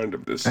can find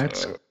of this.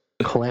 That's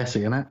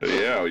classy, isn't it?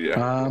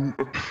 Yeah.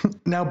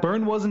 Now,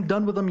 Byrne wasn't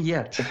done with them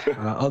yet.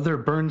 Other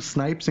Byrne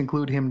snipes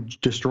include him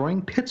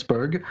destroying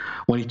Pittsburgh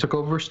when he took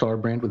over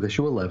Starbrand with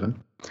issue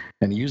 11,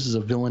 and he uses a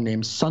villain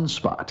named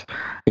Sunspot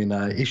in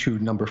issue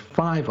number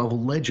 5 of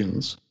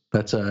Legends.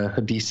 That's a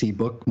DC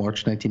book,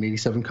 March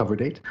 1987 cover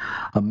date.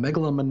 A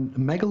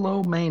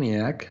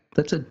megalomaniac,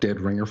 that's a dead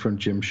ringer from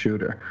Jim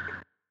Shooter.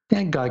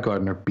 And Guy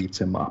Gardner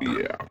beats him up.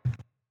 Yeah.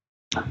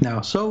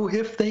 Now, so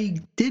if they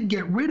did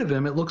get rid of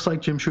him, it looks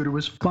like Jim Shooter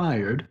was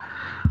fired,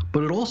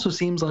 but it also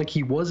seems like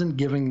he wasn't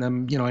giving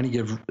them,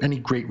 any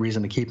great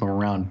reason to keep him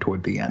around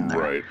toward the end there.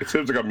 Right. It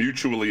seems like a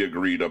mutually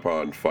agreed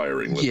upon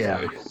firing, let's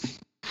Yeah. say.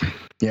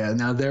 Yeah,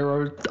 now there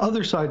are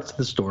other sides to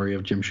the story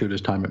of Jim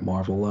Shooter's time at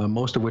Marvel,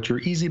 most of which are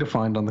easy to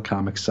find on the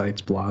comic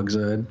sites, blogs.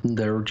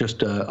 They're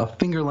just a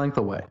finger length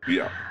away.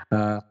 Yeah.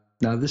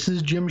 Now, this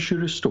is Jim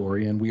Shooter's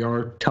story, and we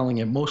are telling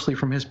it mostly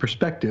from his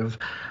perspective.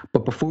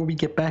 But before we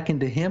get back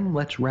into him,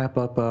 let's wrap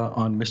up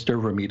on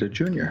Mr. Romita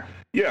Jr.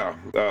 Yeah,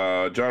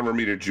 John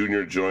Romita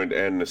Jr. joined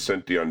Ann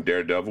Nesenti on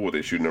Daredevil with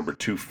issue number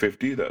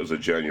 250. That was a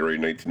January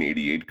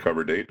 1988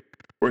 cover date,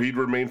 where he'd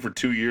remained for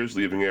 2 years,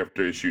 leaving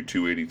after issue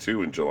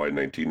 282 in July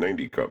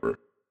 1990 cover.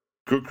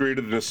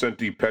 Co-created the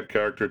Nesenti pet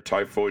character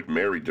Typhoid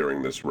Mary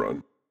during this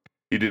run.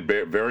 He did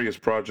various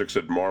projects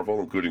at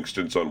Marvel, including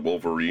stints on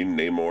Wolverine,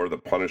 Namor, the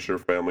Punisher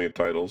family of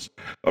titles,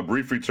 a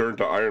brief return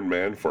to Iron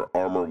Man for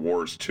Armor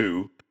Wars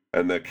 2,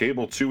 and the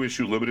Cable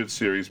 2-issue limited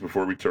series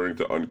before returning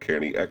to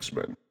Uncanny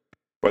X-Men.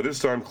 By this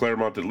time,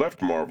 Claremont had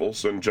left Marvel,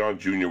 and John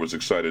Jr. was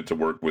excited to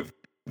work with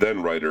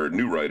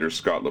new writer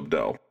Scott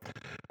Lobdell,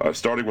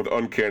 starting with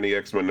Uncanny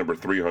X-Men number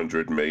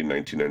 300, May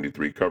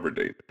 1993 cover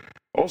date.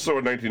 Also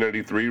in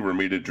 1993,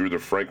 Romita drew the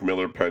Frank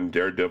Miller penned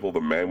Daredevil, The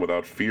Man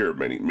Without Fear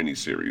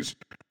miniseries,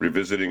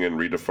 revisiting and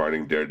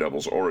redefining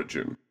Daredevil's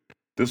origin.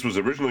 This was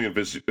originally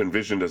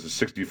envisioned as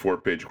a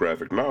 64-page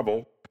graphic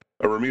novel.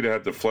 Romita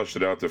had to flesh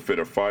it out to fit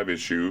a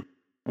 5-issue,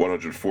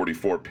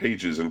 144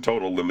 pages in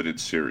total limited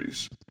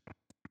series.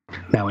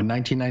 Now, in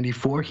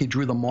 1994, he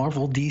drew the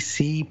Marvel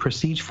DC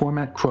Prestige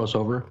format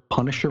crossover,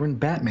 Punisher and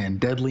Batman,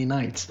 Deadly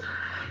Nights.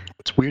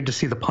 It's weird to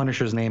see the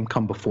Punisher's name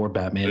come before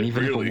Batman,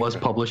 even if it was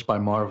published by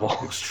Marvel.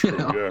 It's true,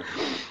 yeah.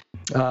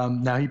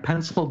 Now, he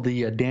penciled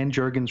the Dan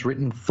Jurgens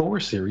written Thor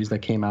series that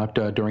came out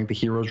during the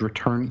Heroes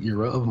Return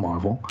era of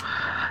Marvel.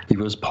 He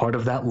was part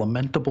of that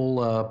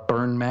lamentable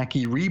Byrne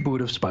Mackey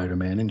reboot of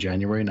Spider-Man in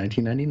January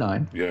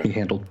 1999. Yeah. He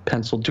handled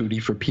pencil duty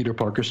for Peter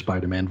Parker's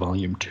Spider-Man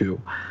Volume 2.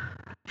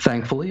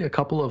 Thankfully, a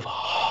couple of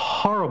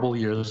horrible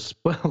years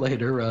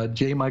later,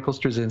 J. Michael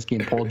Straczynski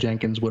and Paul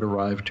Jenkins would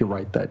arrive to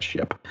right that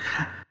ship,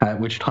 at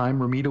which time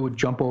Romita would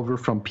jump over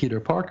from Peter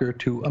Parker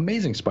to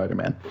Amazing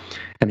Spider-Man,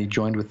 and he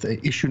joined with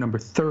issue number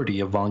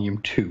 30 of Volume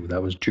 2.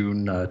 That was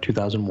June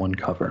 2001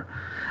 cover.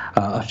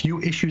 A few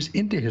issues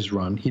into his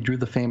run, he drew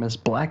the famous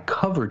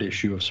black-covered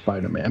issue of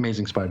Spider-Man,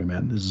 Amazing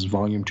Spider-Man. This is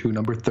Volume 2,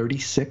 number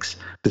 36,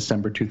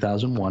 December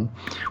 2001,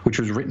 which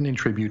was written in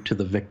tribute to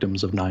the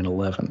victims of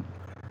 9/11.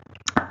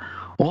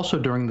 Also,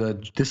 during the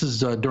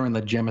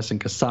Jemison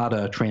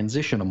Quesada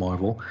transition to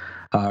Marvel,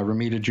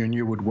 Romita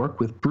Jr. would work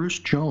with Bruce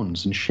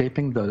Jones in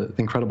shaping the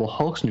Incredible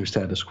Hulk's new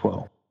status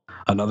quo.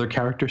 Another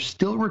character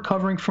still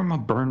recovering from a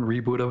Byrne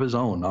reboot of his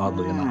own,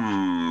 oddly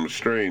enough.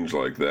 Strange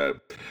like that.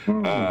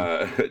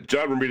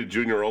 John Romita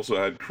Jr. also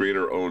had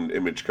creator-owned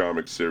Image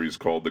Comics series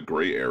called The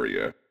Gray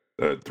Area.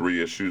 3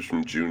 issues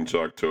from June to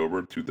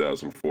October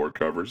 2004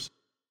 covers.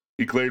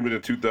 He claimed in a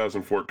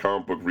 2004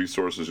 Comic Book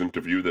Resources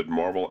interview that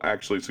Marvel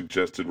actually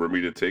suggested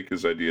Romita take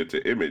his idea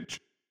to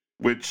Image,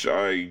 which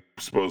I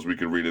suppose we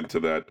could read into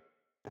that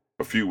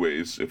a few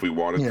ways if we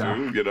wanted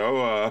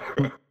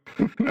to,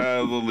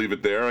 we'll leave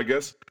it there, I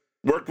guess.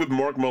 Worked with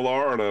Mark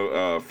Millar on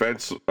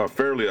a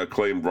fairly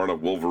acclaimed run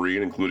of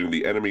Wolverine, including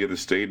the Enemy of the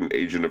State and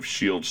Agent of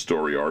S.H.I.E.L.D.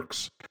 story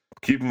arcs.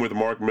 Keeping with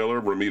Mark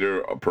Millar,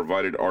 Romita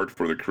provided art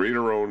for the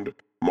creator-owned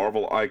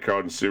Marvel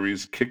Icon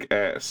series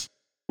Kick-Ass,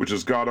 which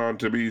has gone on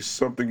to be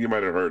something you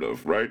might have heard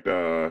of, right?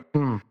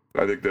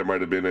 I think there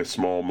might have been a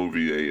small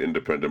movie, an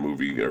independent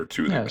movie or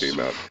two that came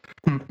out.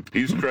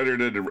 He's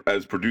credited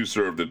as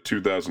producer of the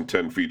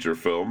 2010 feature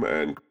film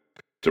and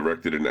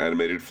directed an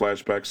animated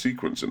flashback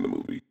sequence in the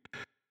movie.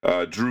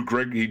 He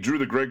drew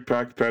the Greg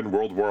Pak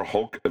World War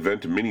Hulk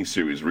event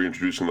miniseries,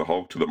 reintroducing the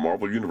Hulk to the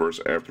Marvel Universe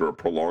after a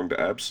prolonged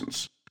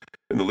absence.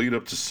 In the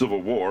lead-up to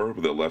Civil War,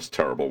 the less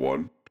terrible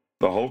one,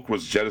 the Hulk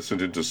was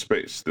jettisoned into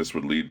space. This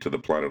would lead to the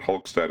Planet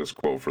Hulk status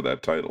quo for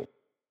that title.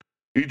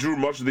 He drew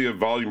much of the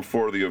Volume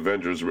 4 of the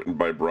Avengers, written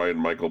by Brian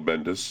Michael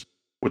Bendis,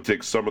 would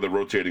take some of the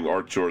rotating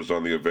art chores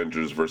on the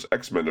Avengers vs.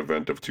 X-Men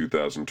event of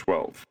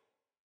 2012.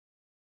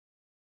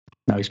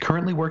 Now, he's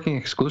currently working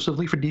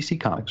exclusively for DC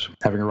Comics,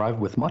 having arrived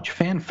with much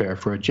fanfare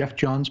for a Jeff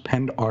Johns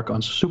penned arc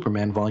on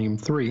Superman Volume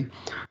 3,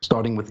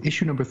 starting with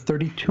issue number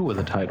 32 of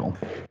the title,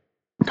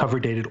 cover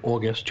dated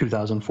August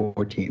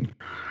 2014.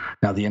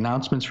 Now, the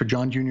announcements for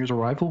John Jr.'s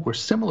arrival were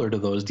similar to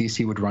those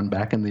DC would run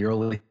back in the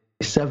early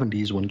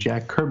 70s when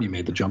Jack Kirby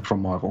made the jump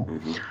from Marvel.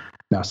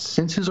 Now,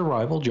 since his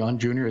arrival, John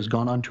Jr. has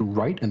gone on to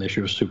write an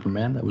issue of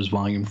Superman. That was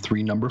Volume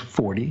 3, number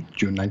 40,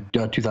 June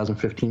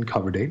 2015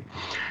 cover date.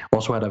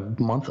 Also had a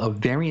month of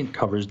variant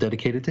covers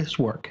dedicated to his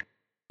work.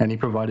 and he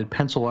provided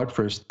pencil art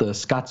for the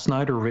Scott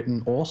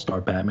Snyder-written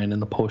All-Star Batman in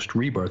the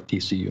post-Rebirth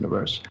DC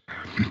universe.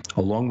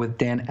 Along with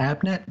Dan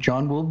Abnett,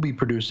 John will be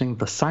producing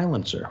The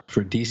Silencer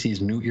for DC's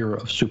new era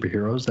of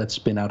superheroes that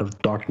spin out of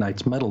Dark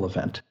Knight's Metal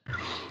event.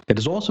 It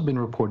has also been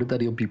reported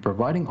that he'll be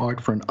providing art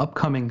for an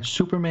upcoming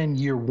Superman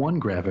Year One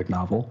graphic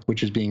novel,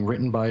 which is being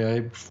written by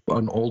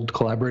an old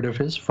collaborator of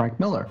his, Frank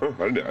Miller. Huh,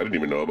 I didn't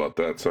even know about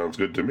that. Sounds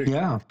good to me.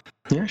 Yeah,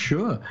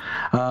 sure.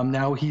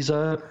 Now he's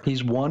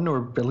won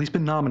or at least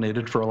been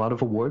nominated for a lot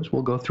of awards.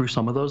 We'll go through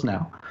some of those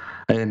now.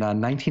 In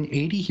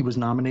 1980, he was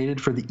nominated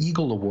for the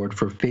Eagle Award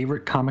for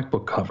favorite comic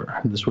book cover.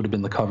 This would have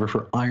been the cover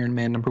for Iron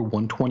Man number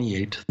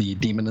 128, the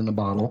Demon in the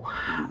Bottle,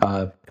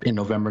 in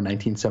November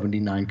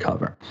 1979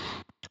 cover.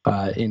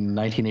 In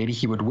 1980,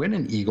 he would win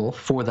an Eagle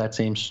for that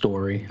same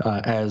story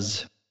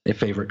as a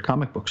favorite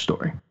comic book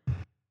story.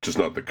 Just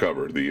not the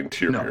cover, the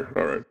interior.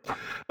 No. All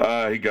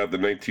right. He got the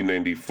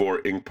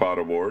 1994 Inkpot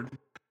Award.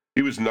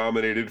 He was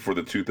nominated for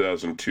the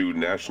 2002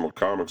 National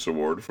Comics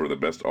Award for the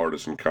Best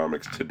Artist in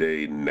Comics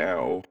Today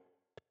Now.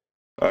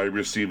 He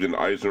received an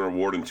Eisner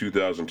Award in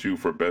 2002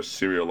 for Best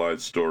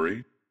Serialized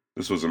Story.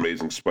 This was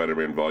Amazing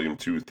Spider-Man Volume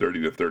 2,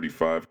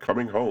 30-35,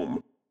 Coming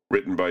Home,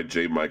 written by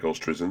J. Michael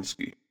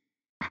Straczynski.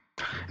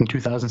 In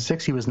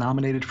 2006, he was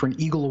nominated for an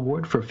Eagle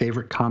Award for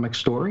favorite comic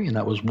story, and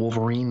that was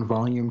Wolverine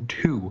Volume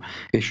 2,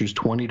 issues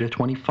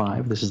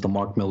 20-25. This is the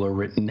Mark Miller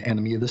written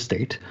Enemy of the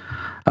State.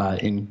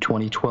 In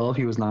 2012,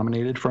 he was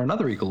nominated for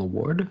another Eagle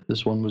Award.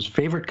 This one was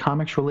favorite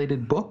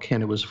comics-related book,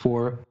 and it was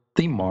for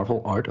the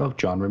Marvel art of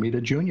John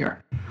Romita Jr.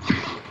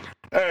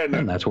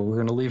 And that's where we're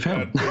going to leave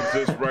him. That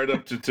brings us right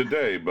up to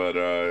today, but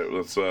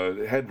let's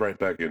head right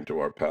back into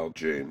our pal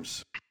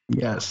James.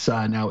 Yes.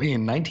 Now,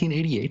 in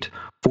 1988,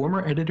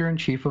 former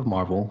editor-in-chief of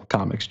Marvel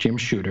Comics, Jim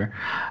Shooter,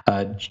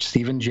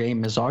 Stephen J.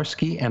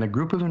 Mizarski, and a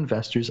group of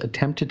investors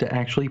attempted to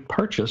actually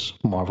purchase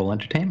Marvel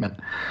Entertainment.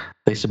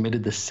 They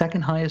submitted the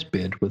second highest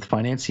bid, with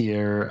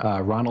financier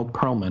Ronald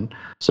Perlman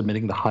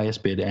submitting the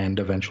highest bid and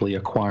eventually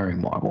acquiring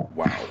Marvel.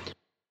 Wow.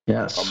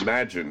 Yes.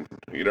 Imagine,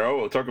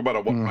 we'll talk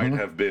about what might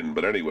have been,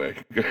 but anyway.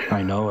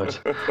 I know it.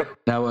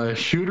 Now,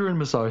 Shooter and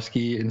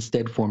Mizarski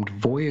instead formed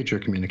Voyager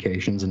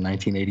Communications in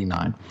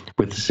 1989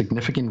 with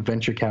significant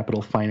venture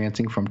capital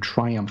financing from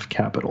Triumph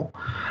Capital.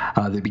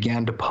 They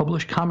began to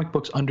publish comic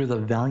books under the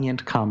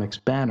Valiant Comics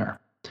banner.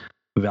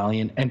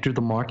 Valiant entered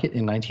the market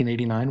in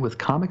 1989 with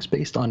comics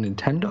based on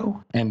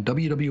Nintendo and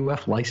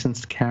WWF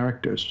licensed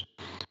characters.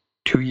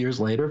 2 years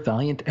later,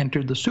 Valiant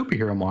entered the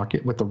superhero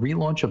market with the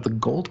relaunch of the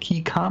Gold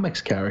Key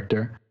Comics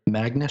character,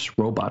 Magnus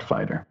Robot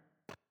Fighter.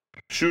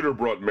 Shooter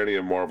brought many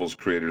of Marvel's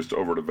creators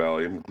over to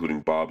Valiant, including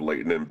Bob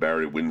Layton and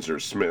Barry Windsor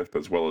Smith,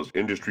 as well as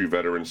industry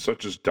veterans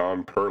such as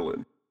Don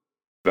Perlin.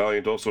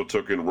 Valiant also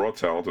took in raw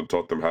talent and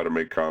taught them how to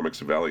make comics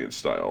Valiant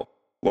style,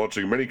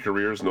 launching many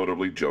careers,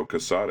 notably Joe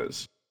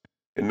Quesada's.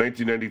 In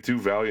 1992,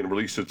 Valiant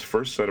released its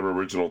first set of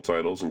original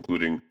titles,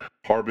 including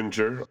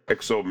Harbinger,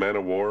 Exo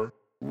Manowar,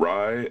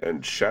 Rye,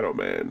 and Shadow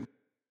Man,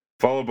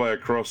 followed by a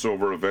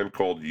crossover event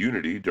called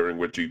Unity, during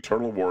which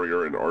Eternal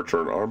Warrior and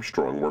Archer and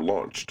Armstrong were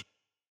launched.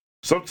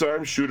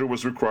 Sometimes Shooter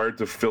was required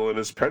to fill in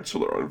as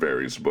penciler on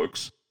various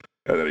books,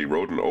 and that he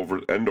wrote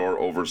and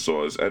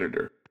oversaw as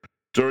editor.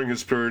 During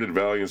his period at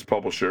Valiant's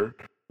publisher,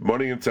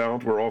 money and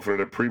talent were often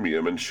at a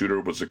premium, and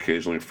Shooter was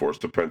occasionally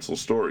forced to pencil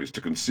stories.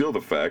 To conceal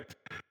the fact,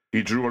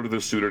 he drew under the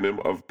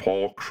pseudonym of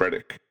Paul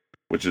Krennic,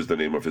 which is the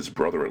name of his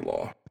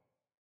brother-in-law.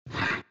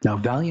 Now,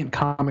 Valiant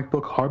comic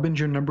book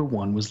Harbinger number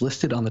 1 was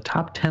listed on the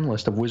top 10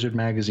 list of Wizard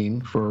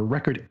magazine for a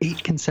record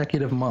 8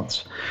 consecutive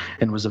months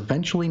and was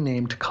eventually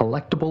named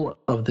Collectible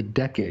of the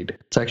Decade.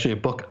 It's actually a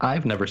book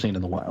I've never seen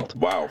in the wild.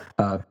 Wow.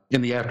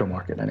 In the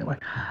aftermarket, anyway.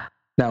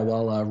 Now,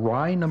 while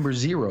Rye number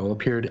 0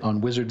 appeared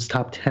on Wizard's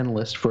top 10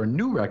 list for a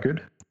new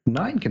record,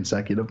 9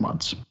 consecutive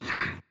months.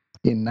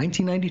 In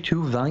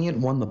 1992, Valiant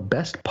won the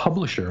Best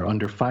Publisher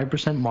under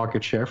 5%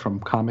 market share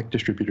from comic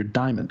distributor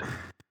Diamond.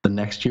 The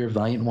next year,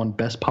 Valiant won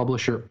Best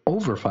Publisher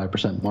over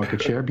 5%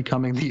 market share,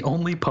 becoming the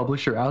only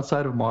publisher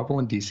outside of Marvel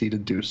and DC to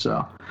do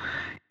so.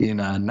 In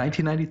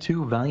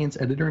 1992,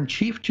 Valiant's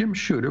editor-in-chief, Jim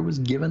Shooter, was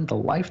given the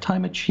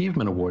Lifetime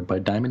Achievement Award by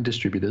Diamond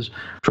Distributors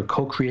for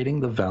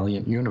co-creating the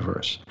Valiant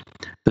universe.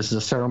 This is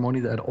a ceremony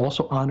that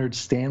also honored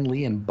Stan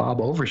Lee and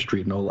Bob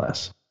Overstreet, no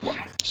less. Wow.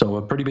 So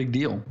a pretty big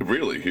deal.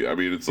 Really? I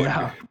mean, it's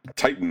like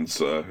Titans,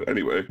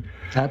 anyway.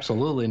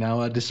 Absolutely.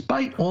 Now,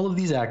 despite all of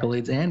these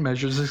accolades and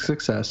measures of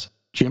success,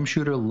 Jim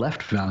Shooter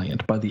left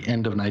Valiant by the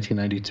end of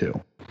 1992.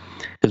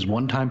 His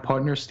one-time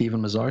partner,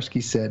 Stephen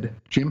Mizarski, said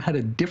Jim had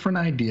a different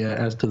idea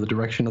as to the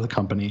direction of the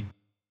company,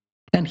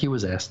 and he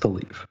was asked to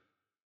leave.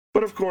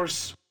 But of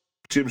course,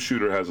 Jim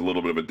Shooter has a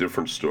little bit of a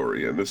different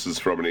story, and this is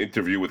from an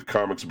interview with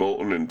Comics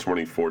Bulletin in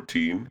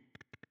 2014.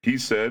 He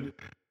said,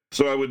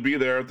 "So I would be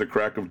there at the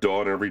crack of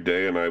dawn every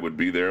day, and I would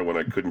be there when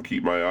I couldn't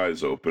keep my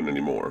eyes open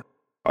anymore.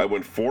 I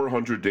went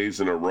 400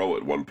 days in a row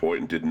at one point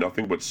and did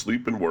nothing but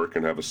sleep and work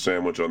and have a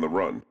sandwich on the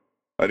run.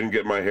 I didn't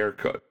get my hair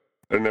cut.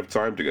 I didn't have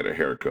time to get a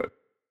haircut.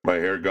 My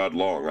hair got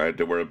long. I had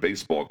to wear a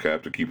baseball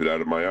cap to keep it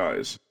out of my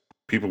eyes.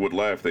 People would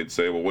laugh. They'd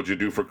say, 'Well, what'd you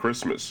do for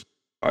Christmas?'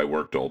 I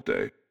worked all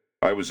day.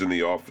 I was in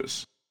the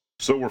office.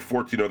 So were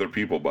 14 other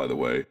people, by the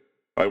way.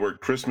 I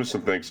worked Christmas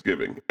and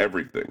Thanksgiving,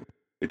 everything.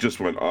 It just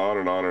went on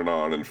and on and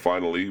on, and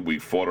finally, we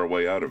fought our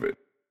way out of it.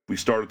 We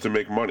started to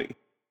make money.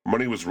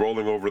 Money was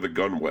rolling over the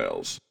gun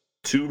whales.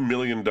 $2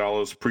 million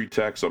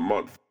pre-tax a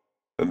month.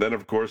 And then,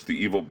 of course, the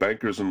evil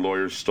bankers and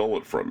lawyers stole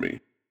it from me.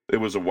 It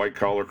was a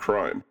white-collar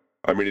crime.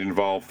 I mean, it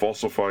involved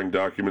falsifying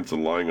documents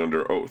and lying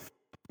under oath.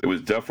 It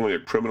was definitely a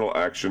criminal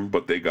action,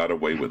 but they got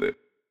away with it.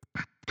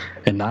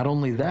 And not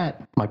only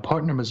that, my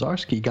partner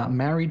Mazarski got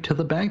married to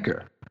the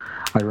banker.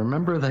 I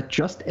remember that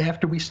just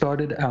after we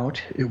started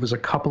out, it was a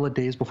couple of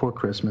days before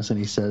Christmas, and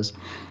he says,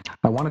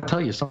 I want to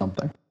tell you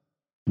something.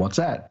 What's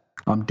that?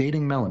 I'm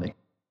dating Melanie.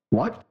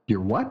 What?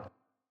 You're what?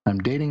 I'm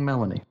dating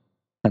Melanie.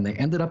 And they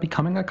ended up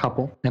becoming a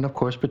couple, and of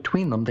course,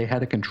 between them, they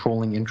had a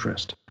controlling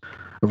interest.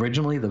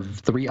 Originally, the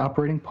three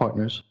operating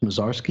partners,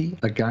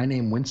 Mazarski, a guy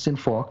named Winston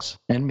Fawkes,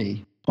 and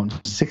me, owned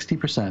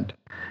 60%,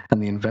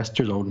 and the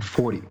investors owned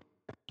 40%.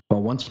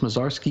 Well, once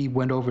Mazarski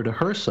went over to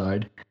her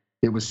side,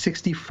 it was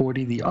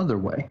 60-40 the other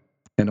way.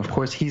 And of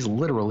course, he's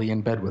literally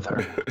in bed with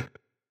her.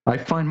 I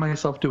find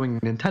myself doing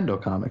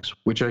Nintendo comics,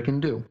 which I can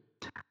do.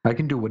 I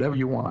can do whatever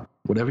you want,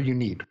 whatever you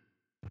need.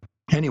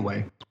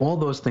 Anyway, all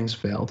those things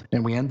failed,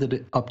 and we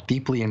ended up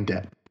deeply in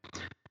debt.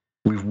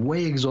 We've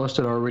way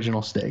exhausted our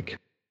original stake.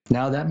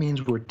 Now that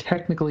means we're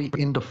technically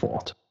in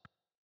default.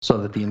 So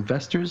that the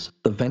investors,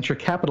 the venture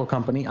capital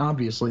company,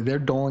 obviously, they're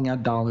doling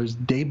out dollars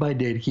day by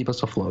day to keep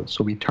us afloat,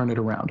 so we turn it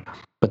around.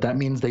 But that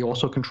means they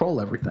also control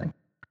everything.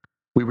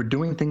 We were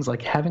doing things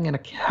like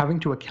having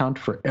to account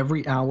for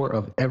every hour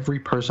of every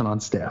person on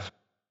staff,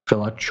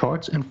 fill out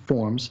charts and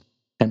forms,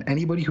 and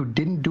anybody who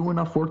didn't do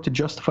enough work to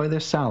justify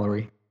their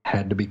salary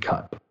had to be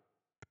cut.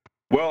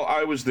 Well,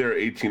 I was there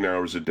 18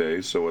 hours a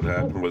day, so what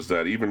happened was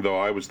that even though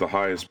I was the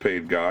highest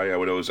paid guy, I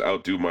would always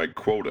outdo my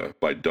quota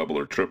by double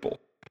or triple.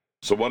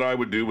 So what I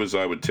would do was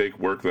I would take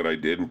work that I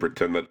did and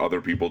pretend that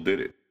other people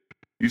did it.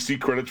 You see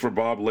credits for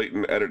Bob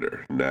Layton,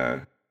 editor? Nah.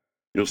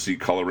 You'll see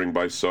coloring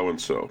by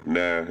so-and-so.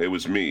 Nah, it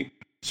was me,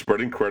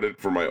 spreading credit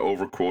for my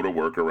over-quota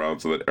work around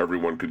so that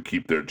everyone could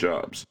keep their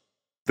jobs.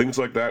 Things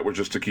like that were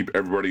just to keep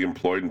everybody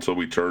employed until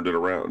we turned it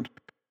around.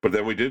 But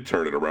then we did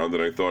turn it around,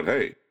 and I thought,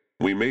 hey,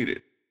 we made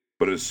it.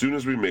 But as soon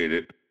as we made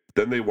it,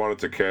 then they wanted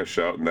to cash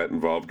out, and that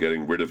involved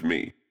getting rid of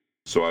me.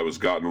 So I was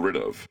gotten rid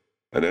of,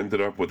 and ended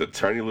up with a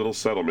tiny little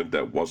settlement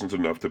that wasn't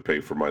enough to pay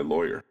for my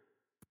lawyer.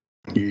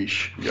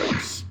 Yeesh.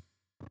 Yikes.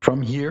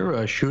 From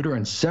here, Shooter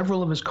and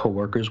several of his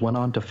coworkers went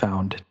on to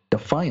found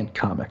Defiant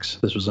Comics.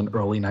 This was in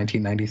early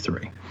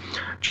 1993.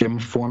 Jim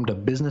formed a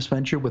business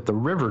venture with the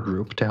River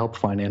Group to help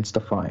finance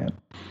Defiant.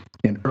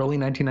 In early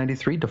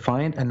 1993,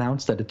 Defiant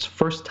announced that its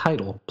first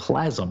title,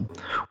 Plasm,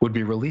 would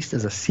be released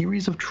as a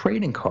series of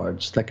trading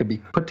cards that could be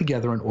put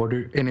together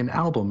in an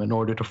album in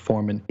order to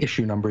form an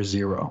issue number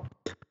 0.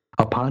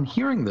 Upon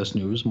hearing this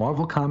news,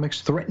 Marvel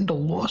Comics threatened a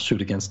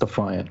lawsuit against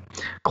Defiant,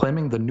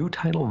 claiming the new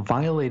title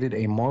violated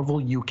a Marvel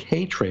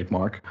UK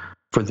trademark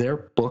for their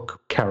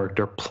book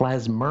character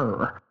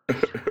Plasmer.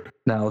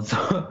 Now,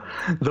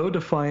 though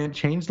Defiant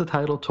changed the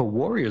title to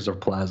Warriors of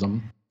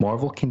Plasm,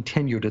 Marvel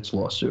continued its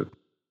lawsuit.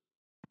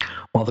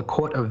 While the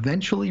court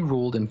eventually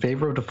ruled in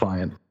favor of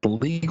Defiant, the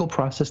legal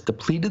process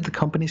depleted the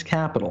company's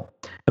capital,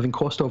 having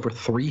cost over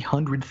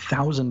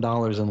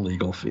 $300,000 in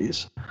legal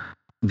fees.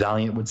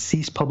 Valiant would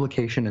cease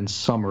publication in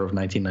summer of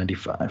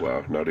 1995.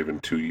 Wow, not even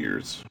 2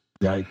 years.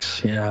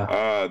 Yikes,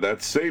 yeah.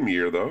 That same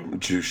year, though,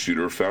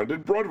 Shooter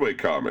founded Broadway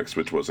Comics,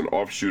 which was an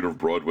offshoot of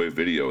Broadway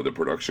Video, the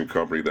production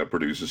company that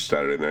produces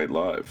Saturday Night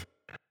Live.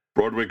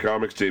 Broadway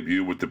Comics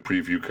debuted with the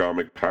preview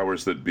comic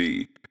Powers That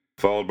Be,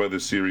 followed by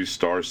the series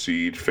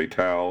Starseed,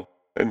 Fatale,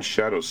 and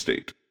Shadow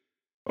State.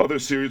 Other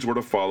series were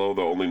to follow,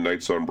 though only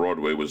Nights on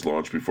Broadway was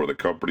launched before the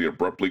company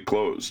abruptly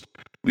closed,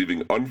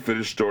 leaving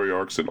unfinished story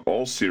arcs in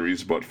all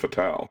series but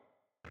Fatale.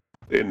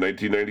 In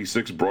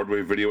 1996,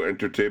 Broadway Video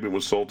Entertainment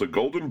was sold to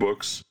Golden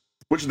Books,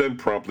 which then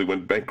promptly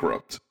went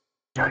bankrupt.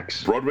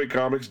 Yikes. Broadway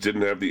Comics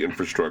didn't have the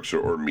infrastructure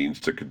or means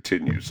to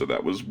continue, so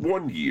that was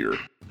 1 year.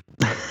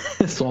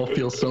 This all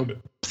feels so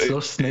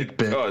snake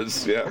bit. It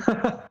does,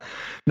 yeah.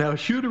 Now,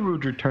 Shooter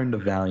would return to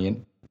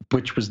Valiant,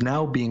 which was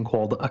now being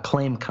called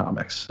Acclaim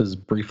Comics. As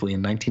briefly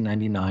in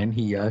 1999,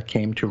 he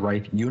came to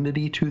write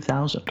Unity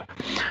 2000.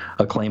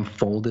 Acclaim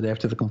folded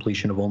after the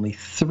completion of only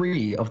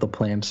 3 of the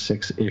planned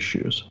 6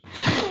 issues.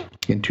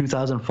 In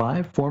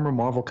 2005, former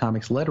Marvel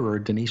Comics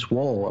letterer Denise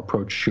Wall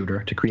approached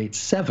Shooter to create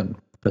 7,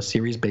 a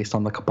series based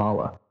on the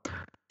Kabbalah.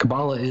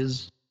 Kabbalah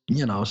is,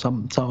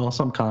 some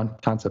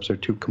concepts are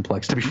too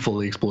complex to be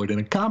fully explored in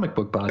a comic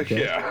book podcast.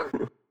 Yeah.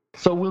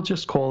 So we'll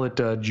just call it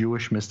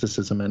Jewish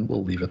mysticism, and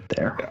we'll leave it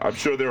there. I'm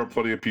sure there are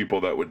plenty of people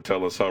that would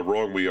tell us how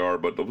wrong we are,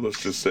 but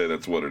let's just say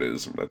that's what it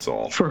is, and that's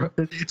all.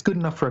 It's good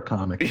enough for a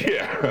comic.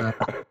 Yeah.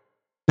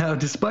 Now,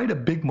 despite a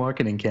big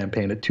marketing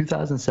campaign at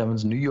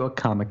 2007's New York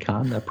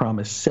Comic-Con that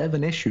promised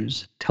 7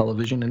 issues,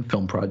 television and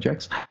film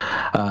projects,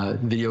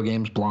 video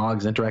games,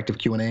 blogs, interactive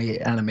Q&A,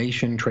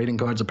 animation, trading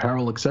cards,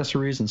 apparel,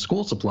 accessories, and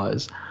school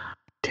supplies,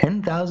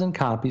 10,000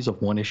 copies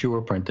of one issue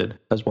were printed,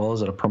 as well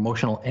as a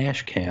promotional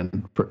ash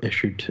can for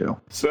issue 2.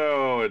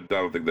 So I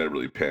don't think that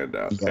really panned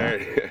out. Yeah.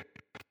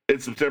 In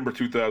September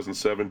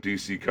 2007,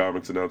 DC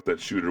Comics announced that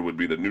Shooter would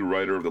be the new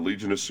writer of the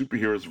Legion of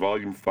Superheroes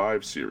Volume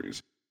 5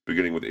 series,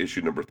 beginning with issue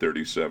number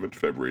 37,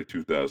 February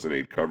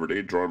 2008 cover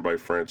date, drawn by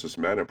Francis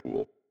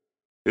Manipool.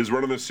 His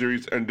run on the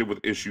series ended with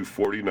issue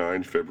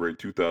 49, February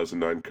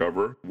 2009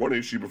 cover, one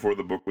issue before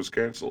the book was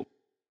canceled.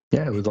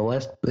 Yeah, it was the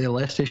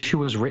last issue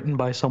was written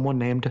by someone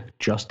named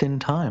Just in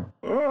Time.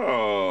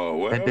 Oh,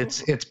 well. And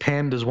it's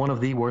panned as one of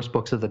the worst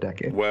books of the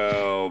decade.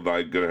 Well, I'm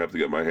going to have to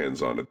get my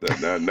hands on it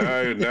then.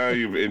 Now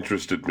you've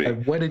interested me.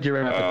 What did you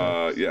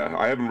read? Yeah,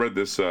 I haven't read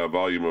this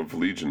volume of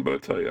Legion, but I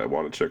tell you, I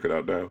want to check it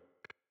out now.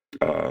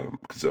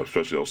 Because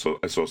especially also,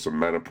 I saw some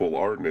Manipool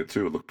art in it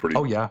too. It looked pretty,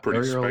 pretty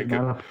very early spanking.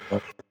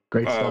 Manipool.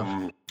 Great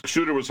stuff.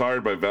 Shooter was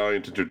hired by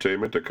Valiant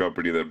Entertainment, a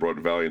company that brought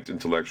Valiant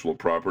intellectual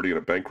property in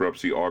a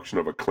bankruptcy auction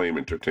of Acclaim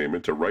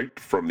Entertainment, to write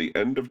from the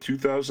end of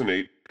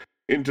 2008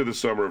 into the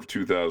summer of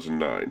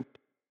 2009.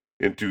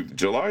 Into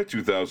July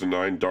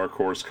 2009, Dark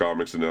Horse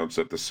Comics announced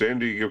at the San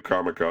Diego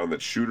Comic-Con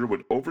that Shooter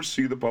would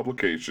oversee the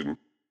publication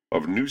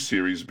of new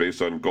series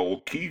based on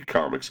Gold Key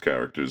Comics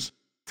characters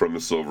from the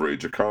Silver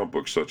Age of comic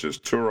books, such as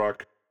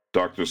Turok,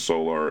 Dr.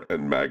 Solar,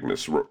 and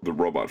Magnus, the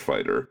robot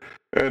fighter,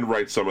 and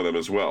write some of them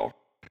as well.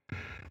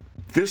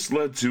 This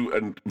led to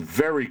a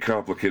very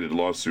complicated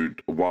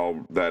lawsuit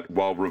while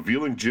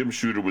revealing Jim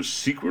Shooter was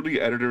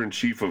secretly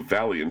editor-in-chief of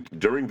Valiant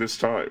during this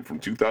time, from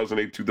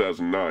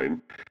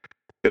 2008-2009.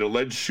 It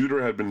alleged Shooter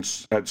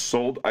had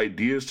sold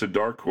ideas to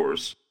Dark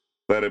Horse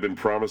that had been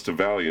promised to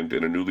Valiant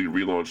in a newly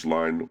relaunched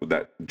line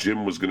that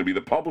Jim was going to be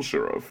the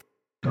publisher of.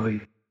 Oh, yeah.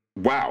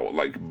 Wow,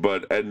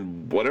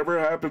 and whatever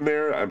happened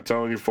there, I'm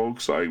telling you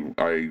folks, I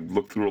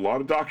looked through a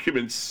lot of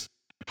documents.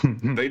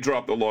 They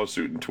dropped the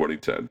lawsuit in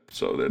 2010,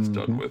 so that's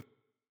done with.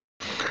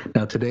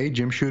 Now, today,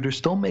 Jim Shooter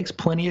still makes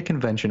plenty of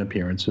convention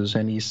appearances,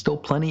 and he's still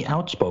plenty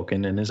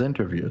outspoken in his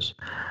interviews.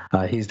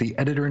 He's the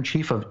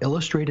editor-in-chief of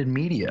Illustrated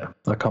Media,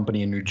 a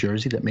company in New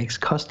Jersey that makes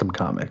custom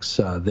comics.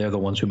 They're the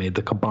ones who made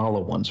the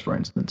Kabbalah ones, for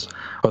instance,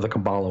 or the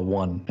Kabbalah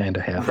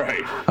 1.5.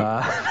 Right.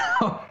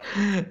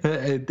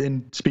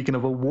 And speaking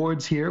of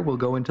awards here, we'll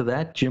go into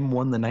that. Jim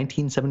won the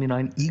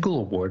 1979 Eagle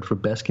Award for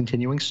Best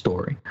Continuing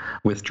Story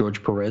with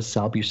George Perez,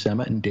 Sal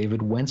Buscema, and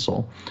David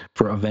Wenzel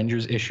for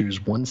Avengers issues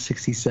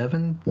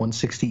 167,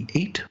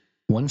 168,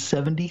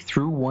 170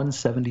 through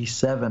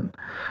 177.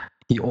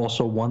 He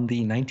also won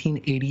the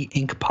 1980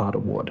 Inkpot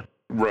Award.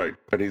 Right,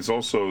 and he's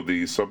also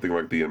something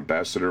like the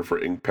ambassador for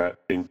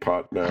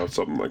Inkpot now,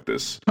 something like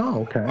this.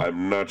 Oh, okay.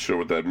 I'm not sure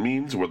what that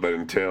means, what that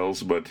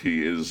entails, but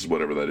he is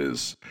whatever that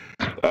is.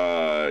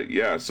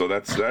 Yeah, so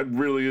that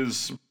really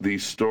is the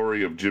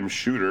story of Jim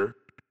Shooter.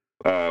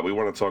 We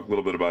want to talk a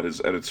little bit about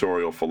his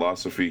editorial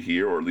philosophy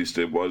here, or at least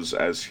it was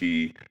as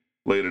he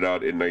laid it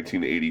out in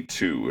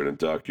 1982 in a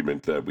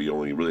document that we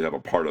only really have a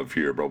part of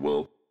here, but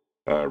we'll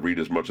read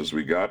as much as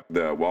we got.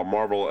 While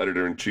Marvel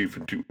editor-in-chief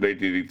in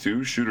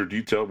 1982, Shooter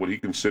detailed what he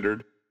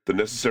considered the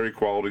necessary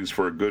qualities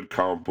for a good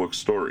comic book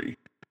story.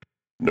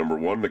 Number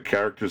 1, the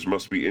characters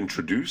must be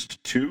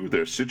introduced. 2,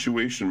 their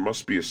situation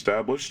must be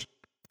established.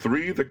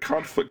 3, the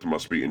conflict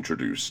must be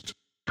introduced.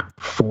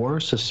 4,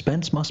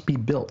 suspense must be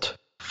built.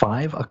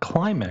 5, a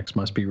climax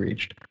must be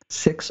reached.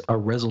 6, a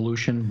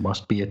resolution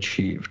must be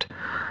achieved.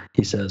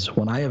 He says,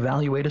 when I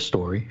evaluate a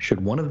story,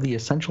 should one of the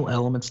essential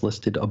elements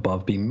listed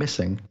above be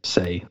missing,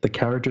 say, the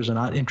characters are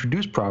not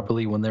introduced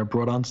properly when they're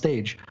brought on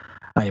stage,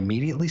 I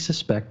immediately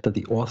suspect that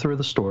the author of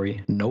the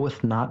story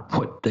knoweth not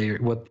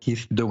what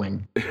he's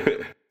doing.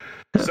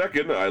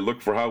 Second, I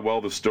look for how well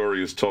the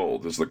story is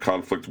told. Is the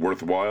conflict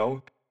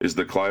worthwhile? Is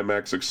the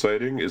climax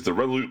exciting? Is the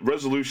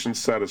resolution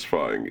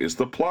satisfying? Is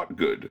the plot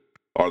good?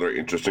 Are there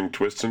interesting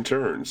twists and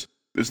turns?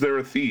 Is there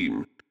a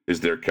theme?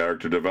 Is there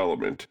character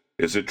development?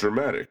 Is it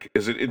dramatic?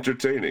 Is it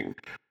entertaining?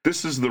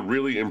 This is the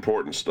really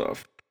important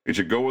stuff. It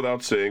should go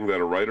without saying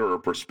that a writer or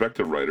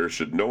prospective writer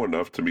should know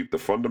enough to meet the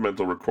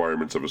fundamental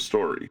requirements of a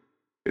story.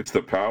 It's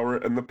the power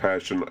and the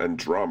passion and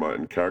drama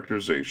and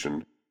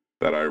characterization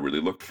that I really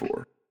look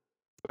for.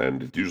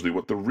 And it's usually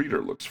what the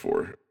reader looks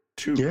for,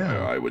 too,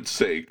 I would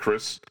say,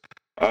 Chris.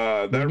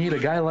 We need a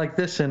guy like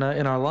this in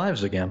our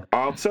lives again.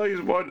 I'll tell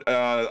you what.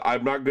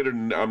 I'm not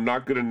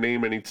gonna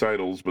name any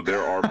titles, but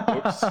there are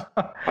books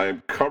I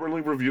am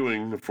currently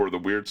reviewing for the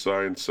Weird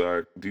Science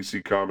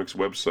DC Comics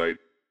website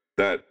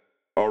that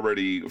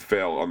already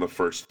fail on the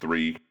first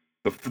 3.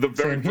 The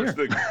very first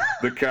thing,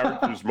 the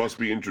characters must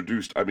be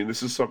introduced. I mean,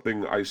 this is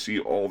something I see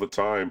all the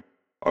time.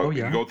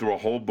 You go through a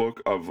whole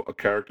book of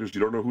characters,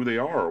 you don't know who they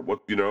are, or what,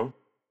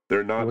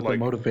 they're not what like their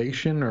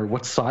motivation or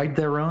what side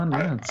they're on.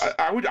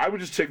 I would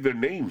just take their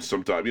names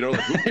sometime.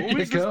 Like, who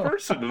is this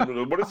person?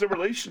 What is their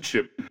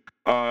relationship?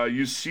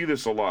 You see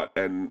this a lot,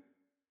 and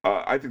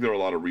I think there are a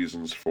lot of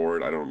reasons for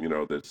it. I don't,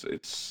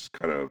 it's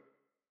kind of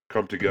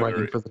come together.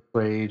 Writing for the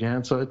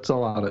trade, so it's a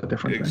lot of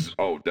different things.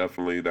 Oh,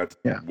 definitely. That's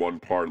one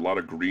part. A lot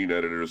of green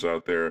editors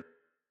out there,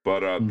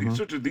 but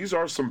these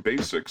are some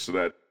basics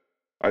that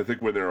I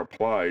think when they're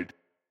applied,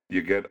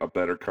 you get a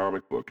better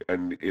comic book.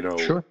 And,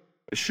 Sure.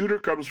 Shooter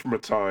comes from a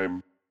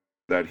time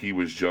that he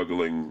was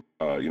juggling,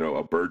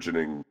 a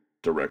burgeoning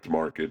direct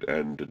market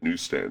and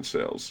newsstand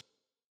sales.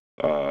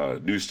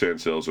 Newsstand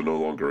sales are no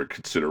longer a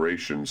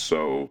consideration,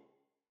 so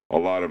a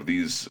lot of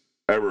these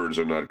errors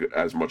are not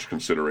as much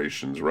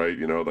considerations, right?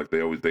 Like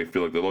they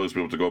feel like they'll always be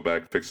able to go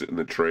back, fix it in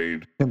the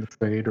trade. In the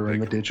trade or in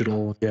the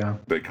digital, yeah.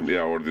 They can,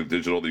 or the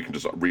digital, you can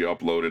just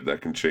re-upload it.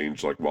 That can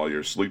change like while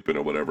you're sleeping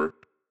or whatever.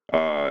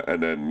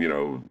 And then,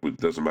 it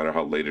doesn't matter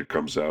how late it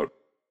comes out.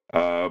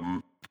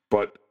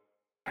 But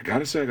I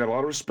gotta say, I got a lot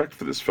of respect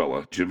for this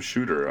fella, Jim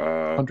Shooter.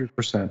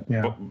 100%,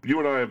 yeah. But you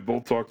and I have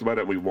both talked about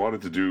it, and we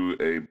wanted to do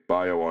a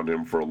bio on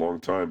him for a long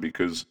time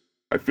because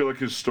I feel like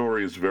his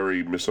story is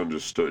very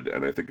misunderstood,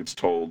 and I think it's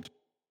told,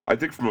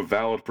 from a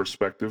valid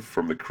perspective,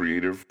 from the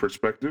creative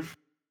perspective.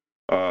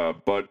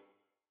 But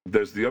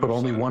there's the other But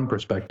only side. one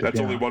perspective. That's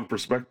yeah. only one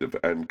perspective,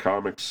 and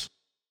comics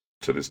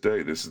to this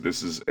day, this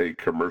is a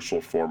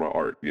commercial form of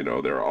art.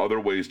 There are other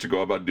ways to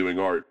go about doing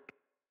art.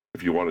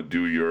 If you want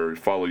to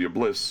follow your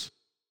bliss,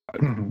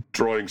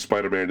 drawing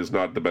Spider-Man is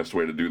not the best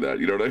way to do that.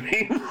 You know what I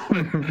mean?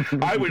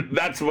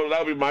 That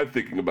would be my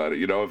thinking about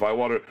it. If I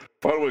want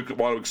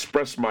to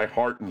express my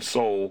heart and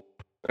soul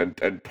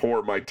and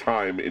pour my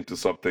time into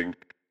something,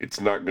 it's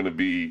not going to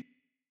be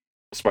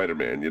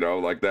Spider-Man.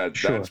 Like that.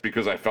 Sure. That's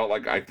because I felt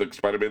like I think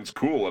Spider-Man's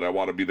cool, and I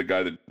want to be the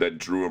guy that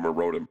drew him or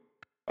wrote him.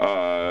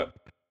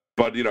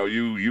 But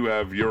you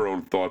have your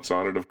own thoughts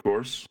on it, of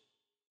course.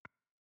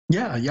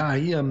 Yeah.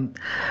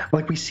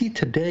 Like we see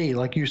today,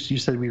 like you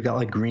said, we've got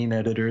like green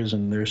editors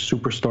and there's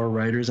superstar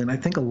writers, and I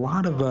think a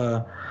lot of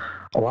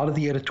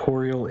the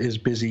editorial is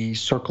busy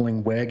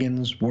circling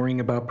wagons,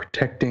 worrying about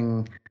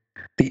protecting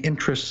the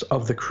interests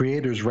of the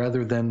creators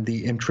rather than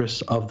the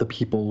interests of the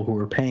people who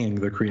are paying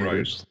the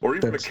creators. Right. Or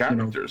even the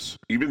characters.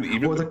 Even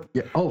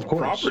of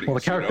course. Well,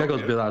 the character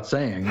goes without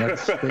saying.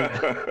 That's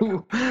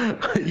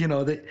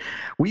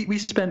we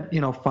spent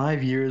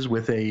 5 years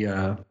with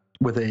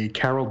a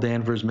Carol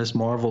Danvers Miss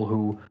Marvel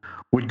who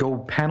would go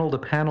panel to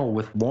panel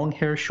with long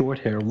hair, short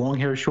hair, long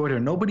hair, short hair.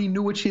 Nobody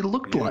knew what she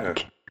looked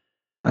like.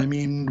 I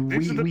mean,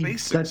 These are the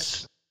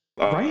basics.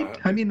 That's right.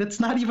 I mean, it's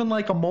not even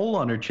like a mole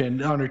on her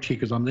chin, on her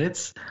cheek or something.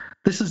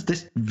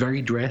 This very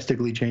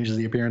drastically changes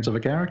the appearance of a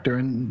character,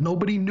 and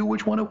nobody knew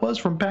which one it was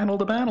from panel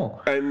to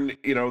panel. And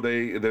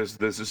there's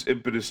this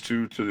impetus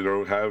to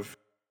have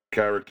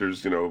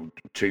characters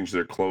change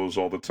their clothes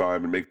all the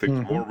time and make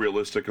things more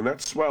realistic, and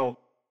that's swell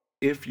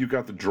if you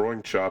got the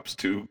drawing chops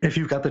to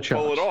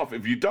pull it off.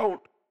 If you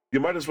don't, you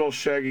might as well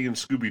Shaggy and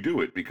Scooby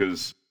do it,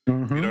 because you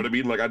know what I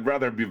mean. Like, I'd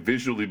rather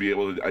visually be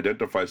able to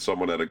identify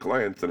someone at a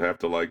glance than have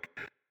to like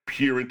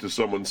peer into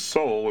someone's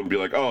soul and be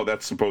like, oh,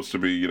 that's supposed to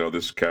be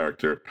this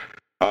character.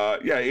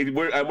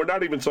 We're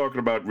not even talking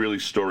about really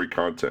story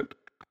content.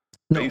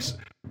 No.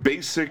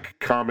 Basic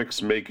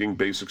comics making,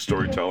 basic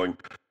storytelling.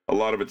 A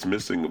lot of it's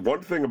missing.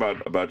 One thing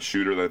about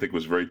Shooter that I think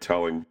was very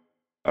telling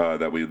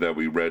that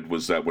we read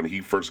was that when he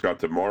first got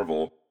to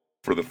Marvel,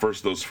 for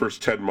those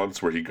first 10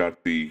 months where he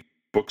got the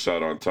books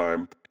out on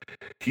time,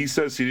 he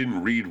says he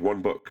didn't read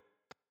one book.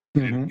 He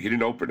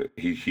didn't open it.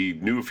 He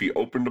knew if he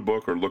opened a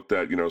book or looked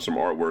at some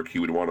artwork, he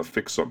would want to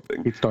fix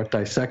something. He'd start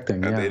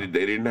dissecting. And yeah.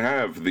 they didn't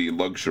have the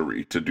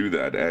luxury to do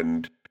that.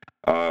 And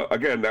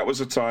again, that was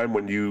a time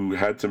when you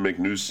had to make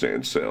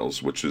newsstand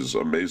sales, which is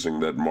amazing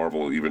that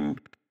Marvel even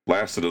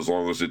lasted as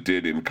long as it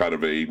did in kind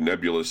of a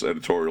nebulous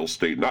editorial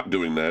state, not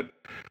doing that.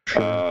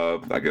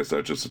 Sure. I guess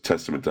that's just a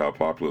testament to how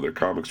popular their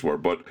comics were.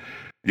 But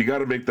you got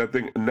to make that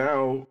thing.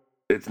 Now,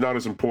 it's not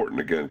as important,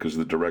 again, because of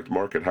the direct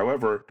market.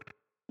 However,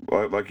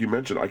 like you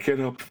mentioned, I can't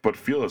help but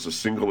feel as a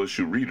single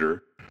issue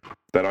reader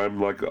that I'm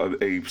like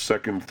a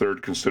second,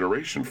 third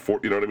consideration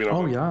for, you know what I mean?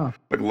 I'm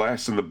like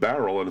last in the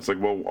barrel, and it's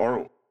like, well,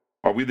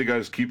 are we the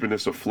guys keeping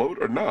this afloat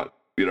or not?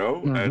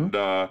 And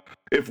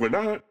if we're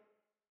not,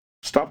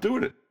 stop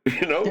doing it.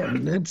 Yeah,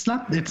 it's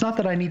not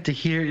that I need to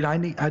hear.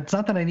 It's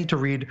not that I need to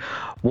read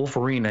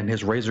Wolverine and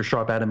his razor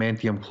sharp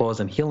adamantium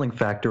claws and healing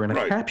factor in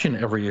a caption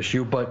every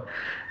issue, but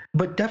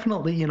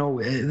definitely,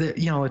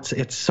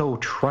 it's so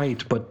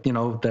trite. But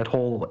that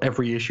whole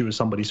every issue is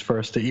somebody's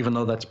first, even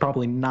though that's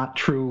probably not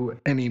true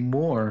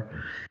anymore.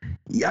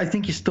 I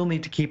think you still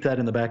need to keep that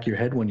in the back of your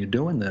head when you're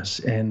doing this.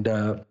 And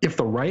if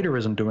the writer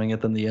isn't doing it,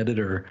 then the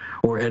editor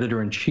or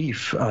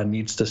editor-in-chief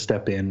needs to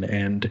step in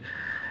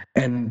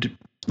and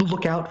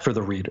look out for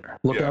the reader.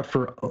 Look out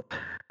for.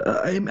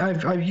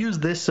 I've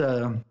used this.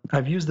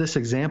 I've used this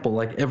example.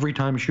 Like every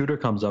time Shooter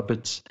comes up,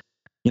 it's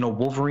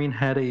Wolverine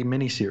had a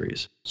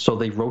miniseries, so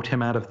they wrote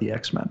him out of the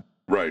X-Men.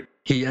 Right.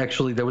 He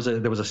actually there was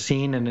a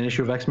scene in an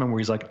issue of X-Men where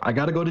he's like, I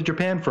got to go to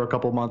Japan for a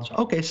couple of months.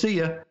 Okay, see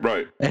ya.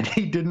 Right. And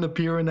he didn't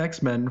appear in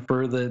X-Men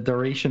for the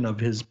duration of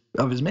his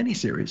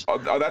miniseries.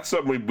 That's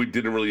something we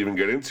didn't really even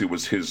get into,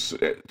 was his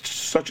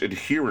such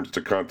adherence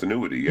to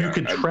continuity. Yeah. You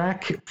could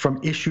track from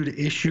issue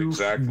to issue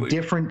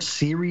different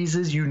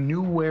series. You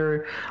knew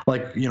where,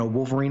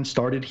 Wolverine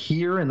started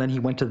here, and then he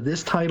went to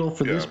this title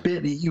for this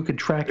bit. You could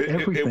track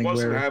everything. It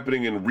wasn't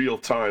happening in real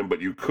time, but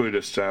you could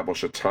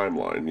establish a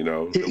timeline.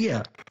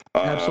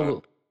 Absolutely.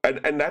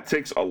 and that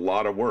takes a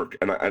lot of work.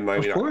 And I Of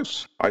mean,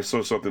 course. I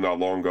saw something not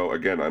long ago.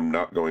 Again, I'm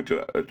not going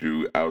to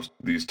do oust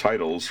these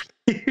titles,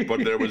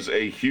 but there was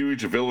a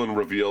huge villain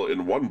reveal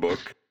in one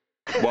book.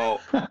 Well,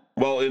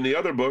 in the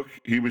other book,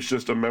 he was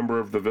just a member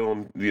of the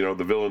villain, the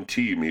villain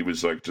team. He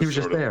was like, He was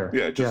just sort of, there.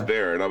 yeah, just Yeah.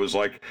 there. And I was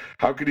like,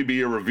 how could he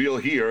be a reveal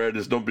here and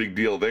there's no big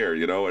deal there,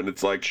 And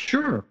it's like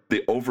Sure.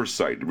 the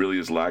oversight really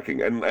is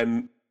lacking.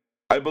 And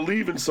I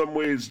believe in some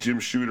ways, Jim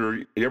Shooter.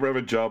 You ever have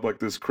a job like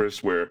this,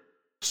 Chris, where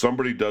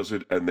somebody does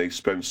it and they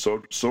spend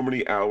so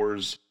many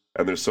hours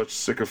and they're such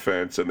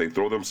sycophants and they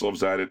throw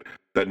themselves at it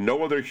that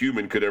no other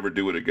human could ever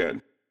do it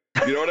again.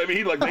 You know what I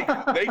mean? Like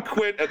they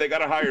quit and they got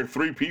to hire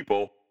 3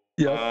 people.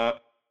 Yeah.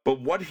 But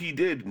what he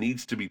did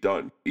needs to be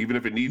done, even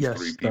if it needs Yes,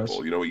 3 it does.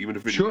 people. Even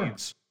if it Sure.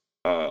 needs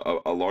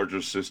a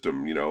larger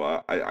system.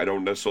 I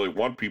don't necessarily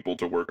want people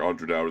to work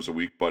 100 hours a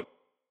week, but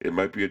it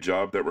might be a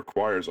job that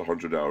requires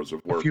 100 hours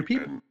of work. A few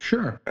people.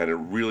 Sure. And it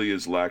really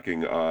is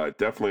lacking.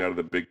 Definitely out of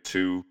the big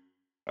 2.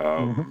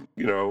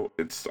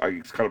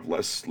 It's kind of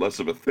less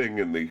of a thing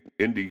in the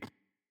indie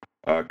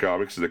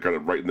comics. They're kind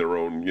of right in their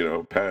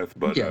own path.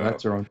 But Yeah,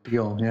 that's their own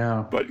deal.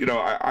 Yeah. but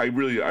I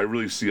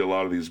really see a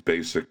lot of these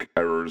basic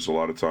errors a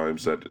lot of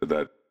times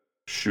that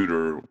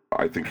Shooter,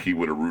 I think he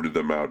would have rooted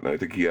them out, and I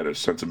think he had a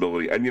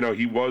sensibility. And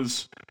he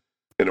was,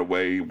 in a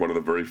way, one of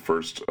the very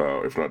first,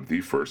 if not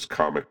the first,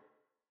 comic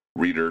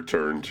reader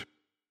turned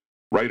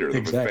writer, the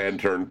Exactly. fan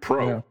turned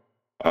pro.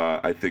 Yeah.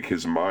 I think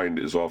his mind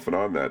is often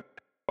on that.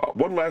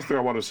 One last thing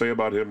I want to say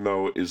about him,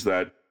 though, is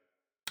that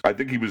I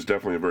think he was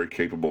definitely a very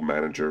capable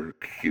manager,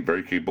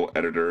 very capable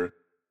editor,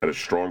 had a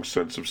strong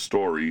sense of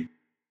story.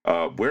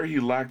 Where he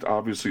lacked,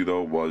 obviously,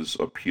 though, was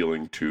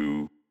appealing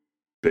to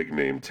big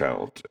name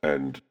talent.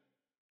 And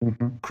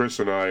Chris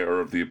and I are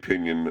of the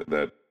opinion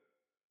that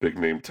big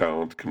name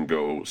talent can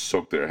go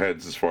soak their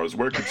heads as far as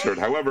we're concerned.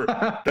 However,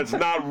 that's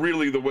not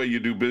really the way you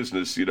do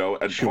business,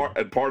 And Sure.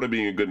 part of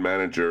being a good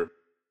manager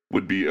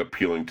would be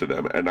appealing to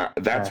them, and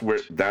that's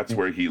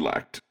where he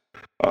lacked.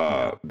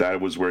 That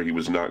was where he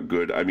was not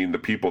good. I mean, the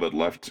people that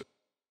left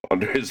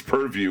under his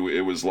purview,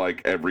 it was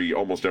like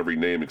almost every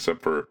name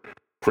except for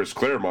Chris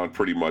Claremont,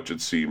 pretty much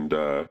it seemed,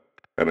 and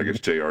I guess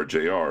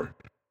JR.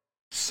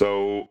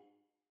 So,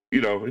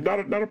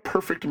 not a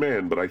perfect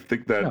man, but I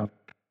think that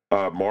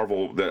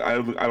Marvel. That I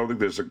don't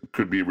think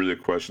could be really a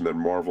question that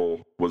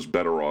Marvel was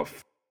better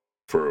off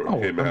for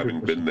him having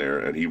 100%. been there,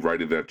 and he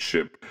righted that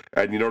ship.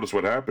 And you notice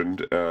what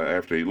happened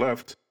after he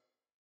left.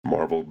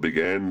 Marvel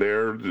began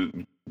their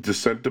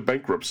descent to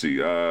bankruptcy.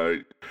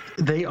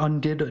 They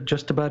undid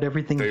just about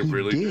everything They he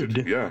really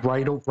did, yeah.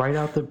 Right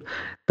out the.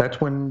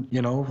 That's when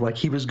like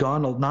he was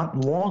gone not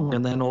long,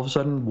 and then all of a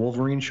sudden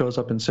Wolverine shows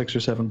up in 6 or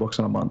 7 books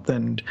in a month,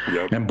 and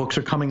Yep. and books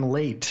are coming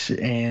late,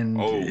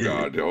 and Oh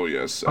God! Oh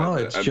yes! Oh,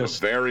 and, it's and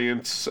just- the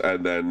variants,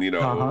 and then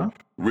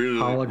really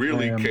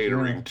Holograms,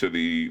 catering yeah. to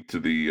the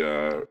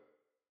to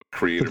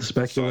creative the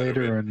side of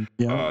speculator, it.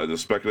 and The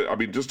speculator. I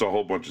mean, just a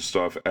whole bunch of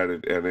stuff,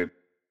 and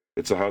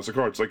it's a house of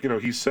cards. Like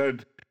he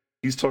said,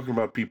 he's talking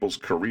about people's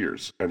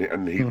careers,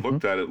 and he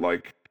looked at it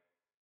like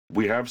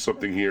we have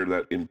something here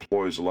that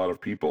employs a lot of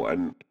people,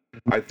 and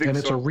I think and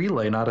it's a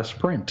relay, not a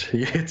sprint.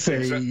 It's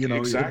a it's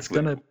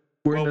Exactly.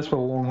 we're in this for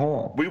the long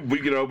haul. We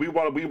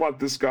want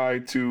this guy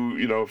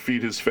to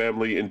feed his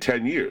family in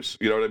 10 years.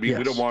 You know what I mean? We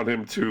Yes. don't want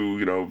him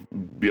to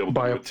be able to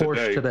Buy do a it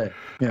Porsche today.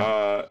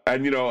 Yeah.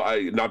 And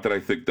I not that I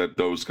think that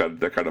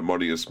that kind of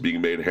money is being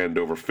made hand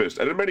over fist.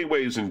 And in many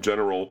ways, in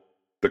general,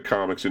 the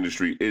comics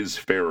industry is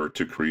fairer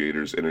to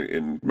creators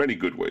in many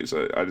good ways.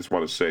 I just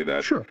want to say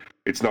that Sure.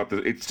 it's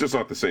just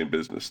not the same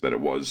business that it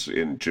was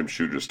in Jim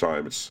Shooter's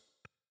time. It's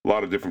a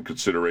lot of different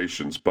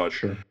considerations, but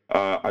Sure.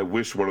 I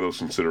wish one of those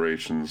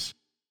considerations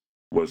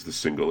was the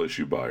single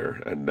issue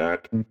buyer, and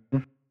that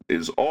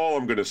is all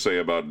I'm going to say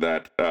about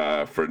that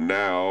for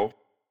now.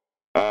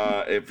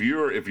 If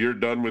you're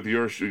done with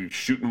your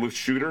shooting with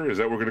Shooter, is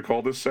that what we're going to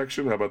call this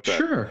section? How about that?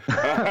 Sure.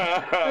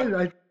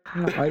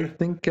 I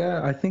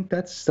think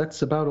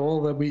that's about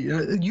all that we.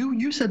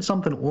 You said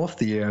something off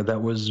the air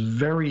that was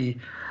very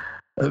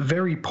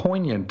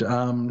poignant.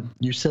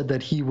 You said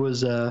that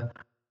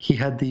he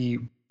had the.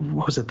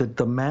 What was it?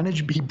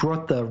 He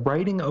brought the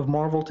writing of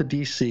Marvel to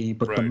DC,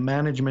 but the Right.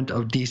 management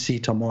of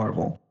DC to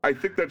Marvel, I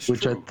think that's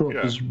which true. I thought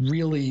yeah. was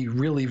really,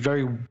 really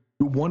very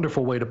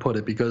wonderful way to put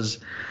it, because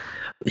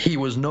he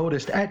was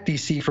noticed at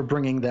DC for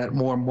bringing that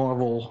more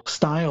Marvel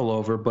style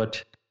over,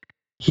 but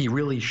he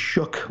really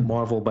shook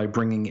Marvel by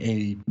bringing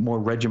a more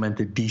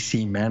regimented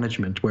DC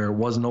management where it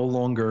was no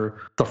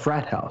longer the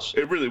frat house.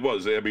 It really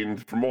was. I mean,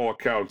 from all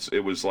accounts, it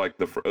was like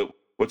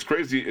what's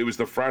crazy, it was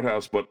the frat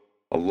house, but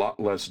a lot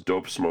less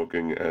dope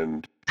smoking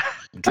and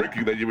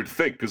drinking than you would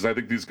think, because I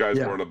think these guys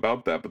Yeah. weren't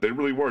about that, but they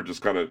really were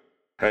just kind of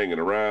hanging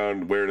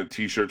around, wearing the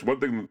T-shirts. One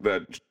thing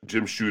that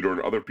Jim Shooter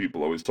and other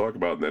people always talk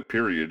about in that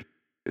period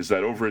is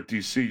that over at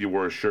DC, you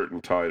wore a shirt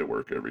and tie to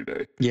work every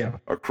day. Yeah,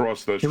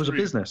 Across the it was a street,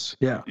 business.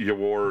 Yeah, you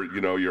wore,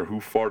 your Who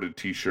Farted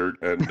T-shirt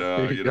and,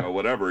 you go.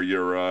 whatever,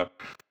 your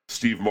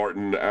Steve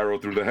Martin arrow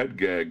through the head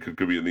gag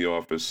could be in the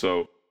office.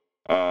 So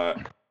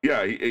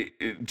Yeah,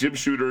 Jim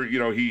Shooter,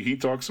 he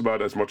talks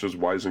about, as much as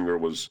Weisinger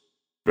was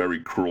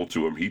very cruel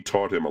to him, he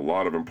taught him a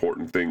lot of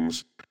important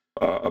things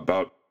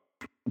about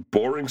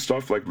boring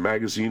stuff like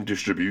magazine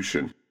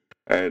distribution.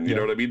 And you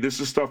know what I mean? This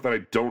is stuff that I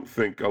don't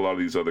think a lot of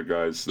these other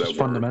guys that Just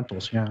were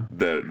fundamentals, yeah.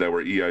 that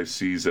were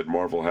EICs at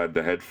Marvel had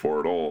the head for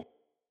at all.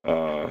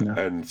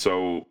 And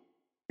so,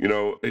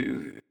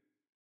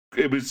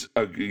 it was,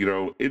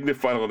 in the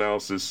final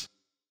analysis,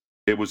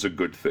 it was a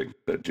good thing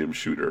that Jim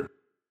Shooter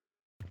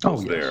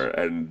was there.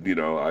 And,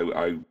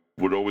 I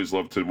would always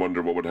love to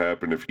wonder what would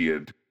happen if he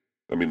had,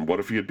 what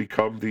if he had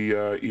become the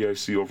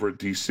EIC over at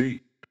DC?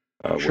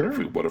 Sure.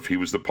 What if he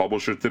was the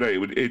publisher today?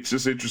 It's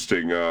just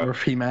interesting. Or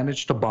if he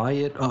managed to buy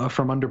it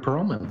from under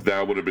Perlman.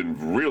 That would have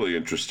been really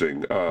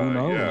interesting. Who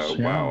knows?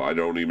 Yeah, wow. I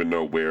don't even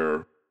know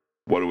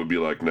what it would be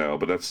like now,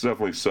 but that's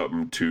definitely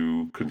something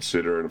to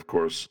consider. And of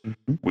course,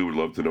 we would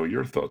love to know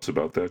your thoughts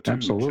about that too,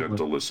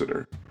 gentle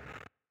listener.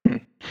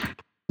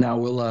 Now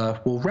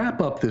we'll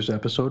wrap up this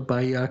episode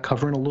by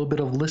covering a little bit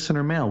of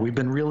listener mail. We've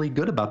been really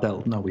good about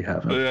that. No, we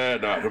haven't. Yeah,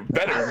 no,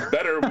 better.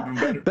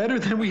 Better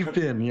than we've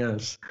been,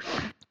 yes.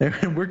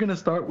 And we're going to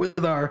start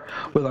with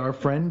our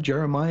friend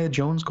Jeremiah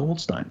Jones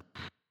Goldstein.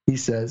 He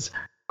says,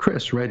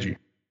 Chris, Reggie,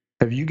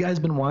 have you guys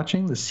been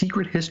watching The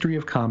Secret History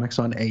of Comics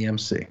on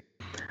AMC?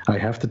 I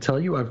have to tell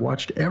you, I've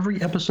watched every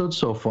episode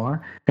so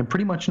far and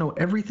pretty much know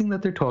everything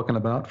that they're talking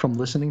about from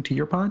listening to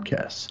your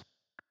podcasts.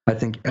 I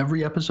think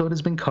every episode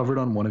has been covered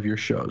on one of your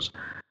shows.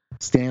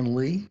 Stan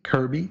Lee,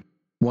 Kirby,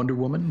 Wonder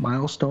Woman,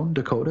 Milestone,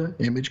 Dakota,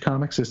 Image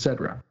Comics,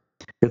 etc.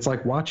 It's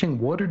like watching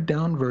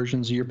watered-down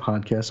versions of your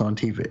podcasts on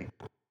TV.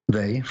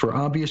 They, for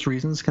obvious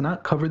reasons,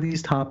 cannot cover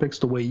these topics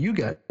the way you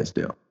guys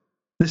do.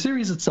 The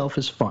series itself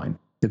is fine.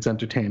 It's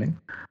entertaining,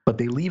 but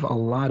they leave a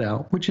lot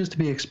out, which is to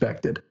be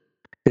expected.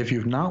 If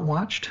you've not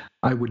watched,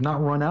 I would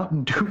not run out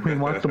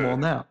and watch them all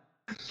now.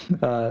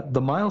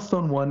 The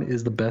Milestone one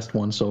is the best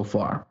one so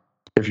far.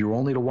 If you're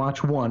only to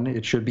watch one,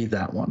 it should be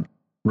that one.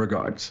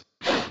 Regards.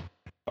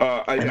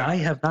 I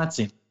have not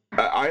seen it.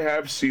 I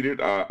have seen it.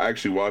 I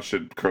actually watched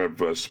it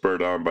kind of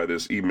spurred on by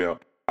this email.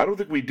 I don't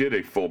think we did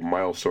a full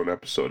Milestone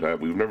episode,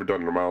 have we? We've never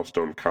done a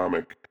Milestone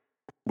comic.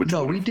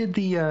 No, we did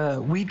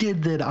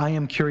that I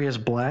Am Curious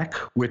Black,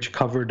 which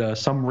covered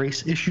some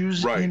race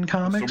issues in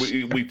comics.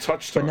 So we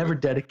touched on but never it.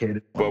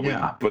 Dedicated.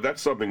 But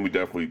that's something we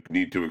definitely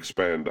need to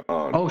expand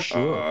on. Oh,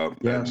 sure.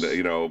 Yes.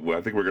 And,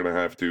 I think we're going to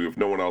have to, if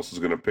no one else is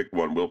going to pick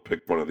one, we'll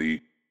pick one of the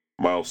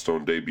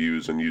Milestone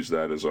debuts and use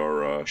that as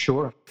our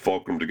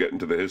fulcrum to get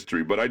into the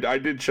history. But I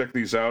did check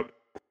these out.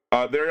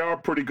 They are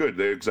pretty good.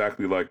 They're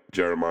exactly like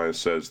Jeremiah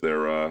says.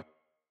 They're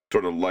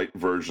sort of light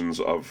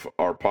versions of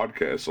our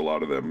podcast, a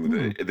lot of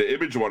them. The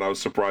Image one, I was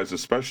surprised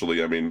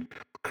especially.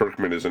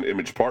 Kirkman is an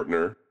Image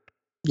partner,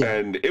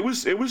 and it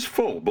was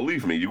full,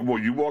 believe me.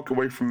 You walk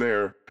away from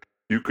there,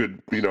 you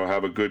could,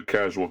 have a good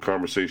casual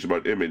conversation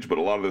about Image, but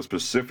a lot of the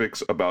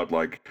specifics about,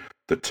 like,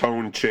 the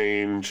tone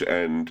change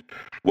and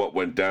what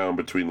went down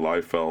between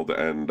Liefeld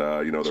and,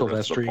 the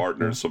rest of the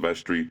partners,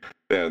 Silvestri,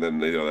 and then,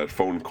 that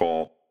phone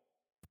call.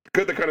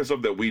 Good, the kind of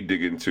stuff that we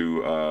dig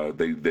into,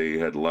 they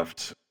had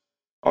left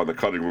on the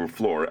cutting room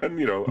floor. And,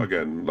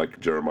 again, like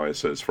Jeremiah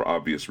says, for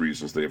obvious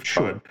reasons, they have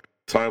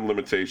time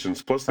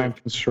limitations. Plus, time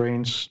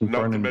constraints,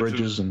 burning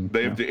bridges. And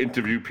they have to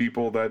interview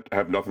people that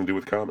have nothing to do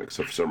with comics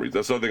for some reason.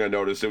 That's something I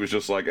noticed. It was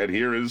just like, and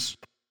here is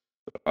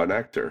an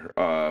actor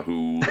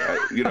who,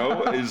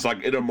 is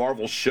like in a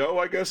Marvel show,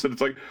 I guess. And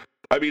it's like,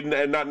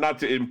 and not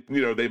to,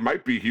 they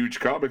might be huge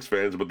comics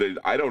fans, but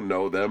I don't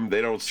know them.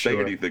 They don't say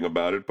anything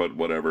about it, but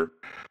whatever.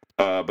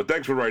 But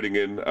thanks for writing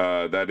in.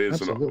 That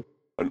is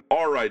an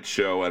all right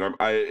show, and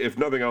if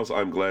nothing else,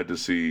 I'm glad to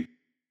see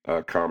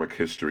comic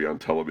history on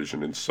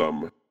television in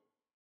some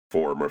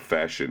form or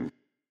fashion.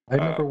 I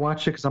never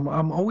watched it because I'm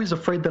always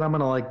afraid that I'm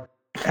gonna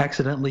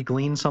accidentally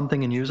glean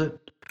something and use it.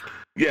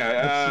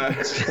 Yeah,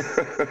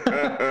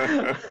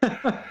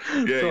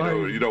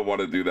 you don't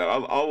want to do that.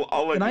 I'll let you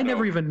know. And I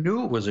never even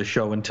knew it was a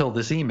show until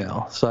this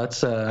email. So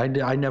that's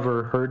I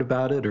never heard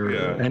about it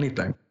or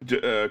anything.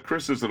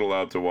 Chris isn't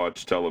allowed to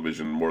watch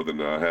television more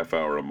than a half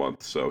hour a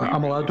month. So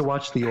I'm allowed to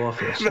watch The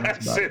Office.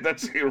 That's it.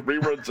 That's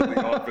reruns of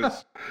The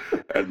Office,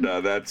 and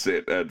that's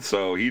it. And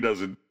so he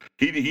doesn't.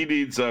 He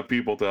needs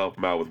people to help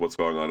him out with what's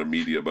going on in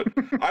media. But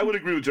I would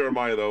agree with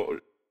Jeremiah, though.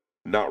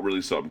 Not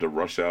really something to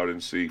rush out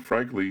and see.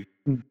 Frankly,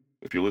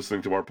 if you're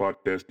listening to our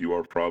podcast, you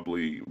are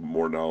probably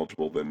more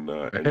knowledgeable than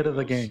ahead of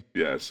the game.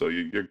 Yeah, so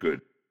you're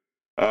good.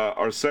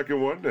 Our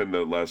second one, and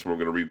the last one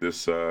we're going to read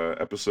this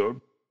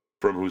episode,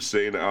 from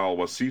Hussein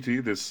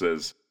Al-Wasiti. This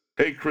says,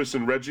 Hey, Chris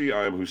and Reggie,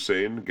 I am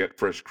Hussein, Get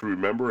Fresh crew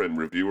member and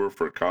reviewer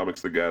for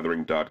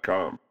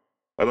ComicsTheGathering.com.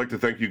 I'd like to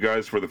thank you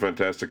guys for the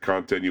fantastic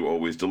content you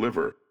always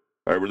deliver.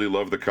 I really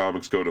love the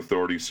Comics Code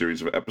Authority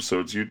series of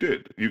episodes you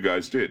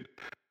guys did.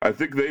 I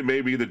think they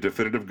may be the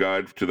definitive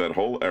guide to that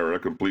whole era,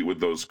 complete with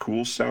those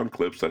cool sound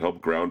clips that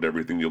help ground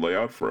everything you lay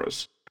out for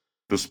us.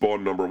 The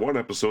Spawn #1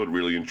 episode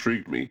really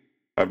intrigued me.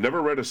 I've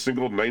never read a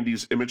single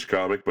 90s Image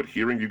comic, but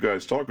hearing you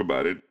guys talk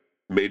about it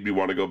made me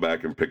want to go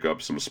back and pick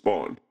up some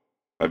Spawn.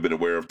 I've been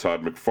aware of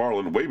Todd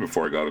McFarlane way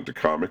before I got into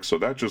comics, so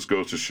that just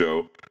goes to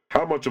show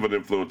how much of an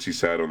influence he's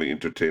had on the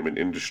entertainment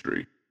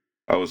industry.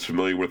 I was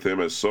familiar with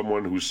him as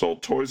someone who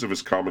sold toys of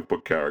his comic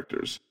book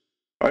characters.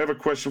 I have a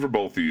question for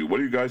both of you. What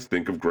do you guys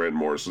think of Grant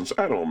Morrison's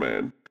Animal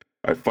Man?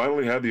 I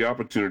finally had the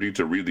opportunity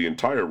to read the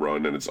entire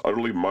run, and it's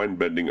utterly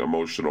mind-bending,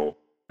 emotional,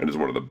 and is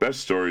one of the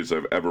best stories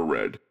I've ever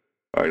read.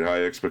 I had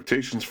high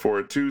expectations for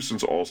it too,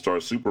 since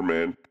All-Star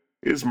Superman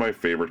is my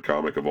favorite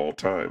comic of all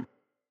time.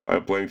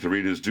 I'm planning to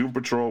read his Doom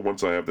Patrol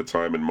once I have the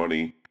time and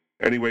money.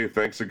 Anyway,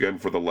 thanks again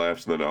for the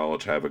laughs and the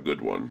knowledge. Have a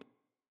good one.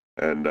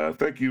 And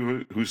thank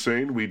you,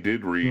 Hussein. We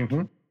did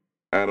read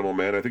Animal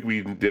Man. I think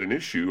we did an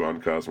issue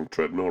on Cosmic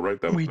Treadmill, right?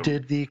 That We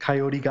did the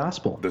Coyote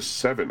Gospel. The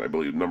 7, I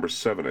believe. Number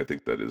 7, I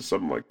think that is.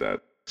 Something like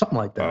that. Something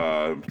like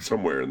that.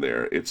 Somewhere in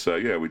there. It's,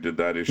 yeah, we did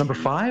that issue. Number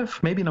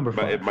 5? Maybe number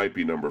 5. It might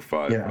be number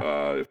 5.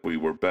 Yeah. If we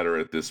were better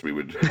at this, we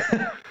would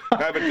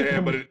have it to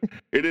hand. But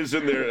it is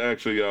in there,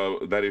 actually.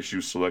 That issue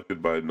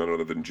selected by none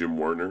other than Jim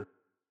Werner.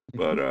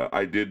 But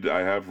I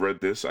have read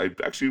this. I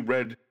actually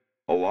read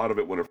a lot of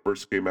it when it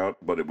first came out,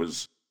 but it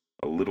was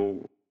a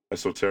little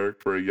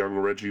esoteric for a young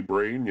Reggie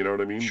brain, you know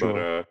what I mean? Sure.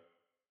 But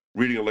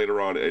reading it later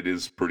on, it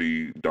is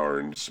pretty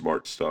darn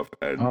smart stuff.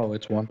 And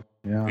it's one.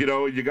 Yeah. you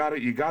know, you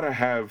gotta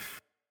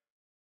have.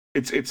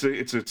 It's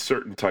a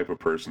certain type of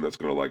person that's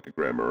gonna like a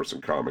Grant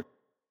Morrison comic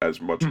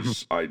as much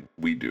as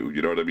we do.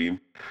 You know what I mean?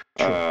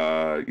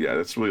 Sure. Yeah,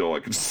 that's really all I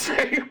can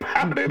say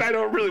about it. I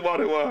don't really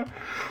want to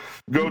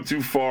go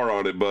too far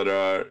on it, but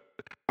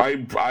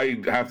I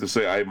have to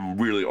say I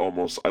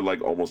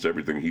like almost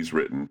everything he's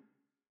written,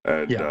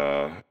 and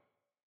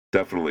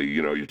definitely,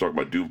 you know, you're talking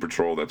about Doom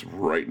Patrol. That's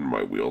right in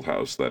my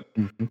wheelhouse. That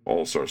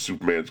All-Star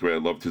Superman's great. I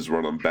loved his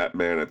run on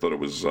Batman. I thought it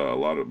was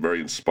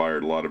very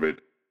inspired. A lot of it.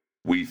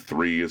 We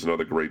 3 is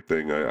another great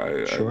thing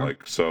I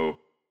like. So,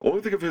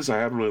 only thing of his I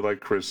haven't really liked,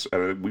 Chris,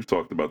 and we've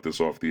talked about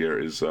this off the air,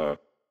 is that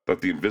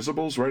The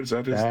Invisibles, right? Is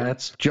that his thing?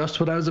 That's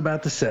just what I was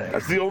about to say.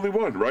 That's the only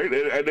one, right?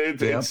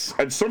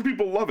 And some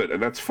people love it,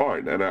 and that's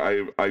fine. And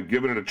I've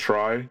given it a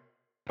try.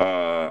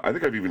 I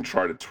think I've even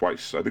tried it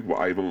twice. I think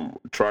I even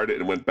tried it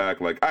and went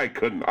back like I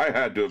couldn't. I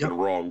had to have been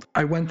wrong.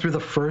 I went through the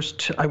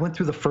first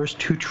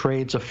 2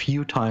 trades a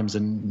few times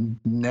and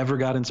never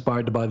got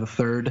inspired to buy the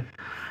third.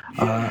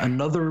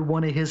 Another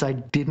one of his I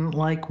didn't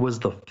like was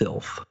The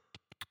Filth.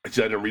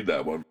 See, I didn't read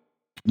that one.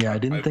 Yeah, I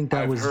didn't think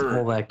that was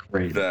all that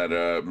great.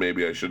 That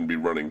maybe I shouldn't be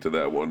running to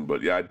that one,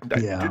 but I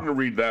didn't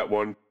read that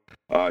one.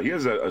 He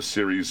has a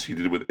series he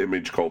did with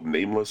Image called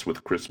Nameless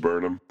with Chris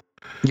Burnham.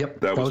 Yep,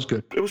 that was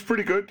good. It was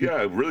pretty good.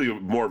 Yeah, really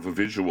more of a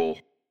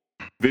visually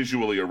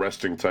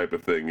arresting type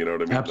of thing. You know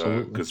what I mean?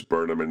 Absolutely. Chris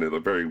Burnham, and a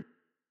very,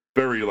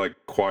 very like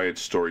quiet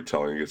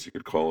storytelling, I guess you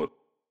could call it.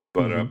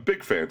 But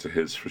big fans of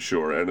his for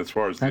sure. And as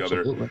far as the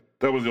other,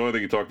 that was the only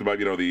thing he talked about.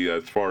 You know,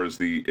 as far as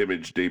the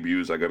Image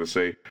debuts, I got to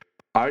say,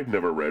 I've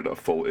never read a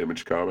full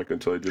Image comic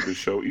until I did this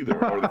show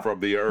either, or from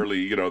the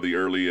early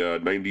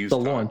 90s. The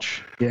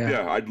launch.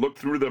 Yeah, I'd looked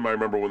through them. I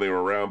remember when they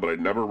were around, but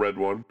I'd never read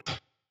one.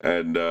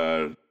 And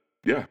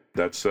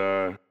that's.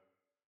 So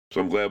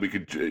I'm glad we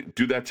could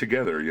do that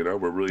together. You know,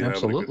 we're really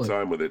having a good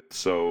time with it.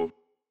 So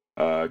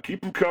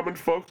keep them coming,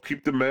 folks.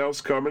 Keep the mails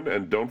coming,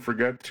 and don't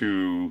forget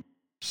to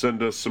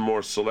send us some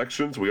more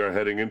selections. We are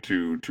heading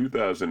into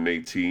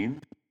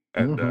 2018,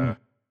 and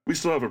we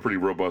still have a pretty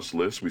robust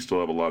list. We still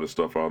have a lot of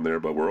stuff on there,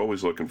 but we're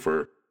always looking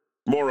for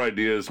more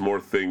ideas,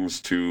 more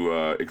things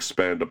to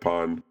expand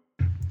upon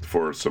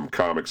for some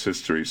comics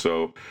history.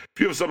 So if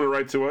you have something to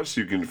write to us,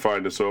 you can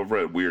find us over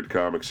at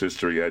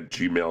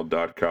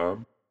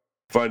weirdcomicshistory@gmail.com.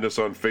 Find us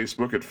on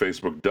Facebook at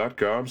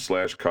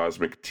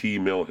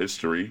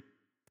facebook.com/CosmicTMillHistory,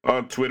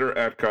 on Twitter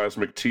at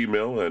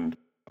CosmicTMill, and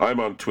I'm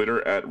on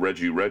Twitter at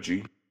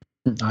ReggieReggie.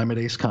 I'm at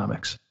Ace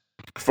Comics.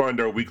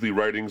 Find our weekly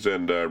writings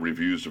and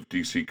reviews of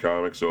DC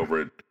Comics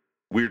over at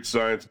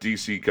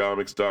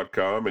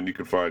WeirdScienceDCComics.com, and you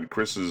can find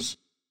Chris's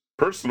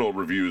personal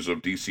reviews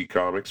of DC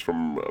Comics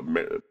from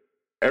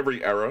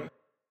every era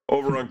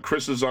over on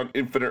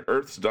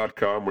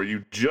Chris'sOnInfiniteEarths.com, where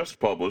you just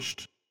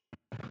published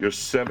your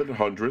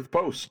 700th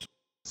post.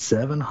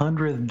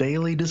 700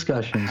 daily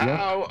discussions.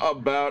 How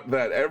about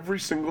that? Every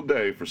single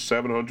day for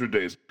 700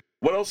 days.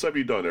 What else have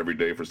you done every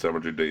day for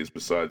 700 days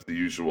besides the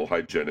usual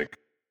hygienic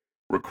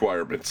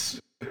requirements?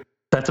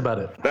 That's about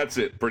it. That's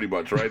it, pretty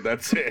much, right?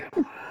 That's it.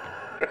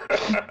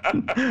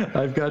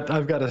 I've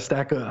got a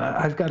stack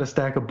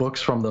of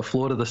books from the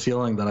floor to the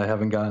ceiling that I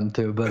haven't gotten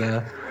to, but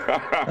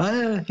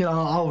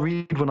I'll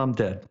read when I'm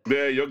dead.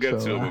 Yeah, you'll get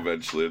to them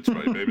eventually. That's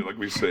right. Maybe, like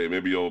we say,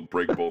 maybe you'll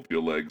break both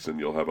your legs and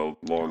you'll have a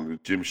long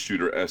Jim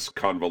Shooter-esque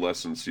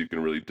convalescence. So you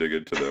can really dig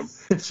into them.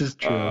 This is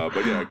true.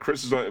 But yeah,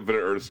 Chris is on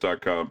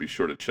InfiniteEarths.com. Be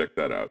sure to check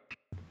that out.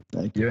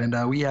 Thank you. And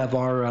we have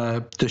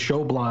our the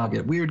show blog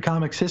at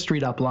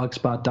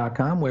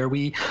weirdcomicshistory.blogspot.com, where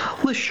we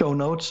list show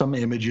notes, some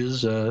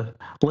images,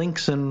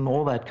 links, and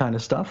all that kind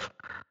of stuff.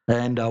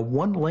 And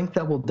one link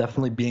that we'll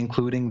definitely be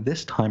including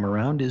this time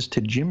around is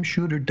to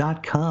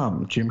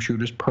jimshooter.com, Jim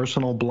Shooter's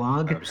personal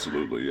blog.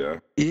 Absolutely, yeah.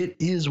 It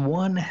is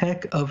one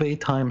heck of a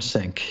time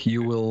sink.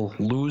 You will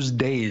lose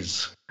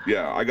days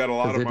Yeah, I got a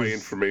lot 'Cause of it my is-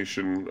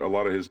 information, a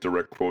lot of his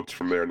direct quotes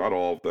from there. Not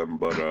all of them,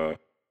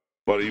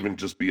 but even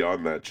just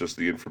beyond that, just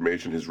the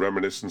information, his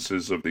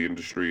reminiscences of the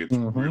industry. It's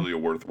Mhm. really a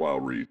worthwhile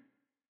read.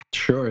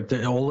 Sure,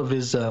 all of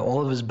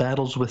his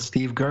battles with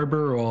Steve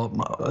Gerber, or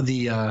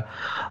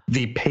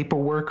the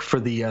paperwork for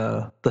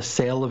the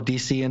sale of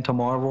DC into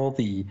Marvel,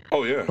 the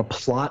Oh yeah,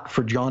 plot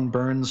for John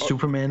Burns'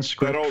 Superman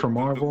script that all, for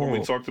Marvel. when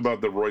we talked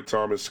about the Roy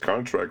Thomas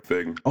contract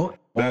thing, all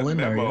that in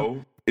there. memo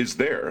Yep. is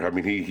there. I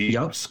mean, he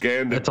Yep.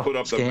 scanned and It's a put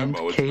up the scanned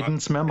memo. It's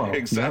cadence memo. Yep.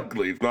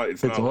 Exactly. It's not.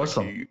 It's not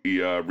awesome. like he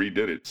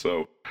redid it.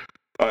 So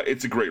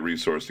it's a great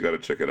resource. You got to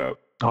check it out.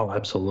 Oh,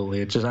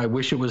 absolutely. It's just I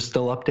wish it was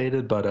still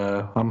updated, but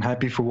I'm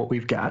happy for what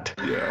we've got.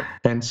 Yeah.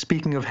 And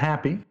speaking of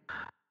happy,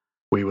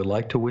 we would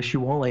like to wish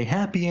you all a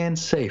happy and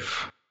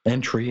safe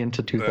entry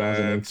into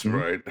 2018. That's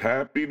right.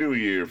 Happy New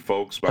Year,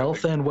 folks.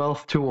 Health and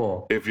wealth to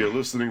all. If you're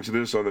listening to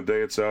this on the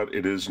day it's out,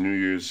 it is New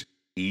Year's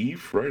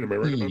Eve, right? Am I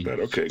right about that?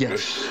 Okay,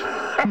 Yes.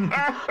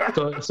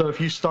 good. So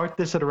if you start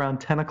this at around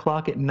 10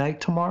 o'clock at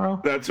night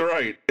tomorrow, That's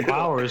right.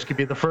 ours could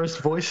be the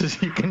first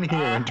voices you can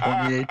hear in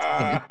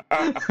 2018.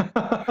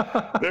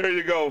 There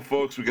you go,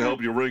 folks. We can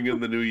help you ring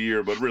in the new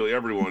year, but really,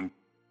 everyone,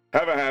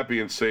 have a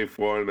happy and safe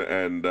one,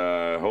 and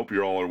hope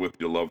you all are with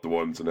your loved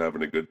ones and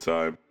having a good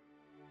time.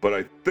 But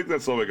I think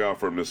that's all we got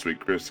for him this week.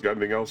 Chris, got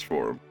anything else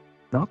for him?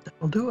 No,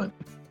 that'll do it.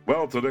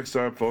 Well, until next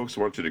time, folks,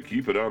 I want you to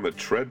keep it on the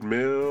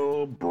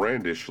treadmill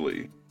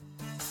brandishly.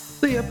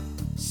 See ya.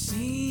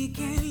 Seek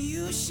and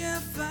you shall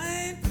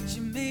find what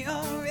you may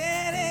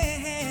already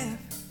have.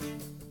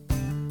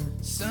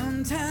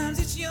 Sometimes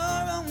it's your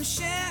own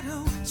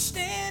shadow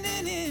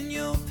standing in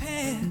your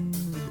path.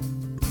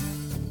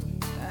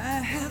 I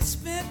have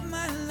spent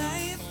my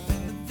life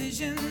with a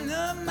vision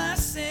of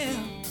myself.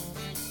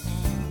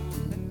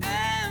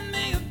 I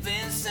may have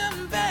been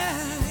somebody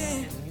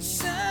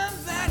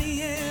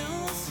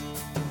else.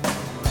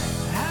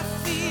 I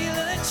feel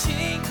a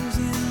change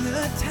in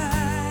the tide.